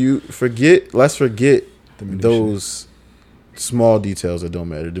 You forget. Let's forget those small details that don't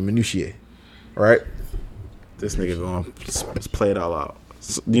matter. The minutiae. All right. This nigga going. Let's play it all out.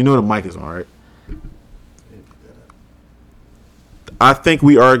 So, you know the mic is on, right? I think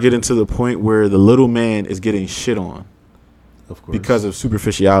we are getting to the point where the little man is getting shit on. Of course. Because of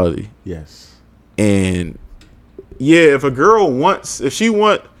superficiality. Yes. And yeah, if a girl if she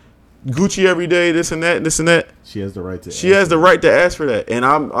want Gucci every day, this and that, she has the right to. She has the right to ask for that. And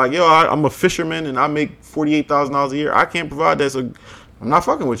I'm like, yo, I'm a fisherman and I make $48,000 a year. I can't provide that, so I'm not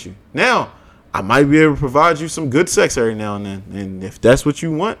fucking with you. Now, I might be able to provide you some good sex every now and then, and if that's what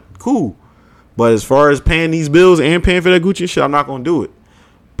you want, cool. But as far as paying these bills and paying for that Gucci shit, I'm not gonna do it.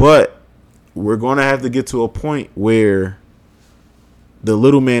 But we're gonna have to get to a point where the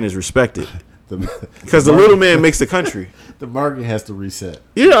little man is respected. Because the little man makes the country. The market has to reset.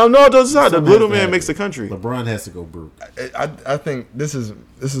 Yeah, I'm not those side. The little man makes the country. LeBron has to go broke. I think this is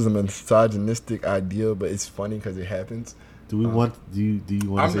a misogynistic idea, but it's funny because it happens. Do you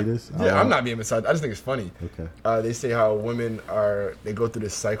want to say this? Yeah, I'm not being misogynist. I just think it's funny. Okay. They say how women they go through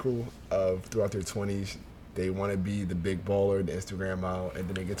this cycle of throughout their 20s. They want to be the big baller, the Instagram model, and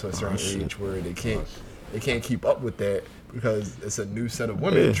then they get to a certain age where they can't keep up with that because it's a new set of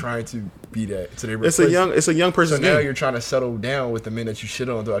women trying to be that. So it's a young person's So now game. you're trying to settle down with the men that you shit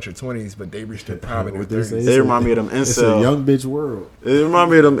on throughout your 20s, but they reached their prime in their 30s. They remind me of them incel. It's a young bitch world. It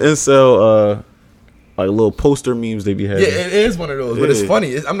remind me of them incel like little poster memes they be having. Yeah, it is one of those, but it's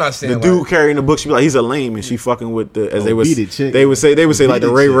funny. I'm not saying the dude carrying the book. She be like, he's a lame, and she fucking with the they would say like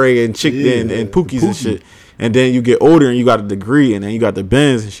the Ray and Chick and Pookies and shit. And then you get older and you got a degree, and then you got the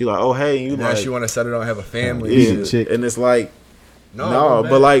Benz, and she like, oh hey, and you now like, she want to settle down and have a family. And it's like, no,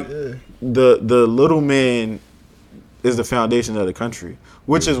 but like the little man is the foundation of the country,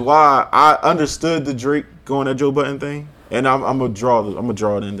 which is why I understood the Drake going at Joe Budden thing, and I'm gonna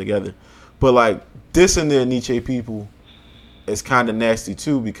draw it in together, but like this and the Nietzsche people is kind of nasty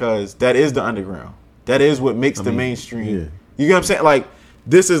too, because that is the underground, that is what makes the mainstream. You get what I'm saying? Like,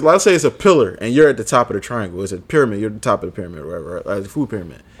 this is, let's say it's a pillar and you're at the top of the triangle. It's a pyramid. You're at the top of the pyramid or whatever, right? Like the food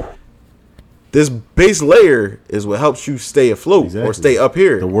pyramid. This base layer is what helps you stay afloat or stay up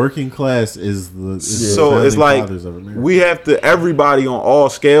here. The working class is the so it's like we have to, everybody on all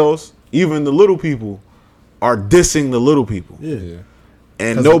scales, even the little people, are dissing the little people. Yeah.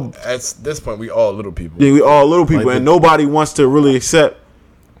 And at this point we all little people. Yeah, we all little people, and nobody wants to really accept,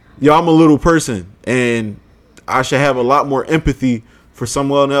 yo, I'm a little person and I should have a lot more empathy for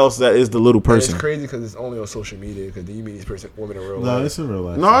someone else that is the little person. And it's crazy because it's only on social media, because then you meet these women in real life. No, it's in real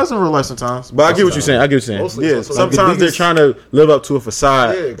life. No, it's in real life sometimes. But I get what you're saying. Mostly yeah, sometimes they're trying to live up to a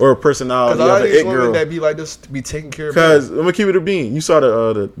facade or a personality. Because a lot of these women girl that be like this be taking care of. Because I'm gonna keep it a bean. You saw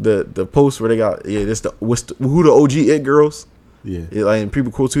the post where they got who the OG it girls. Yeah, like, and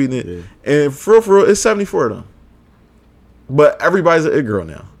people quote tweeting it. And for real, it's 74 of them. But everybody's an it girl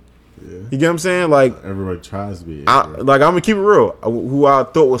now. Yeah. You get what I'm saying? Like, everybody tries to be. Like, I'm gonna keep it real. Who I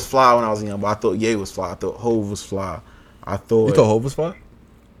thought was fly when I was young, but I thought Ye was fly. I thought Hove was fly. You thought Hove was fly?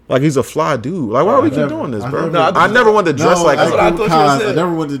 Like, he's a fly dude. Like, why are we keep doing this, bro? I never wanted to dress like that's what I thought you said. I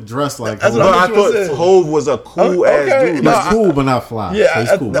never wanted to dress like Hove. I thought Hove was a cool ass dude. He's cool, but not fly. Yeah, so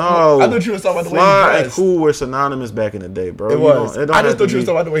he's cool. No, I thought you were talking about the way he fly dressed. and cool were synonymous back in the day, bro. It was. I just thought you were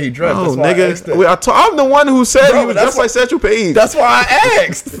talking about the way he dressed. No, that's why nigga. I'm the one who said he was dressed like Satchel Paige. That's why I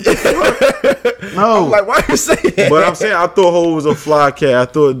asked. No, I'm like, why are you saying that? But I'm saying I thought Hove was a fly cat. I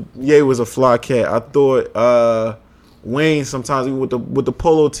thought Ye was a fly cat. I thought Wayne sometimes with the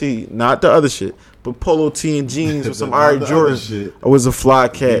polo tee, not the other shit, but polo tee and jeans with some Air Jordan. I was a fly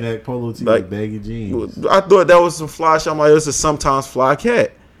cat. That polo tee, like baggy jeans. I thought that was some fly shit. I'm like, this is sometimes fly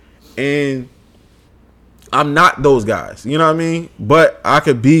cat, and I'm not those guys. You know what I mean? But I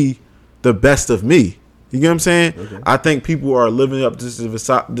could be the best of me. You get what I'm saying? Okay. I think people are living up to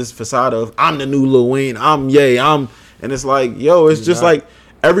this facade of I'm the new Lil Wayne. I'm Ye. And it's like, yo, it's just like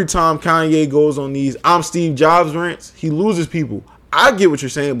every time Kanye goes on these I'm Steve Jobs rants, he loses people. I get what you're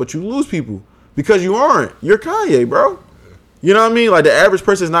saying, but you lose people because you aren't. You're Kanye, bro. You know what I mean? Like, the average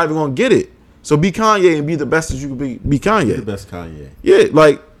person is not even gonna get it. So be Kanye and be the best that you can be Kanye. Be the best Kanye. Yeah,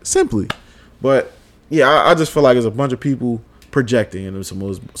 like, simply. But yeah, I just feel like there's a bunch of people projecting in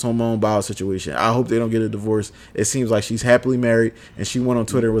Simone Biles situation. I hope they don't get a divorce. It seems like she's happily married, and she went on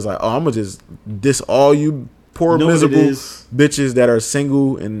Twitter and was like, "Oh, I'm gonna just diss all you poor miserable bitches that are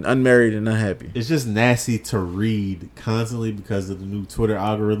single and unmarried and unhappy." It's just nasty to read constantly because of the new Twitter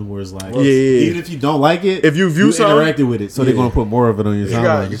algorithm, where it's like, even if you don't like it, if you view something, interacted with it, so they're gonna put more of it on your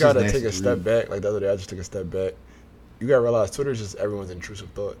timeline. You gotta take a step back. Like the other day, I just took a step back. You gotta realize Twitter is just everyone's intrusive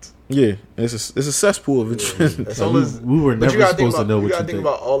thoughts. Yeah, it's a cesspool of interest. We were never supposed to know what you think. You gotta think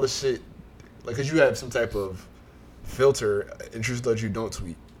about all the shit, like, because you have some type of filter, intrusive thoughts you don't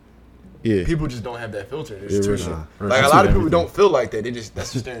tweet. Yeah, people just don't have that filter. They just tweet shit. Right. Like, a lot of people don't feel like that.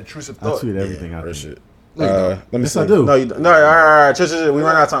 That's just their intrusive thought. I tweet everything out. Shit. Let me see. I do. No, all right. We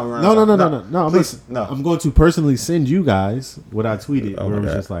run out of time. No. I'm going to personally send you guys what I tweeted. Where it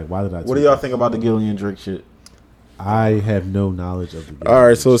was just like, why did I tweet what do y'all think about the Gilly and Drake shit? I have no knowledge of the. All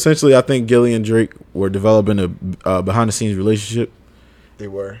right, so essentially, I think Gilly and Drake were developing a behind the scenes relationship. They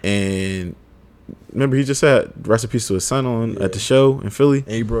were, and remember, he just had recipes to his son at the show in Philly.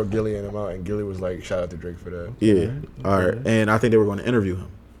 And he brought Gilly and him out, and Gilly was like, "Shout out to Drake for that." Yeah, all right, and I think they were going to interview him.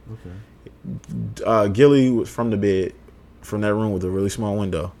 Okay. Gilly was from the bed, from that room with a really small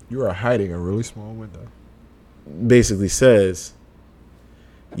window. You are hiding a really small window. Basically says,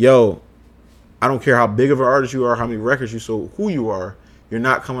 "Yo, I don't care how big of an artist you are, how many records you sold, who you are, you're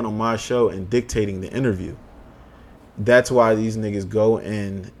not coming on my show and dictating the interview." That's why these niggas go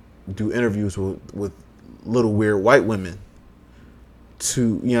and do interviews with little weird white women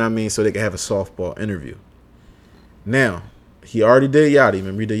to, you know what I mean, so they can have a softball interview. Now, he already did Yachty.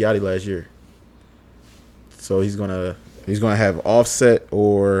 Remember, he did Yachty last year. So he's gonna have Offset,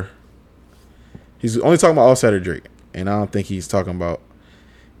 or he's only talking about Offset or Drake, and I don't think he's talking about.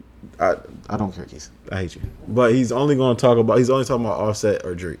 I don't care, Keith. I hate you. But he's only talking about Offset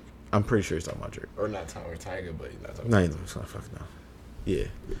or Drake. I'm pretty sure he's talking about Drake. Or not Tiger, but he's not talking No, about he's not fucking no. Yeah.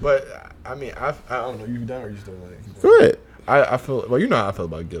 But, I mean, I don't know. You done or you still want it? Go ahead. I feel, well, you know how I feel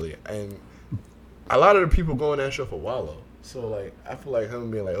about Gilly. And a lot of the people go on that show for Wallow. So, like, I feel like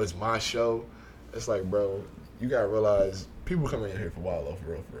him being like, oh, it's my show. It's like, bro, you got to realize people come in here for Wallow,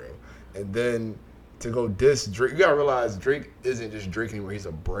 for real. And then to go diss Drake, you got to realize Drake isn't just Drake anymore. He's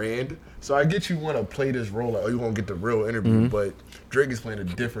a brand. So I get you want to play this role like, oh, you want to get the real interview. But Drake is playing a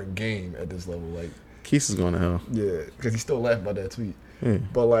different game at this level. Like, Keith is going to hell. yeah, because he still laughed about that tweet. Yeah.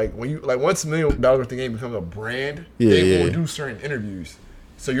 But like when you once $1 million worth of game becomes a brand, Yeah, they yeah. won't do certain interviews.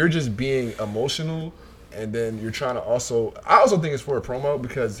 So you're just being emotional, and then you're trying to also. I also think it's for a promo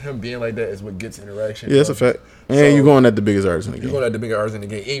because him being like that is what gets interaction. Yeah, that's a fact. And So, you're going at the biggest artist in the You're game. going at the bigger artists in the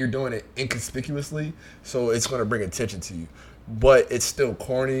game, and you're doing it inconspicuously, so it's going to bring attention to you. But it's still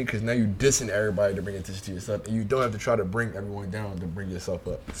corny because now you're dissing everybody to bring attention to yourself, and you don't have to try to bring everyone down to bring yourself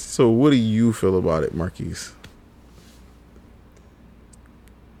up. So what do you feel about it, Marquise?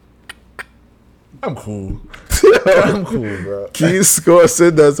 I'm cool. I'm cool, bro. Keith Score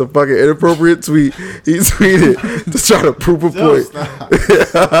said that's a fucking inappropriate tweet. He tweeted to try to prove a point.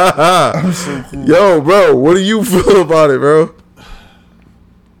 I'm so cool. Yo, bro, what do you feel about it, bro?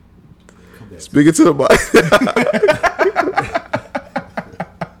 Speaking to the mic.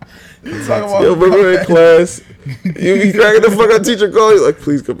 Yo, remember in class, you be cracking the fuck out teacher call you like,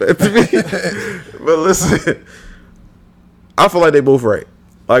 please come back to me. But listen, I feel like they both right.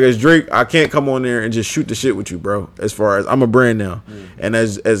 Like as Drake, I can't come on there and just shoot the shit with you, bro. As far as I'm a brand now, and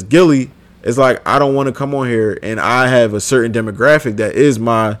as Gilly, it's like I don't want to come on here and I have a certain demographic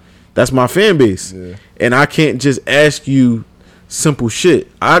that's my fan base, and I can't just ask you simple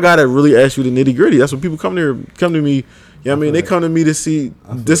shit. I gotta really ask you the nitty gritty. That's when people come to me. You know what I mean? They come to me to see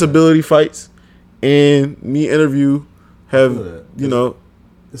disability fights and me interview.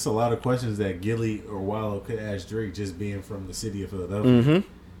 It's a lot of questions that Gilly or Wallow could ask Drake just being from the city of Philadelphia.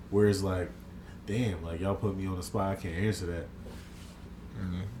 Whereas, like, damn, like, y'all put me on the spot, I can't answer that.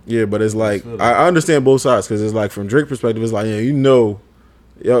 Yeah, but it's like, I understand both sides because it's like, from Drake's perspective, it's like,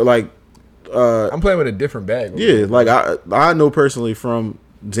 yeah, like, I'm playing with a different bag. yeah, like, I know personally from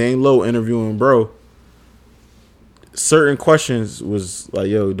Zane Lowe interviewing bro, certain questions was like,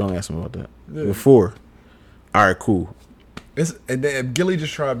 yo, don't ask him about that. Yeah. Before. All right, cool. And then if Gilly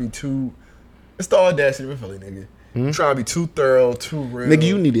just trying to be too, it's the audacity with Philly, nigga. Trying to be too thorough, too real. Nigga,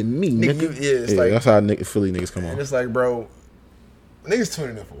 you needed me, Nigga, nigga. it's Yeah, like, that's how Philly niggas come and on. it's like, bro, niggas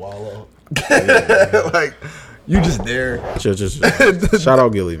tuning in for Wallow. Like, you just there. Just shout out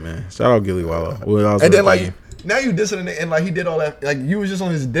Gilly, man. Shout out Gilly Wallow. And then, like, now you dissing it, and like he did all that. Like, you was just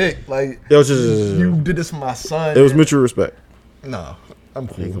on his dick. Like, It was just- you did this for my son. it was mutual respect. No, I'm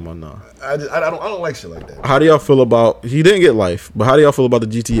Hey, cool. come on, nah. I don't like shit like that. How do y'all feel about, he didn't get life, but how do y'all feel about the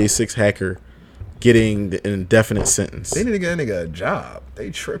GTA 6 hacker getting the indefinite sentence? They need to get a nigga a job. They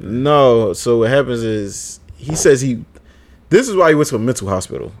tripping. No, so what happens is, he says this is why he went to a mental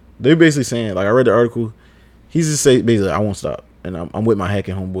hospital. They're basically saying, like, I read the article, he's just saying, basically, I won't stop. And I'm with my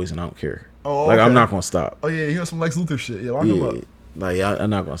hacking homeboys and I don't care. Oh, Like, I'm okay. not going to stop. Oh yeah, he on some Lex Luthor shit. Yeah, lock him up. Yeah, like, I'm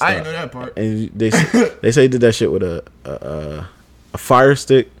not going to stop. I didn't know that part. And they say he did that shit with a Fire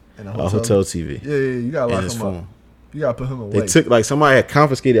Stick, And a hotel TV, Yeah, you gotta and lock his him phone. up. You gotta put him away. They took, like, somebody had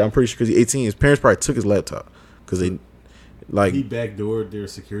confiscated, I'm pretty sure, because he's 18. His parents probably took his laptop because they, like, He backdoored their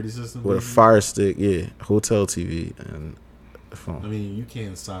security system. with a maybe? Fire Stick, yeah, hotel TV and a phone. I mean, you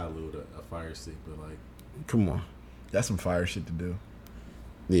can't sideload a fire stick, but like, Come on, That's some fire shit to do.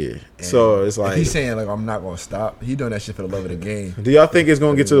 yeah. And So it's if like, he's saying like I'm not gonna stop. He doing that shit for the love of the game. do y'all think it's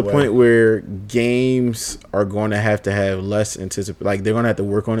going to get to the Way. point where games are going to have less like they're going to have to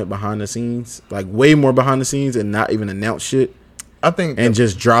work on it behind the scenes, like way more behind the scenes, and not even announce shit I think and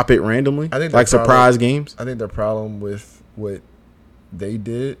just drop it randomly, I think like the problem- surprise games? I think the problem with what they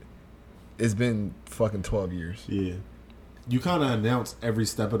did, it's been fucking 12 years. yeah, you kind of announce every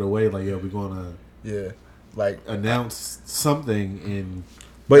step of the way. Like, yo, we're gonna Yeah, like announce something in.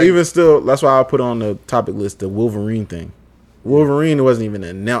 But Like- even still, that's why I put on the topic list the Wolverine thing. Wolverine wasn't even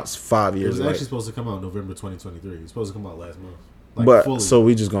announced 5 It years was ago. actually supposed to come out November 2023. It was supposed to come out last month. Like, But fully. so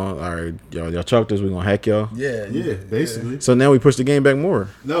we just going, all right, y'all chalk this, we're going to hack y'all. yeah, basically. So now we push the game back more.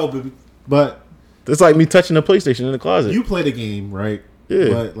 No, but It's like me touching the PlayStation in the closet. you play the game, right? Yeah.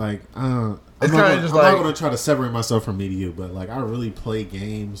 But like, I It's kind of just like I'm not gonna try to separate myself from me to you, but like I really play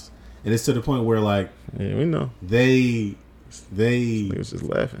games, and it's to the point where like Yeah, we know. they Niggas just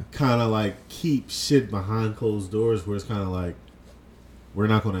laughing. kind of like keep shit behind closed doors, where it's kind of like we're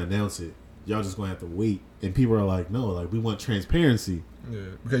not gonna announce it. Y'all just gonna have to wait, and people are like, no, like we want transparency,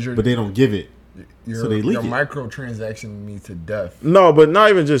 because but they don't give it. Your, So they leak your it. microtransaction me to death. No, but not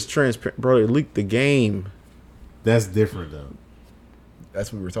even just transparent, bro. They leaked the game. That's different though.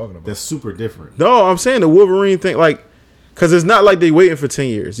 That's what we were talking about. That's super different. No, I'm saying the Wolverine thing, like, because it's not like they waiting for 10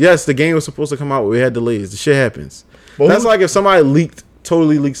 years. Yes, the game was supposed to come out, but we had delays. The shit happens. But That's like if somebody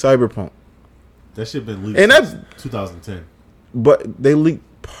totally leaked Cyberpunk. That shit been leaked And since that's- 2010. But they leaked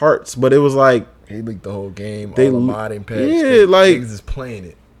parts, but it was like, He leaked the whole game, They all the le- modding packs. Yeah, like- niggas is playing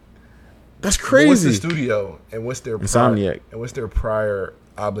it. that's But what's the crazy. studio and what's their Insomniac. and what's their prior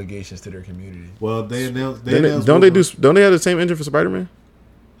obligations to their community? Well, they announced. Don't they have the same engine for Spider-Man?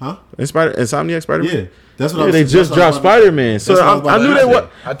 Huh? Insomniac Spider-Man? Yeah, that's what Yeah, I was. they that's just what I was dropped about to say. Spider-Man. So That's what I was I about knew to they say.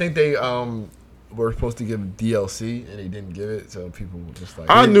 what. I think they were supposed to give DLC and they didn't give it, so people were just like,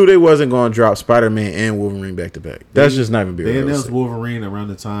 I knew they wasn't going to drop Spider-Man and Wolverine back to back. That's just not even be They announced realistic. Wolverine around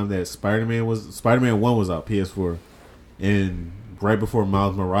the time that Spider-Man 1 was out, PS4, and right before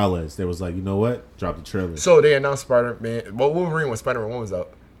Miles Morales, they was like, you know what? Drop the trailer. So they announced Spider-Man. Well, Wolverine when Spider-Man 1 was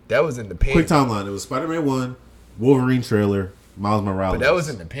out, that was in the panty. Quick timeline: it was Spider-Man 1, Wolverine trailer, Miles Morales. But that was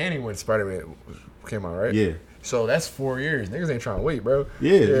in the panty when Spider-Man came out, right? Yeah. So that's 4 years. Niggas ain't trying to wait, bro.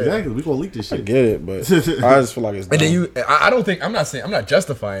 Yeah, exactly. We gonna leak this I shit. get it, but I just feel like it's And then dumb. I don't think, I'm not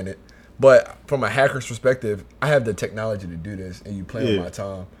justifying it, but from a hacker's perspective, I have the technology to do this, and you play Yeah. on my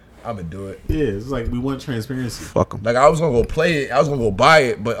time, I'm gonna do it. Yeah, it's like we want transparency. Fuck them. Like I was gonna go play it, I was gonna go buy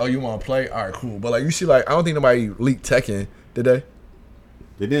it, but you want to play? All right, cool. But like you see, like I don't think nobody leaked Tekken, did they?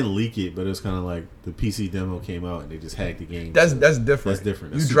 They didn't leak it, but it was kind of like the PC demo came out and they just hacked the game. That's different. That's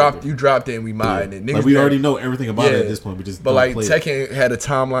different. That's You super dropped different. you dropped it and we Yeah. mined it. Like we already know everything about it at this point. We just but don't like play it. Tekken had a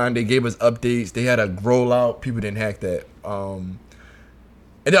timeline. They gave us updates. They had a rollout. People didn't hack that. And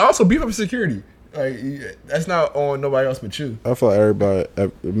then also beef up security. Like that's not on nobody else but you. I feel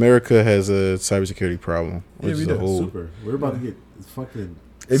like America has a cybersecurity problem, which we is do. a whole. Super. We're about to get fucking.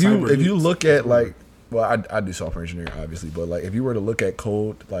 If you nukes. look at like, well, I do software engineering obviously, but like if you were to look at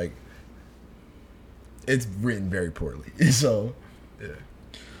code, like it's written very poorly. So yeah,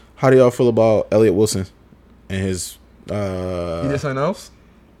 How do y'all feel about Elliot Wilson and his? he did something else.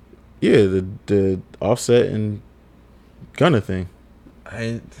 Yeah, the Offset and Gunna thing.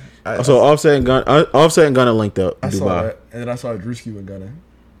 I So Offset and Gunna linked up. I saw Dubai. that, and then I saw Drewski with Gunna.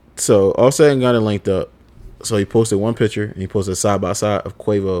 So Offset and Gunna linked up. So he posted one picture and he posted side by side of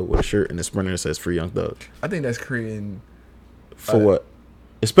Quavo with a shirt and a Sprinter that says "Free Young Thug." I think that's creating. For what?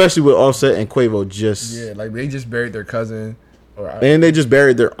 Especially with Offset and Quavo just. Yeah, like they just buried their cousin, And they just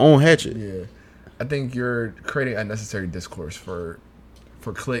buried their own hatchet. yeah. I think you're creating unnecessary discourse for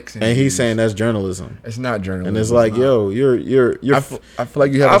clicks, And he's views. saying that's journalism. it's not journalism. And it's like, yo, you're. I feel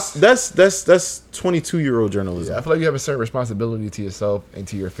like you have. that's 22-year-old journalism. I feel like you have a certain responsibility to yourself and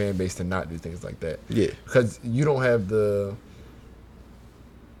to your fan base to not do things like that. Yeah. Because you don't have the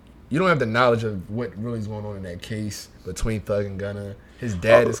knowledge of what really is going on in that case between Thug and Gunna. His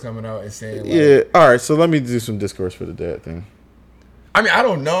dad is coming out and saying, like, Yeah. All right. So let me do some discourse for the dad thing. I mean, I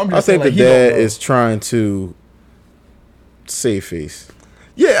don't know. I'm just I think saying, the like, he don't dad know. is trying to save face.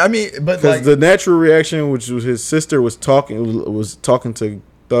 Yeah, I mean, but Because like, the natural reaction, which was his sister was talking to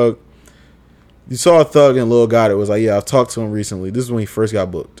Thug. You saw Thug and Lil Gotti was like, yeah, I've talked to him recently. This is when he first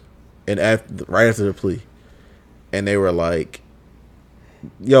got booked, and right after the plea, and they were like,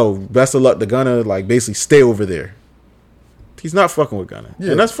 yo, best of luck to Gunna. Like basically, stay over there. He's not fucking with Gunna,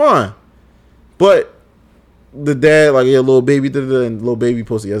 Yeah. and that's fine. But the dad, like, yeah, little baby, and little baby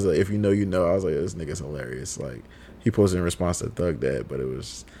posted yesterday. If you know, you know. I was like, this nigga's hilarious. Like he posted in response to Thug Dad, but it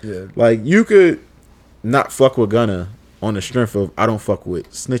was yeah, like you could not fuck with Gunna on the strength of I don't fuck with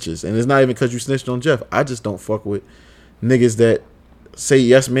snitches, and it's not even because you snitched on Jeff. I just don't fuck with niggas that say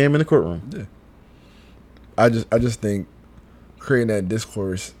yes, ma'am in the courtroom. yeah. I just think creating that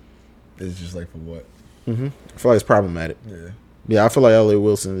discourse is just like for what? I feel like it's problematic. Yeah. Yeah, I feel like Elliot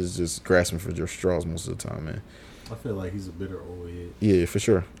Wilson is just grasping for your straws most of the time, man. I feel like he's a bitter old head. Yeah, for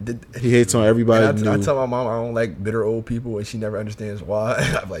sure. He hates on everybody. And I new. tell my mom I don't like bitter old people, and she never understands why.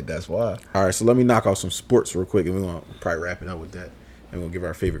 I'm like, that's why. All right, so let me knock out some sports real quick, and we're gonna probably wrap it up with that, and we're gonna give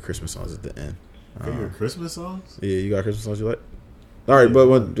our favorite Christmas songs at the end. Favorite Christmas songs? Yeah, you got Christmas songs you like? All right, but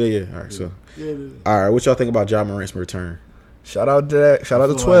yeah. All right, so Yeah. all right, what y'all think about Ja Morant's return? Shout out to that. Shout out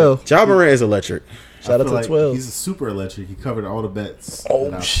to feel 12. Ja Morant is electric. Shout out I feel to 12. He's a super electric. He covered all the bets. Oh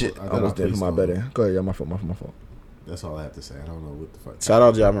that shit! that I almost did placed my on bet him. in. Go ahead, yeah, my fault. That's all I have to say. I don't know what the fuck. Shout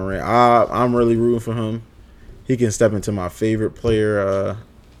out Ja Morant. I'm really rooting for him. He can step into my favorite player,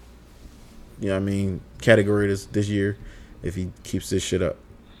 category this year if he keeps this shit up.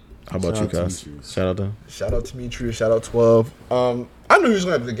 How about Shout you out guys? Demetrius. Shout out to him. Shout out to Demetrius. Shout out 12. I knew he was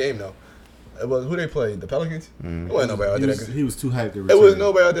gonna have the game though. It was who they played, the Pelicans. It wasn't nobody out there. He was too hyped to It return. was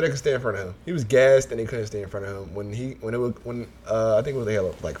nobody out there that could stay in front of him. He was gassed and he couldn't stay in front of him. I think it was they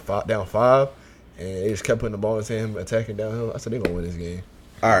had like down 5, and they just kept putting the ball into him, attacking downhill. I said they're gonna win this game.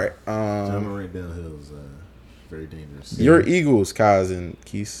 All right. Ja Morant downhill is very dangerous. Your Eagles, Kaz and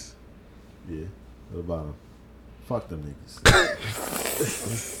Keys. Yeah. What about him? Fuck them niggas.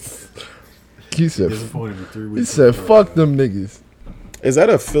 He said, Disappointed in 3 weeks. he said, "Fuck them niggas." Is that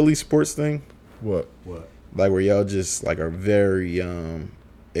a Philly sports thing? What? What? Like where y'all just like are very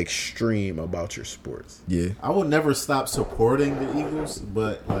extreme about your sports? Yeah. I would never stop supporting the Eagles,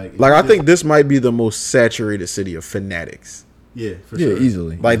 but like I think this might be the most saturated city of fanatics. yeah, for Yeah, sure.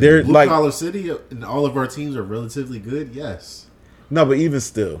 easily. Like they're Blue like collar city and all of our teams are relatively good. Yes. no, but even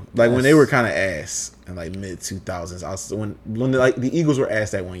still, like when Yes. they were kind of ass in like mid 2000s, when like the Eagles were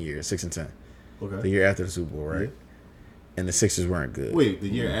ass that 1 year, 6-10, the Okay. year after the Super Bowl, right? And the Sixers weren't good. Wait, the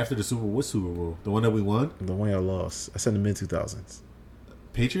year after the Super Bowl, what Super Bowl? The one that we won? The one y'all lost. I said in the mid 2000s.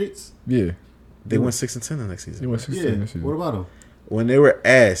 Patriots? Yeah. They went 6-10 the next season. He went 16 Yeah. this season. What about them? When they were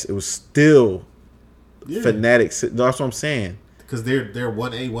ass, it was still Yeah. fanatics. That's what I'm saying. Because they're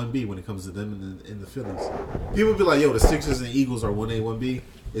 1A, 1B when it comes to them in the Phillies. People be like, yo, the Sixers and Eagles are 1A, 1B.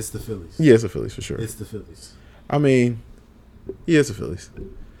 It's the Phillies. Yeah, it's the Phillies for sure. It's the Phillies. I mean, yeah, it's the Phillies.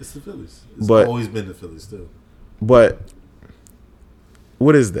 It's the Phillies. It's But- always been the Phillies, too. But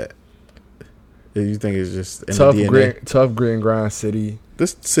what is that? You think it's just in Tough the DNA? tough grit and grind city.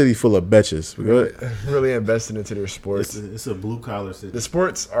 This city full of bitches. Really invested into their sports. It's a blue collar city. The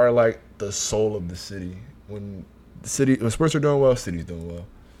sports are like the soul of the city. When sports are doing well, city's doing well.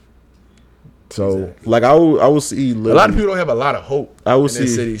 So Like I will see. a lot of people don't have a lot of hope I will in see-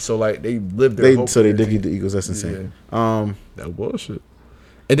 this city. So like they live their hope. so they for their dick eat team. the Eagles. That's insane. That bullshit.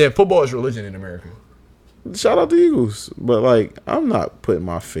 And then football is religion in America. Shout out to Eagles, but like I'm not putting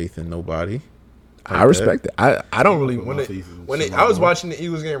my faith in nobody. I respect it. I don't really put when my it, faith in when it, Shamar I was Moore. watching the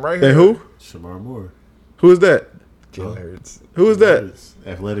Eagles game right here. And who? Shamar Moore. Who is that? Jalen Hurts. Who is that? It's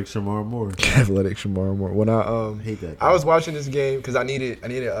athletic Shamar Moore. Athletic Shamar Moore. When I Hate that guy. I was watching this game because I needed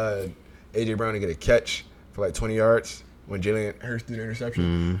AJ Brown to get a catch for like 20 yards when Jalen Hurts threw the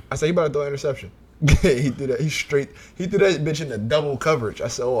interception. I said, he about to throw an interception. He threw that. He threw that bitch in the double coverage. I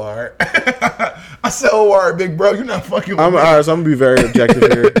said, oh, all right. I said, oh, all right, big bro, you're not fucking with I'm me. all right. So I'm gonna be very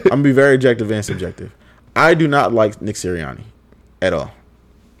objective here. I'm gonna be very objective and subjective. I do not like Nick Sirianni at all.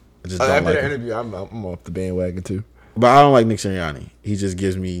 I just don't After like that him. interview, I'm off the bandwagon too. But I don't like Nick Sirianni. He just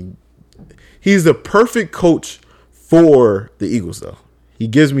gives me. He's the perfect coach for the Eagles, though. He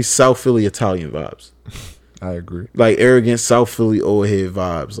gives me South Philly Italian vibes, I agree. like arrogant South Philly old head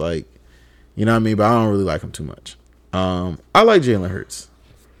vibes, like you know what I mean. But I don't really like him too much. I like Jalen Hurts.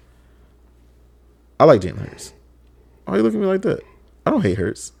 Why are you looking at me like that? I don't hate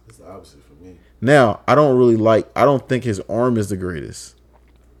Hurts. It's the opposite for me. Now, I don't think his arm is the greatest.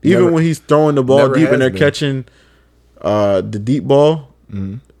 Even Never- when he's throwing the ball never deep and has they're been. catching the deep ball,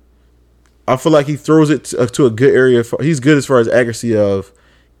 I feel like he throws it to a good area. He's good as far as accuracy of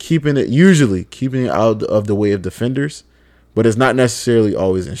keeping it out of the way of defenders, but it's not necessarily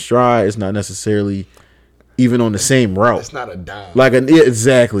always in stride. It's not necessarily even on the same route. It's not a dime.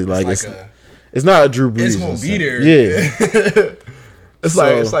 Exactly. Like it's not a Drew Brees. It's gonna be there. Yeah. It's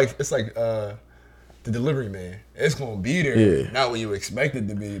So- like the delivery man. It's gonna be there. Yeah. Not what you expect it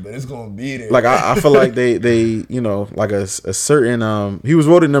to be, but it's gonna be there. Like I feel like they like a certain he was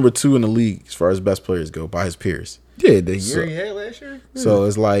voted number 2 in the league as far as best players go by his peers. yeah, the year So- he had last year. So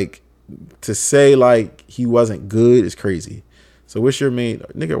it's like to say like he wasn't good is crazy. So what's your main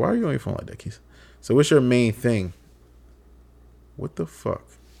nigga? Why are you on your phone like that, Keith? So what's your main thing? What the fuck?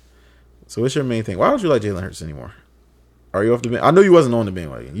 So what's your main thing? Why don't you like Jalen Hurts anymore? Are you off the band? I know you wasn't on the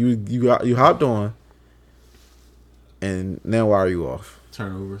bandwagon. You hopped on, and now why are you off?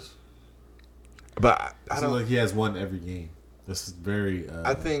 Turnovers. But I I don't. like he has one every game. This is very.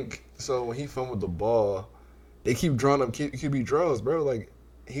 I think so. When he fumbled the ball, they keep drawing up QB draws, bro. Like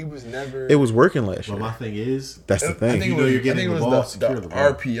he was never. It was working last But year. my thing is, That's the I thing. think You it know was, you're getting I think the it ball, was secure the the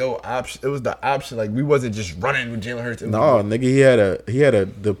ball. RPO option. It was the option. Like we wasn't just running with Jalen Hurts. It was No, nigga, he had a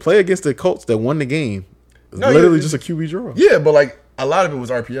the play against the Colts that won the game. Was No, literally yeah, just a QB draw. yeah, but like a lot of it was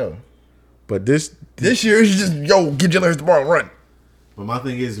RPO. But this This year, it's just give Jalen Hurts the ball and run. but my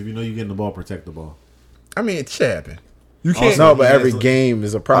thing is, if you know you're getting the ball, protect the ball. I mean, it should happen. You can't. No, but every game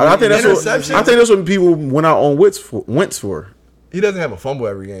is a problem. I think that's what people went out on Wentz for. He doesn't have a fumble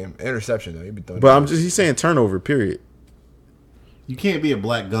every game. Interception though. He be throwing. But he's saying turnover. Period. You can't be a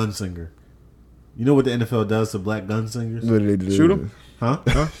black gunslinger. You know what the NFL does to black gunslingers? What do they do? Shoot him. Huh?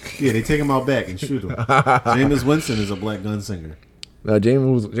 Yeah, they take him out back and shoot him. Jameis Winston is a black gunslinger. No,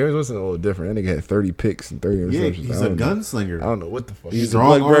 James Winston a little different. That nigga had 30 picks and 30 interceptions. Yeah, he's a gunslinger. I don't know what the fuck. He's Strong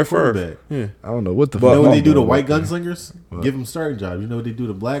like arm Brett Favre. quarterback. Yeah. I don't know what the You know fuck. what they do to white gunslingers? Give them starting jobs. You know what they do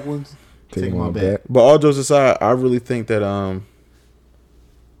to black ones? Take them out back. But all jokes aside, I really think that You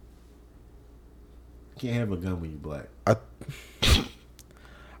can't have a gun when you black.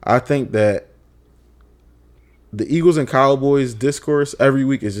 I think that the Eagles and Cowboys discourse every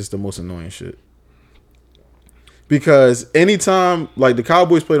week is just the most annoying shit. Because anytime, like the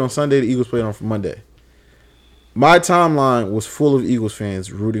Cowboys played on Sunday, the Eagles played on Monday. My timeline was full of Eagles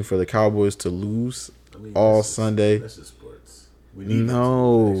fans rooting for the Cowboys to lose all Sunday. That's just sports. We need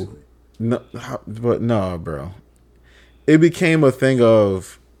No, but no, bro. It became a thing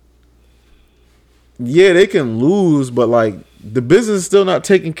of, yeah, they can lose, but like the business is still not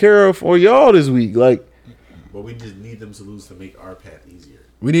taken care of for y'all this week. Like, but we just need them to lose to make our path easier.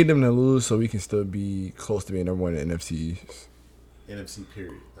 We need them to lose so we can still be close to being number one in the NFC. NFC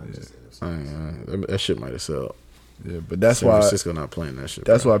period. Not just NFC. that shit might have sold. Yeah, but that's San why Francisco not playing that shit.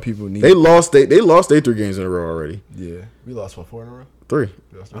 That's bro. why people need. They lost their 3 games in a row already. Yeah, we lost 4 in a row. 3,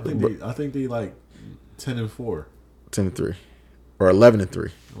 I think they like 10-4. 10-3, or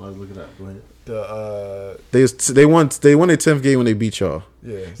 11-3. Well, look it up. Go ahead. The They won their 10th game when they beat y'all.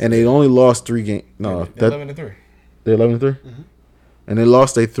 yeah, And they only lost 3 games. No, 11-3. They're 11-3, and they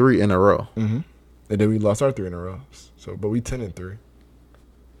lost their 3 in a row. Mm-hmm. And then we lost our 3 in a row. So, but we 10-3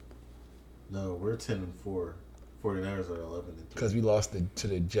 No, we're 10-4. 49ers are 11-3. because we lost to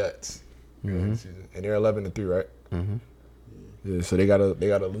the Jets, and they're 11-3, right? Mm-hmm. Yeah, so they gotta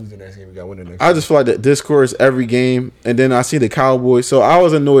lose the next game. We gotta win the next. I just feel like that discourse every game, and then I see the Cowboys. So I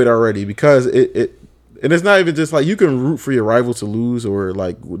was annoyed already because it and it's not even just like you can root for your rival to lose or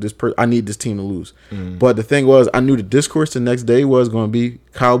like I need this team to lose. But the thing was, I knew the discourse the next day was going to be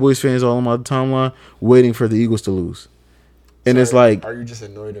Cowboys fans all on my timeline waiting for the Eagles to lose. And it's like, are you just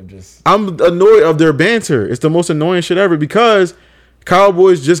annoyed of just? I'm annoyed of their banter. It's the most annoying shit ever because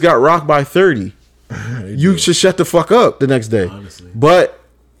Cowboys just got rocked by 30. You should shut the fuck up the next day. Honestly. But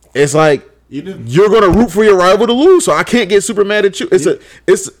it's like you're gonna root for your rival to lose, so I can't get super mad at you.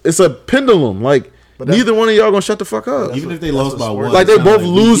 It's a pendulum. Like neither one of y'all gonna shut the fuck up. Even if they lost by 1. Like they both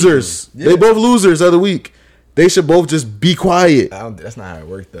losers. They both losers of the week. They should both just be quiet. That's not how it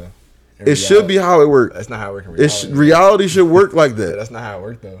worked though. It should be how it works. That's not how it works in reality. Reality should work like that. That's not how it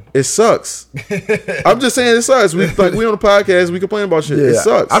worked though. It sucks. I'm just saying it sucks. We on the podcast. We complain about shit. It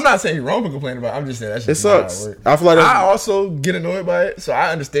sucks. I'm not saying you're wrong for complaining about it. I'm just saying that shit sucks. How it works. I feel like I also get annoyed by it, so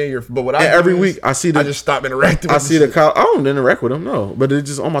I understand your. But what I do every is week I see I just stop interacting. I with see the I don't interact with them, no, but it's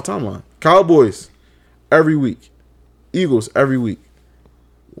just on my timeline. Cowboys every week, Eagles every week.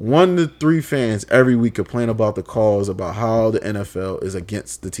 1 to 3 fans every week complain about the calls about how the NFL is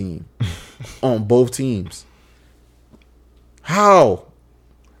against the team on both teams. How?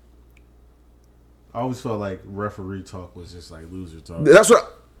 I always felt like referee talk was just like loser talk. That's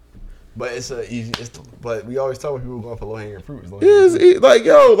what. But it's a easy. But we always talk when people going for low hanging fruit.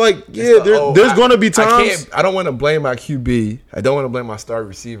 Like there's going to be times. I don't want to blame my QB. I don't want to blame my star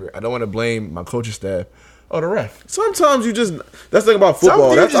receiver. I don't want to blame my coaching staff. Oh, the ref. Sometimes you just. That's the thing about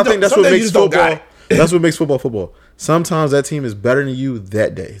football. I think that's what makes football. That's what makes football. Sometimes that team is better than you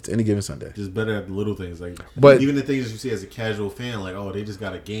that day. It's any given Sunday. Just better at the little things, like. But even the things you see as a casual fan, like, oh, they just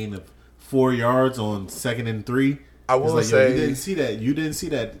got a gain of 4 yards on 2nd and 3. I will say you didn't see that. You didn't see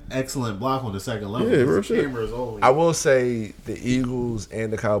that excellent block on the second level. Yeah, the cameras only. I will say the Eagles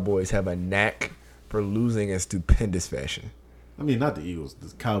and the Cowboys have a knack for losing in stupendous fashion. I mean, not the Eagles.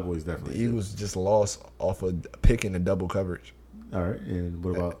 The Cowboys definitely. The Eagles just lost off of picking the double coverage. All right, and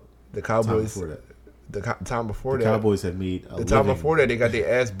what about the Cowboys? Time before that? The time before that, Cowboys had made the time before that they got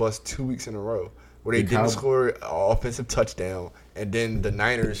their ass bust 2 weeks in a row where they didn't score an offensive touchdown, and then the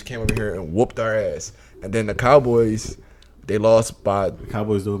Niners came over here and whooped our ass, and then the Cowboys they lost by. The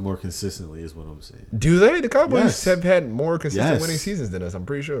Cowboys do it more consistently, is what I'm saying. Do they? The Cowboys have had more consistent Yes. winning seasons than us. I'm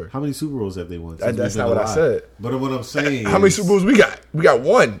pretty sure. How many Super Bowls have they won? That's not what I said. But what I'm saying, How many Super Bowls we got? We got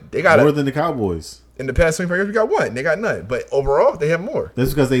one. They got more than the Cowboys. In the past 25 years, we got one. They got none. But overall, they have more.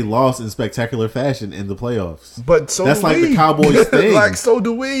 That's because they lost in spectacular fashion in the playoffs. But so that's do like we. the Cowboys thing. Like so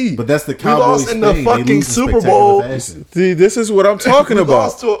do we. But that's the We Cowboys lost in thing. the They fucking lose in Super spectacular Bowl. fashion. See, this is what I'm talking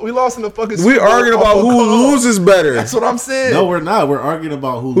about. We lost in the fucking Super We Bowl. arguing off about a who call. loses better. That's what I'm saying. No, we're not. We're arguing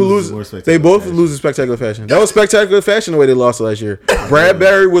about who Who loses more loses? spectacular They both fashion. lose in spectacular fashion. That was spectacular fashion the way they lost last year.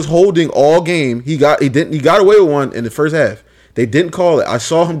 Bradbury was holding all game. He got away with one in the first half. They didn't call it. I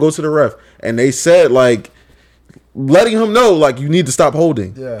saw him go to the ref, and they said like, letting him know like you need to stop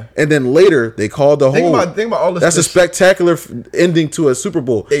holding. Yeah. And then later they called the hold. Think about all this. That's a spectacular ending to a Super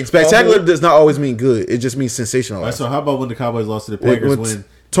Bowl. Spectacular does not always mean good. It just means sensational. All right, so how about when the Cowboys lost to the When- Packers? when When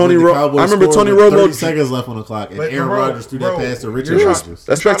Tony when the Ro- Cowboys I remember scored Tony with Romo- 30 seconds left on the clock, and But, Aaron bro, Rodgers threw that pass to Richard you're Rodgers.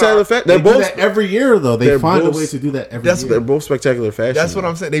 That's spectacular fact. They They're do both that every year, though. They they're find both- a way to do that every That's year. they're both spectacular fashion. That's what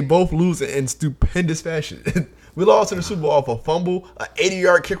I'm saying. They both lose in stupendous fashion. We lost in the Super Bowl off a fumble, an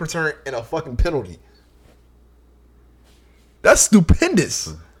 80-yard kick return, and a fucking penalty. That's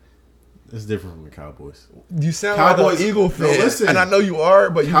stupendous. It's different from the Cowboys. You sound Cowboys- like an Eagle no, fan, listen. and I know you are,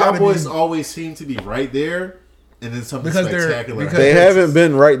 but you gotta Cowboys be. always seem to be right there, and then something Because they're- spectacular. because They happens. haven't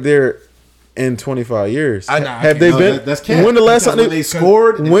been right there in 25 years. I Have they No, been? that's cap. When the last Because time when they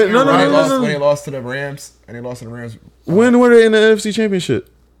scored? and When- Aaron no, no, When they no, Rodgers- lost, when they lost to the Rams, and they lost to the Rams. when were they in the NFC Championship?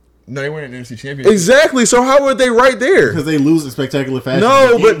 No, they weren't in the NFC Championship. Exactly. So how were they right there? Because they lose in spectacular fashion.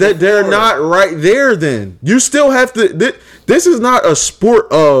 No, The but game they're before. not right there. Then you still have to. This is not a sport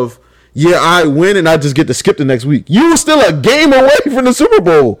of I win and I just get to skip the next week. You were still a game away from the Super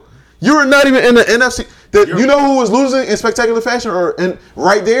Bowl. You were not even in the NFC. You know who was losing in spectacular fashion or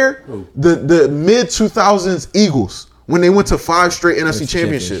right there? Who? The mid 2000s Eagles when they went to 5 straight NFC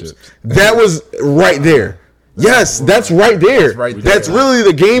championships. That was right there. Yes, that's right there. That's right there. That's really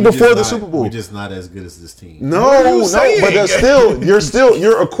the game We're before just the not- Super Bowl. We're just not as good as this team. No, saying? but that's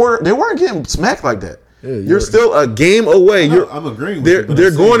you're a quarter. They weren't getting smacked like that. You're still a game away. I'm agreeing with They're you, but they're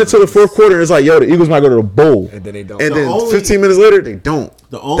I'm going saying into the fourth quarter, and it's like, the Eagles might go to the bowl, And then they don't. And The then only- 15 minutes later, they don't.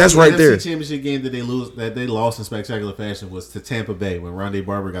 The only That's right NFC there. championship game that they lost in spectacular fashion was to Tampa Bay when Rondé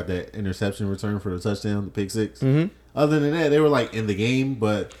Barber got that interception return for the touchdown, the pick 6. Mm-hmm. Other than that, they were like in the game,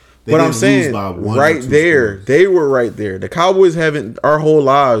 but they But didn't I'm saying, lose by one or right two there, scores. they were right there. The Cowboys haven't our whole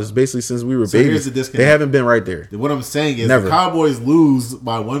lives, basically since we were So here's babies. the disconnect. They haven't been right there. What I'm saying is Never. the Cowboys lose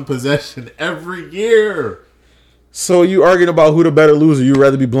by one possession every year. So you arguing about who the better loser? You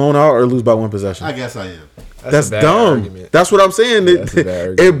rather be blown out or lose by one possession? I guess I am. That's a bad dumb. argument. That's what I'm saying. That's a bad It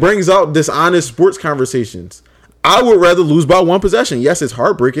argument. brings out dishonest sports conversations. I would rather lose by one possession. Yes, it's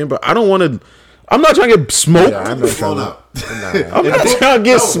heartbreaking, but I don't want to. I'm not trying to get smoked. Yeah, I know. It's blown out. I'm not trying to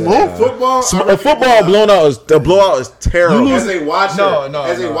get smoked. Football, A football blowout is terrible. As a watcher, No,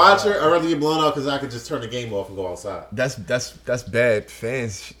 as a no. watcher, I'd rather get blown out because I could just turn the game off and go outside. That's bad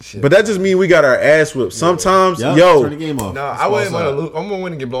fans shit. But that just means we got our ass whipped. Sometimes, Yeah, yo, turn the game off. No, Just I go wouldn't want to outside. lose. I'm gonna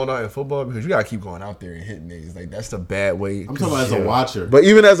win and get blown out in football because you gotta keep going out there and hitting niggas. Like that's the bad way. I'm talking about as a watcher. but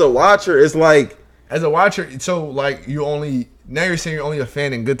even as a watcher, it's like As a watcher, so like you only now you're saying you're only a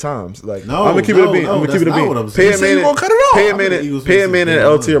fan in good times. Like no, I'm gonna keep it a bean. no, I'm gonna keep it a that's not bean. what I'm Peyton saying. you gonna cut it off. Peyton I'm the Manning, Eagles Peyton fans Manning is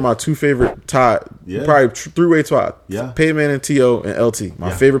and day LT are one. my two favorite tie. Yeah. Probably three-way tie. Yeah. Peyton Manning, T.O., and LT. My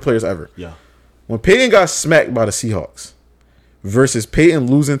Yeah. favorite players ever. Yeah, When Peyton got smacked by the Seahawks versus Peyton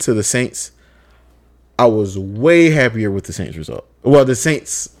losing to the Saints, I was way happier with the Saints result. Well, the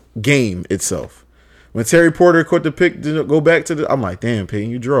Saints game itself. When Terry Porter caught the pick to go back to I'm like, damn, Peyton,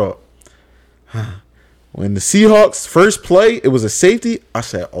 you draw. When the Seahawks first play, it was a safety. I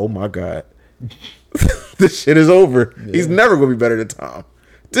said, oh my God. This shit is over. Yeah. He's never going to be better than Tom.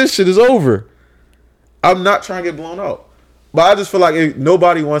 This shit is over. I'm not trying to get blown out. But I just feel like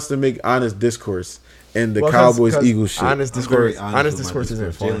nobody wants to make honest discourse in the Cowboys-Eagles shit. Honest I'm very discourse. Honest with my discourse isn't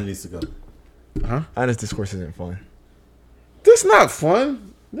Jalen fun. needs to go. Honest discourse isn't fun. This not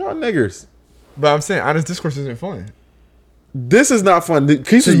fun. Y'all niggers. But I'm saying honest discourse isn't fun. This is not fun. Keith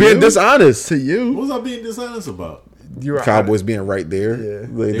To is being you? dishonest. To you, What was I being dishonest about? you were Cowboys being right there. Yeah.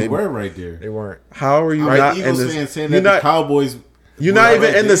 They were right there. They weren't. How are you Right, not in Eagles this? fans saying You're that the not, Cowboys. you're were not even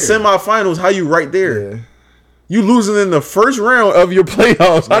right in the there. semifinals. How you right there? Yeah. You losing in the first round of your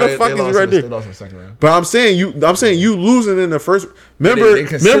playoffs. How the fuck is you right They there? lost in the second round. But I'm saying you losing in the first. Remember, They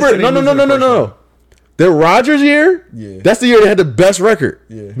consistently no. lose in the first round. The Rodgers year. Yeah. That's the year they had the best record.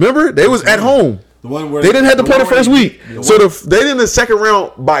 Yeah. Remember, they was at home. The one where They didn't have to play the one where first they- week, the so one- they did in the second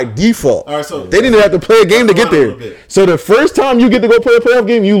round by default. All right, so- they didn't have to play a game to get Run a there. little bit. So the first time you get to go play a playoff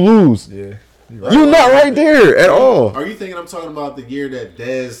game, you lose. Yeah. You're not right there at all. Are you thinking I'm talking about the year that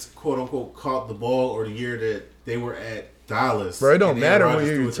Dez quote unquote caught the ball, or the year that they were at Dallas. Bro, it don't and matter Aaron what Rodgers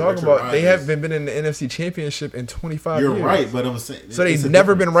you're threw it to talking Richard about. They Rodgers. haven't been in the NFC Championship in 25 You're years. right, but I'm saying So they've it's a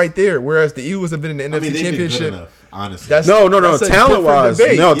never been difference. right there. Whereas the Eagles have been in the NFC I mean, they've been good Championship. enough, honestly. That's- No. That's a Talent wise,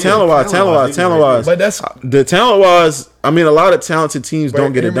 different debate. no. Yeah, Talent wise. talent-wise, But that's The talent wise, I mean, a lot of talented teams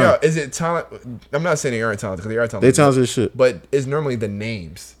don't get hear it me done. out. Is it talent? I'm not saying they aren't talented because they are talented. They talented as shit. But it's normally the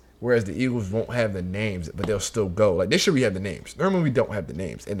names. Whereas the Eagles won't have the names, but they'll still go. Like, they should have the names. Normally, we don't have the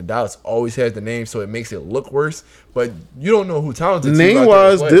names. And the Dallas always has the names, so it makes it look worse. But you don't know who talented teams Name out there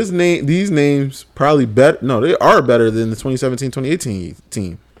wise, to play. these names probably better. No, they are better than the 2017-2018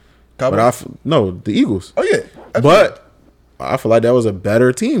 team. Cowboys? But the Eagles. Oh, yeah. But I feel like that was a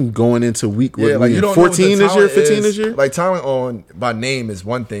better team going into week Yeah, like, you don't know what 14 the this year, talent 15 is. this year. Like, talent on by name is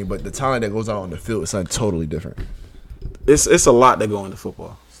one thing, but the talent that goes out on the field is something totally different. It's a lot that go into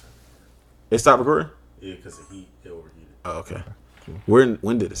football. It stopped recording? Yeah, because the heat it overheated. Oh, okay.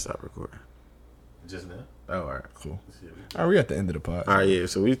 When did it stop recording? Just now. Oh, all right, cool. All right, we at the end of the pod. All right, yeah.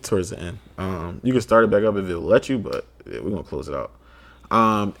 So we towards the end. You can start it back up if it'll let you, but yeah, we're gonna close it out.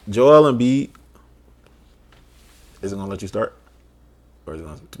 Joel Embiid, is it gonna let you start, or is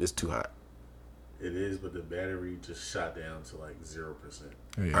it's too hot? It is, but the battery just shot down to like 0%.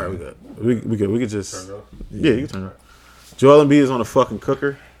 Yeah. All right, we good. We could just Turn it off. Yeah, you can turn it off. Joel Embiid is on a fucking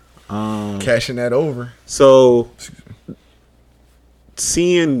cooker. Cashing that over. So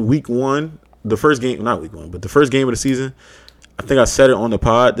seeing week one, the first game, not week one, but the first game of the season, I think I said it on the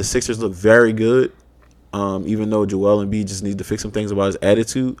pod. The Sixers look very good, even though Joel Embiid just needs to fix some things about his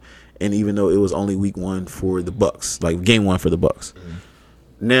attitude, and even though it was only week one for the Bucks, like game one for the Bucks.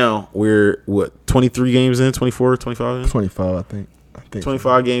 Now we're 23 games in, 24, 25 in? 25, I think.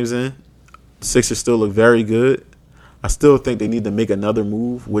 25 games in. Sixers still look very good. I still think they need to make another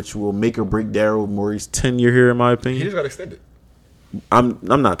move, which will make or break Daryl Morey's tenure here, in my He opinion. just got extended. I'm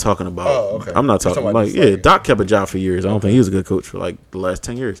not talking about. Oh, okay. I'm not You're talking talking about like this, like- Doc kept a job for years. I don't think he was a good coach for like the last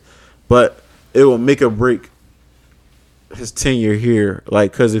 10 years, but it will make or break his tenure here.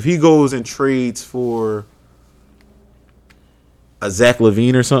 Like, because if he goes and trades for a Zach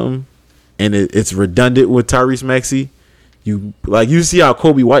LaVine or something, and it's redundant with Tyrese Maxey. You see how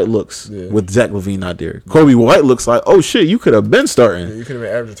Kobe White looks with Zach LaVine out there. Kobe White looks like, oh shit, you could have been starting. Yeah, you could have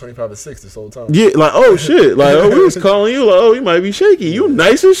been averaging 25 and 6 this whole time. Yeah, like, oh shit, like, oh, we was calling you, like, oh, you might be shaky. You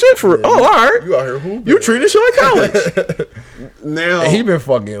nice as shit for it. Oh, all right. You out here hooping. You treating this shit like college. Now, And he been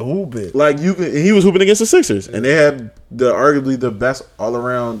fucking hooping. like, he was hooping against the Sixers, and they had arguably the best all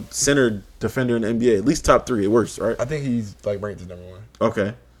around center defender in the NBA, at least top 3 at worst, right? I think he's like ranked as number 1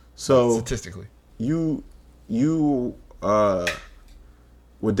 Okay, so statistically. you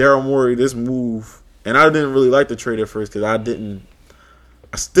with Daryl Morey, this move, and I didn't really like the trade at first because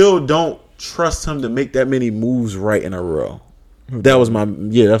I still don't trust him to make that many moves right in a row. That's my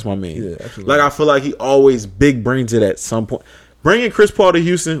main. Yeah, absolutely. Like, I feel like he always big brains it at some point. Bringing Chris Paul to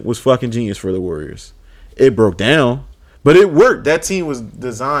Houston was fucking genius for the Warriors. It broke down, but it worked. That team was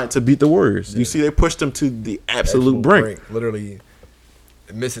designed to beat the Warriors. You see, they pushed them to the absolute brink. Literally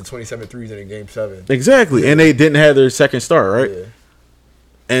missing 27 threes in game 7. Exactly, and they didn't have their second star, right? Yeah.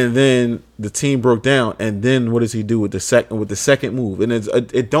 And then the team broke down. And then what does he do with the second move? And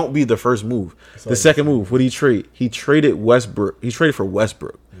it don't be the first move. The second move. What did he trade? He traded Westbrook. He traded for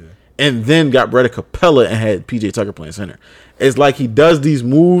Westbrook, and then got rid of Capella and had PJ Tucker playing center. It's like he does these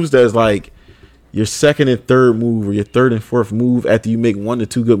moves that's like your second and third move or your third and fourth move after you make 1 to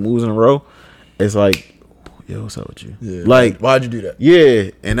 2 good moves in a row. It's like, yo, what's up with you? Yeah. Like, Why'd you do that?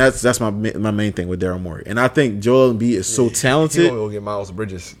 yeah, and that's my main thing with Daryl Morey. And I think Joel Embiid is so He talented. don't go get Miles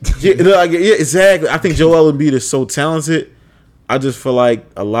Bridges. Yeah, exactly. I think Joel Embiid is so talented. I just feel like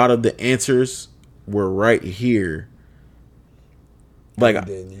a lot of the answers were right here. Like, We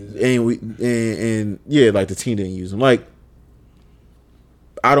didn't use it. and like the team didn't use him. Like,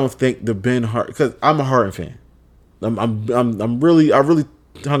 I don't think the Ben Hart, because I'm a Harden fan. I really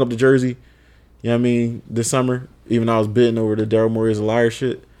hung up the jersey. You know what I mean? This summer, even though I was bidding over the Daryl Morey is a liar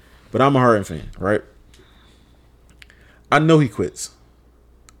shit, but I'm a Harden fan, right? I know he quits.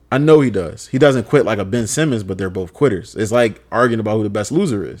 I know he does. He doesn't quit like a Ben Simmons, but they're both quitters. It's like arguing about who the best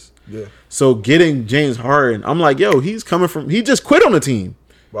loser is. Yeah. So getting James Harden, I'm like, yo, he just quit on the team.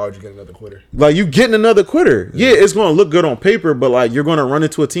 Why would you get another quitter? Like, you getting another quitter. Yeah, it's going to look good on paper, but like, you're going to run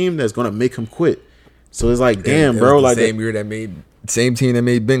into a team that's going to make him quit. So it's like, damn, bro. Like, same team that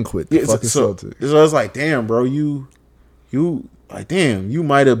made Ben quit. The fucking Celtics. So it's like, damn, bro, you like, damn, you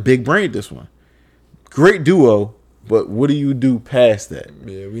might have big brained this one. Great duo, but what do you do past that?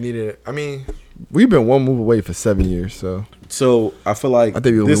 Yeah, we needed. I mean, we've been one move away for 7 years, so I feel like I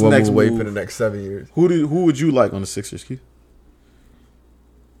think we'll be this one next move away move, for the next 7 years. Who would you like on the Sixers, Keith?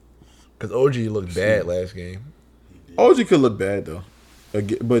 Because OG looked bad last game. OG could look bad though,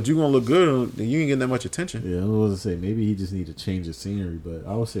 but you gonna look good. You ain't getting that much attention. Yeah, I was gonna say maybe he just need to change the scenery, but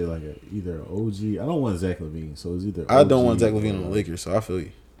I would say like either OG. I don't want Zach LaVine, so it's either. I don't OG want Zach LaVine or, on the Lakers, so I feel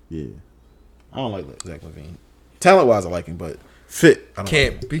you. Yeah, I don't like Zach LaVine. Talent wise, I like him, but fit. I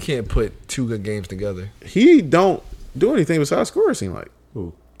don't We can't put two good games together. He don't do anything besides score. It seems like.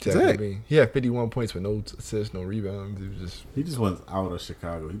 who? Zach Zach. LaVine. He had 51 points with no assists, no rebounds. He just wants out of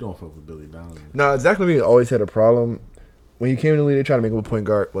Chicago. He don't fuck with Billy Donovan. No, Zach LaVine always had a problem. When he came in the league, they tried to make him a point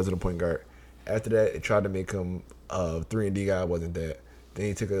guard. Wasn't a point guard. After that, they tried to make him a 3-and-D guy. Wasn't that. Then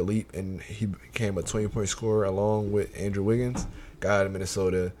he took a leap, and he became a 20-point scorer along with Andrew Wiggins. Got out of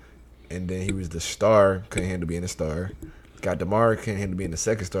Minnesota, and then he was the star. Couldn't handle being a star. Got DeMar. Couldn't handle being the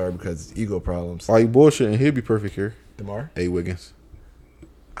second star because ego problems. Why you bullshitting? He'll be perfect here. DeMar? A Wiggins.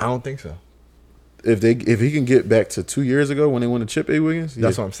 I don't think so. If he can get back to 2 years ago when they won the chip, A Wiggins.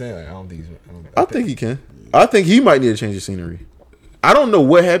 That's what I'm saying. Like, I don't think he's. I think he can. I think he might need to change the scenery. I don't know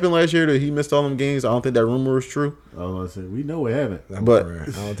what happened last year that he missed all them games. I don't think that rumor was true. I was gonna say we know what happened. But I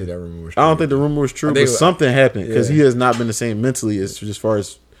don't think that rumor was. I don't think the rumor was true, I think but something happened because yeah. he has not been the same mentally as far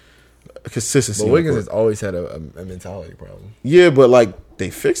as consistency. But Wiggins has always had a mentality problem. Yeah, but like they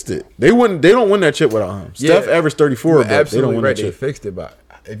fixed it. They don't win that chip without him. Yeah. Steph averaged 34, but they Absolutely don't win right. that They chip. fixed it, but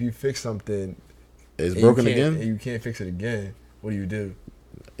if you fix something, It's and broken you can't- again. and you can't fix it again. What do you do?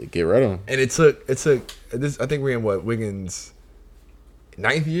 Get rid of him. And it took this. I think we're in Wiggins'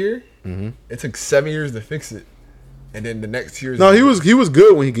 9th year. Mm-hmm. It took 7 years to fix it, and then the next year. No, he was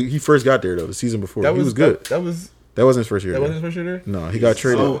good when he first got there though. The season before, he was good. That was That wasn't his first year. that there. wasn't his first year there. No, he got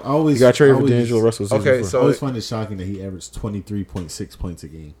traded. I He got traded for D'Angelo Russell. season Okay, before. so- I always find it shocking that he averaged 23.6 points a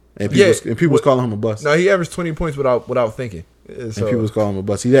game. and Yeah. people was calling him a bust. No, he averaged 20 points without thinking. So, and people was calling him a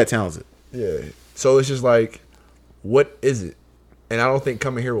bust. He that talented. yeah. So it's just like, what is it? And I don't think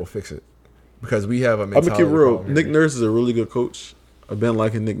coming here will fix it because we have a I'm gonna mentality keep real. problem Nick here. Nurse is a really good coach. I've been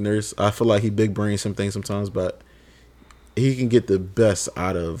liking Nick Nurse. I feel like he big brain some things sometimes, but he can get the best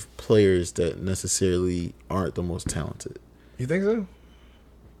out of players that necessarily aren't the most talented. You think so?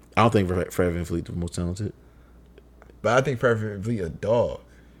 I don't think Fred VanVleet the most talented. But I think Fred VanVleet a dog.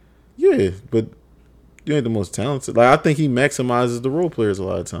 Yeah, but you ain't the most talented. Like I think he maximizes the role players a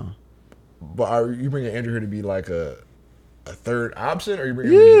lot of time. But are you bringing Andrew here to be like a third option, or you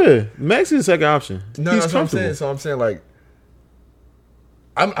bringing Yeah, Max is the second option. No, He's that's what I'm comfortable. saying. So I'm saying like,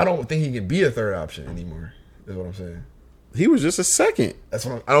 I don't think he can be a third option anymore. Is what I'm saying. He was just a second. That's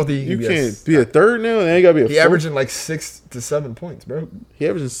what I don't think he You can can't be a third now. They ain't gotta be a. He fourth. averaging like 6 to 7 points, bro. He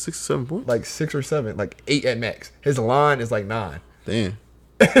averaging 6 or 7 points. Like 6 or 7, like 8 at max. His line is like 9. Damn.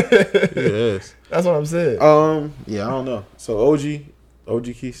 Yes. That's what I'm saying. Yeah, I don't know. So OG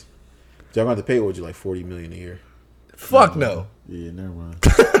Keys, y'all gonna have to pay OG like $40 million a year. Fuck no. Yeah, never mind.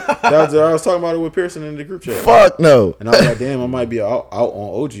 I was talking about it with Pearson in the group chat. Fuck no. And I was like, damn, I might be out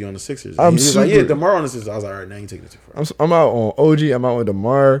on OG on the Sixers. And I'm he was like, yeah, super- DeMar on the Sixers. I was like, all right, now you taking it too far. I'm out on OG. I'm out with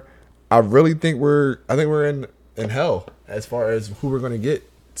DeMar. I really think we're in hell as far as who we're gonna get. I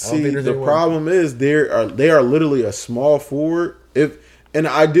don't See, think there's the anyone- problem is they are literally a small forward. If in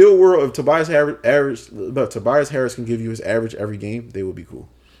the ideal world, if Tobias Harris can give you his average every game, they would be cool.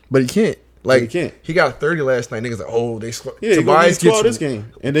 But he can't. Like He can't. He got 30 last night. Niggas like, oh, they scored. Yeah, Tobias Tobias gets gets this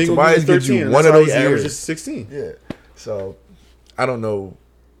game, and then Tobias Tobias gives you 13. one That's of how those he years. averages 16. Yeah. So I don't know.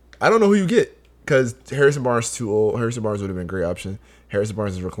 I don't know who you get because Harrison Barnes too old. Harrison Barnes would have been a great option. Harrison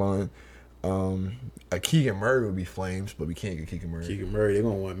Barnes is reclined. A Keegan Murray would be flames, but we can't get Keegan Murray. Keegan Murray, they're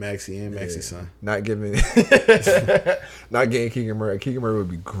gonna want Maxey and Maxey's son. Not giving, not getting Keegan Murray. Keegan Murray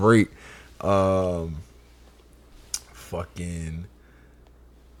would be great. Fucking,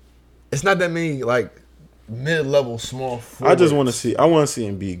 it's not that many like mid-level small forwards. I just want to see. I want to see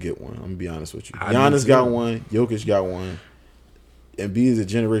Embiid get one. I'm gonna be honest with you. I do Giannis too. got one. Jokic got one. Embiid is a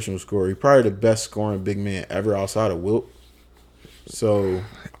generational scorer. He's probably the best scoring big man ever outside of Wilt. So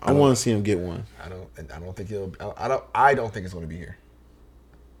I want to see him get one. I don't think he'll. I don't think it's going to be here.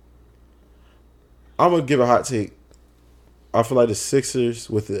 I'm gonna give a hot take. I feel like the Sixers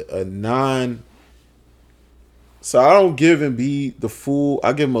with a 9. So I don't give Embiid the full.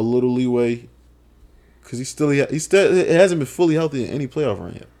 I give him a little leeway because he still hasn't been fully healthy in any playoff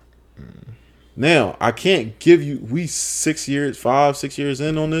run yet. Now I can't give you. We 6 years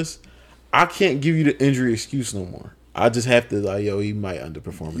in on this. I can't give you the injury excuse no more. I just have to like, yo, he might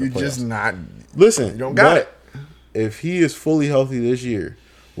underperform in the You're playoffs. just not. Listen, You don't got but if he is fully healthy this year,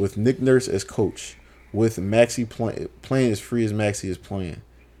 with Nick Nurse as coach, with Maxey playing as free as Maxey is playing,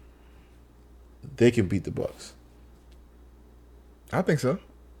 they can beat the Bucks. I think so,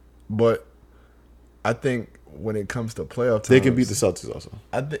 but I think when it comes to playoff times, They can beat the Celtics also.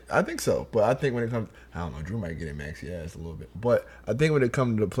 I think so, but I think when it comes, I don't know. Drew might get in Maxey ass a little bit, but I think when it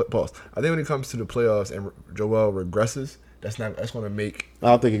comes to the I think when it comes to the playoffs and Joel regresses, that's going to make. I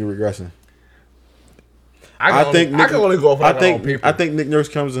don't think he's regressing. I can only go off what I got on paper. I think Nick Nurse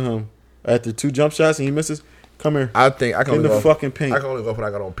comes to him after 2 jump shots and he misses. Come here. I think I can in only the go fucking paint. I can only go off what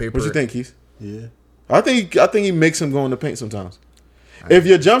I got on paper. What you think, Keith? Yeah. I think he makes him go in the paint sometimes. If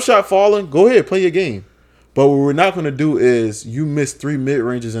your jump shot falling, go ahead, play your game. But what we're not going to do is you miss 3 mid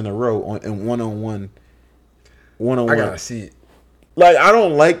ranges in a row in one-on-one. I gotta see it. Like, I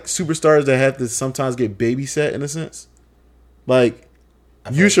don't like superstars that have to sometimes get babysat in a sense. Like,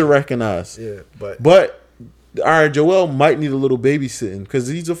 you should recognize. Yeah, but all right, Joel might need a little babysitting because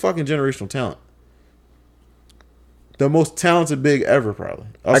he's a fucking generational talent. The most talented big ever, probably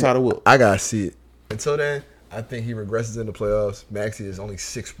outside of Wilt. I gotta see it. Until then, I think he regresses in the playoffs. Maxey is only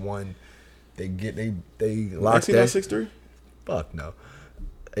 6'1". They lock Maxey that. not 6'3"? Fuck no.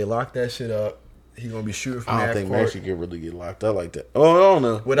 They lock that shit up. He's gonna be shooting from I half don't think court. Maxey can really get locked up like that. Oh, I don't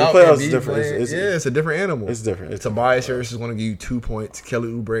know. Without the playoffs Embiid is different. playing, it's a different animal. It's different. Tobias Harris is going to give you 2 points. Kelly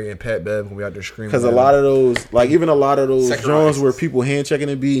Oubre and Pat Bev will be out there screaming. Because a lot of those, like even a lot of those Second drones round where people hand checking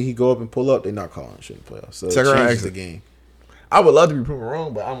and B and he go up and pull up, they're not calling shit in the playoffs. So Second it round changes the exit. game. I would love to be proven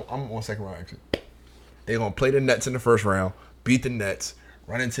wrong, but I'm on second round exit. They're going to play the Nets in the first round, beat the Nets,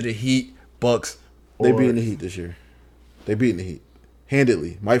 run into the Heat, Bucks. They beating the Heat this year. They beating the Heat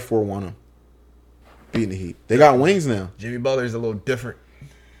handedly. Mike Ford won them. Beating the Heat. They got wings now. Jimmy Butler's a little different.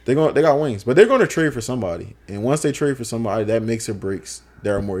 They got wings, but they're going to trade for somebody. And once they trade for somebody, that makes or breaks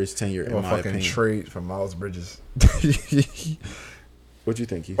Daryl Morey's tenure. In my fucking opinion, trade for Miles Bridges. What you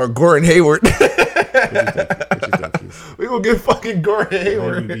think, Keith? Or Gordon Hayward. What you think, Keith? We gonna get fucking Gordon They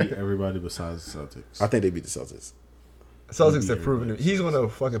Hayward. beat everybody besides the Celtics. I think they beat the Celtics. Celtics have proven it. He's gonna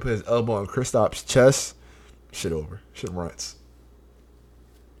fucking put his elbow on Kristaps' chest. Shit over. Shit runs.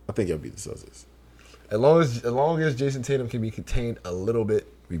 I think y'all beat the Celtics. As long as Jason Tatum can be contained a little bit,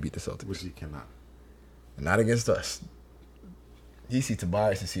 we beat the Celtics. Which he cannot. Not against us. He see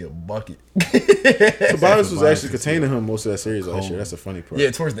Tobias and see a bucket. Tobias was actually containing him most of that series last year. That's the funny part.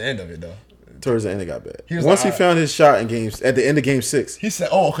 Yeah, towards the end of it though. Towards the end, it got bad. He was Once like, he found his shot in games at the end of Game 6, He said,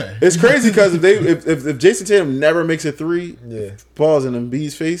 "Oh, okay." it's crazy because if Jason Tatum never makes a 3, Yeah. balls in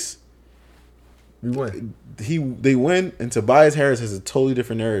Embiid's face, We win. they win, and Tobias Harris has a totally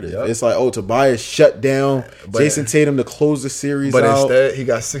different narrative. Yep. It's like, oh, Tobias shut down But- Jason Tatum to close the series But out. instead, he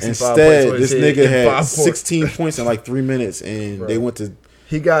got 65 Instead, points. on his this head nigga in had 5 quarters. 16 points in like 3 minutes, and they went to.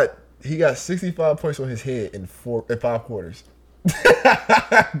 He got 65 points on his head in 5 quarters.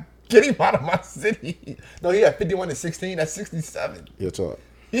 Get him out of my city. No, he had 51 and 16. That's 67. Yeah, talk.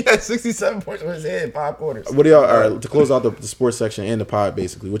 He had 67 points on his head in 5 quarters. What do y'all? All right, to close out the sports section and the pod,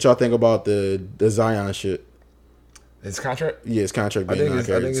 basically, what y'all think about the Zion shit? His contract? Yeah, his contract I being think not it's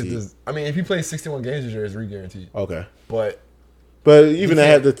guaranteed. just, I mean, if he plays 61 games this year, it's re-guaranteed. Okay, But even they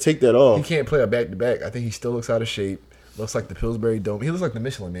can't- had to take that he off. can't play a back-to-back. I think he still looks out of shape. Looks like the Pillsbury Dome. He looks like the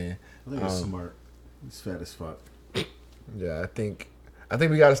Michelin Man. I think he's smart. He's fat as fuck. Yeah, I think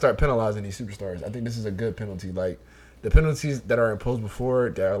we got to start penalizing these superstars. I think this is a good penalty. Like the penalties that are imposed before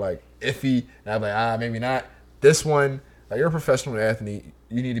that are like iffy. And I'm like, maybe not. This one, like you're a professional athlete.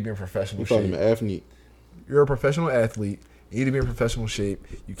 You need to be in professional You call him shape. an athlete. You're a professional athlete. You need to be in professional shape.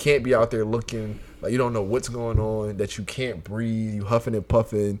 You can't be out there looking like you don't know what's going on. That you can't breathe. You huffing and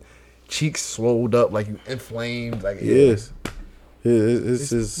puffing. Cheeks swelled up like you inflamed. Like He is.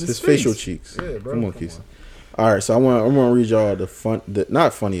 His facial face. cheeks. Yeah, bro. Come on, Come Keith. on. All right, so I'm gonna read y'all the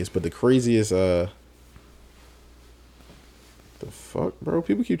not funniest, but the craziest. The fuck, bro?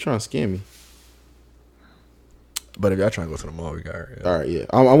 People keep trying to scam me. But if y'all trying to go to the mall, we got her. Yeah. All right, yeah.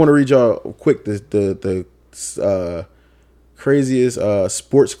 I want to read y'all quick the craziest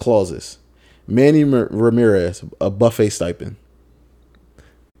sports clauses. Manny Ramirez, a buffet stipend.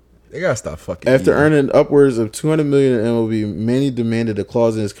 They gotta stop fucking. After eating. earning upwards of $200 million in MLB, Manny demanded a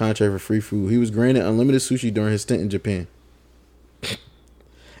clause in his contract for free food. He was granted unlimited sushi during his stint in Japan.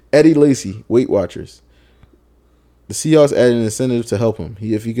 Eddie Lacy, Weight Watchers. The Seahawks added an incentive to help him.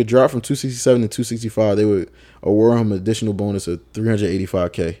 If he could drop from 267 to 265, they would award him an additional bonus of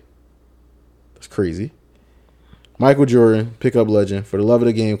 $385K. That's crazy. Michael Jordan, pickup legend, for the love of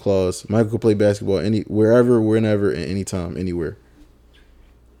the game clause. Michael could play basketball wherever, whenever, and anytime, anywhere.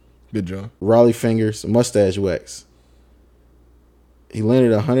 Good job. Raleigh Fingers, mustache wax. He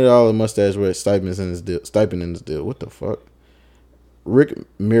landed $100 mustache wax stipend in his deal. What the fuck? Rick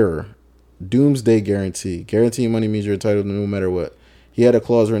Mirror, doomsday guarantee. Guaranteed money means you're entitled to no matter what. He had a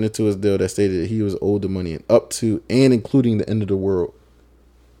clause written into his deal that stated that he was owed the money up to and including the end of the world.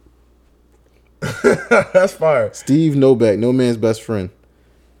 That's fire. Steve Novak, no man's best friend.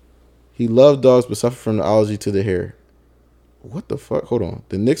 He loved dogs but suffered from the allergy to the hair. What the fuck? Hold on.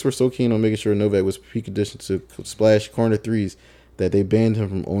 The Knicks were so keen on making sure Novak was peak condition to splash corner threes that they banned him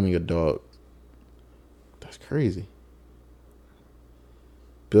from owning a dog. That's crazy.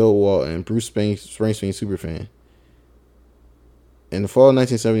 Bill Walton, Bruce Springsteen superfan. In the fall of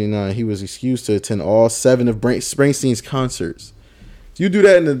 1979, he was excused to attend all 7 of Springsteen's concerts. If you do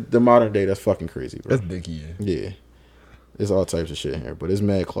that in the modern day, that's fucking crazy, bro. That's dicky. Yeah. There's all types of shit in here, but there's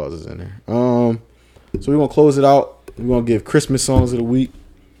mad clauses in there. So we're going to close it out. We're going to give Christmas songs of the week.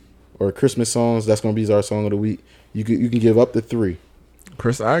 Or Christmas songs. That's going to be our song of the week. You can give up to 3.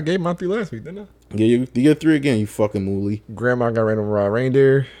 Chris, I gave my 3 last week, didn't I? Yeah, you get 3 again, you fucking mooly. Grandma Got Random Raw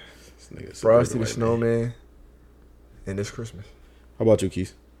Reindeer, This nigga Frosty the white man. Snowman, and This Christmas. How about you,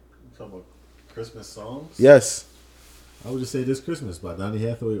 Keith? Talking about Christmas songs? Yes. I would just say This Christmas by Donny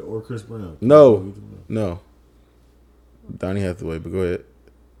Hathaway or Chris Brown. No. Donny Hathaway, but go ahead.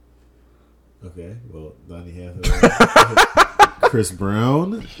 Okay, well, Donny Hathaway, Chris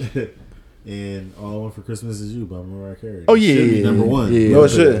Brown, and All I Want for Christmas Is You by Mariah Carey. Oh, yeah. Should be number 1. Yeah, No, it put that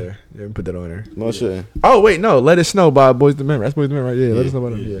shouldn't. there. Yeah, put that on there. No, it shouldn't. Oh, wait, no. Let It Snow by Boyz II Men. That's Boyz II Men, right? Yeah, Let It Snow by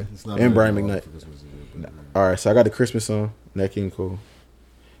them. Yeah. It's not And better Brian than All I McKnight. Want for Christmas Is You, but- All right, so I got the Christmas song, Nat King Cole.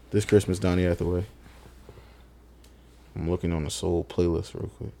 This Christmas, Donny Hathaway. I'm looking on the Soul playlist real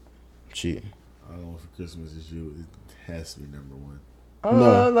quick. I'm cheating. All I Want for Christmas Is You. It has to be number 1.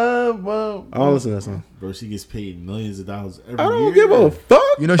 No. I don't listen to that song. Bro, she gets paid millions of dollars every I don't year. give a fuck.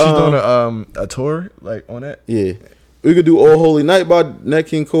 You know she's doing a tour, like, on that? Yeah. We could do Oh Holy Night by Nat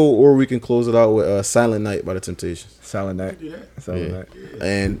King Cole, or we can close it out with Silent Night by The Temptations. Silent Night. Do that. Silent Yeah. Night.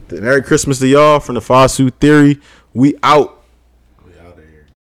 And Merry Christmas to y'all from the Fosu Theory. We out.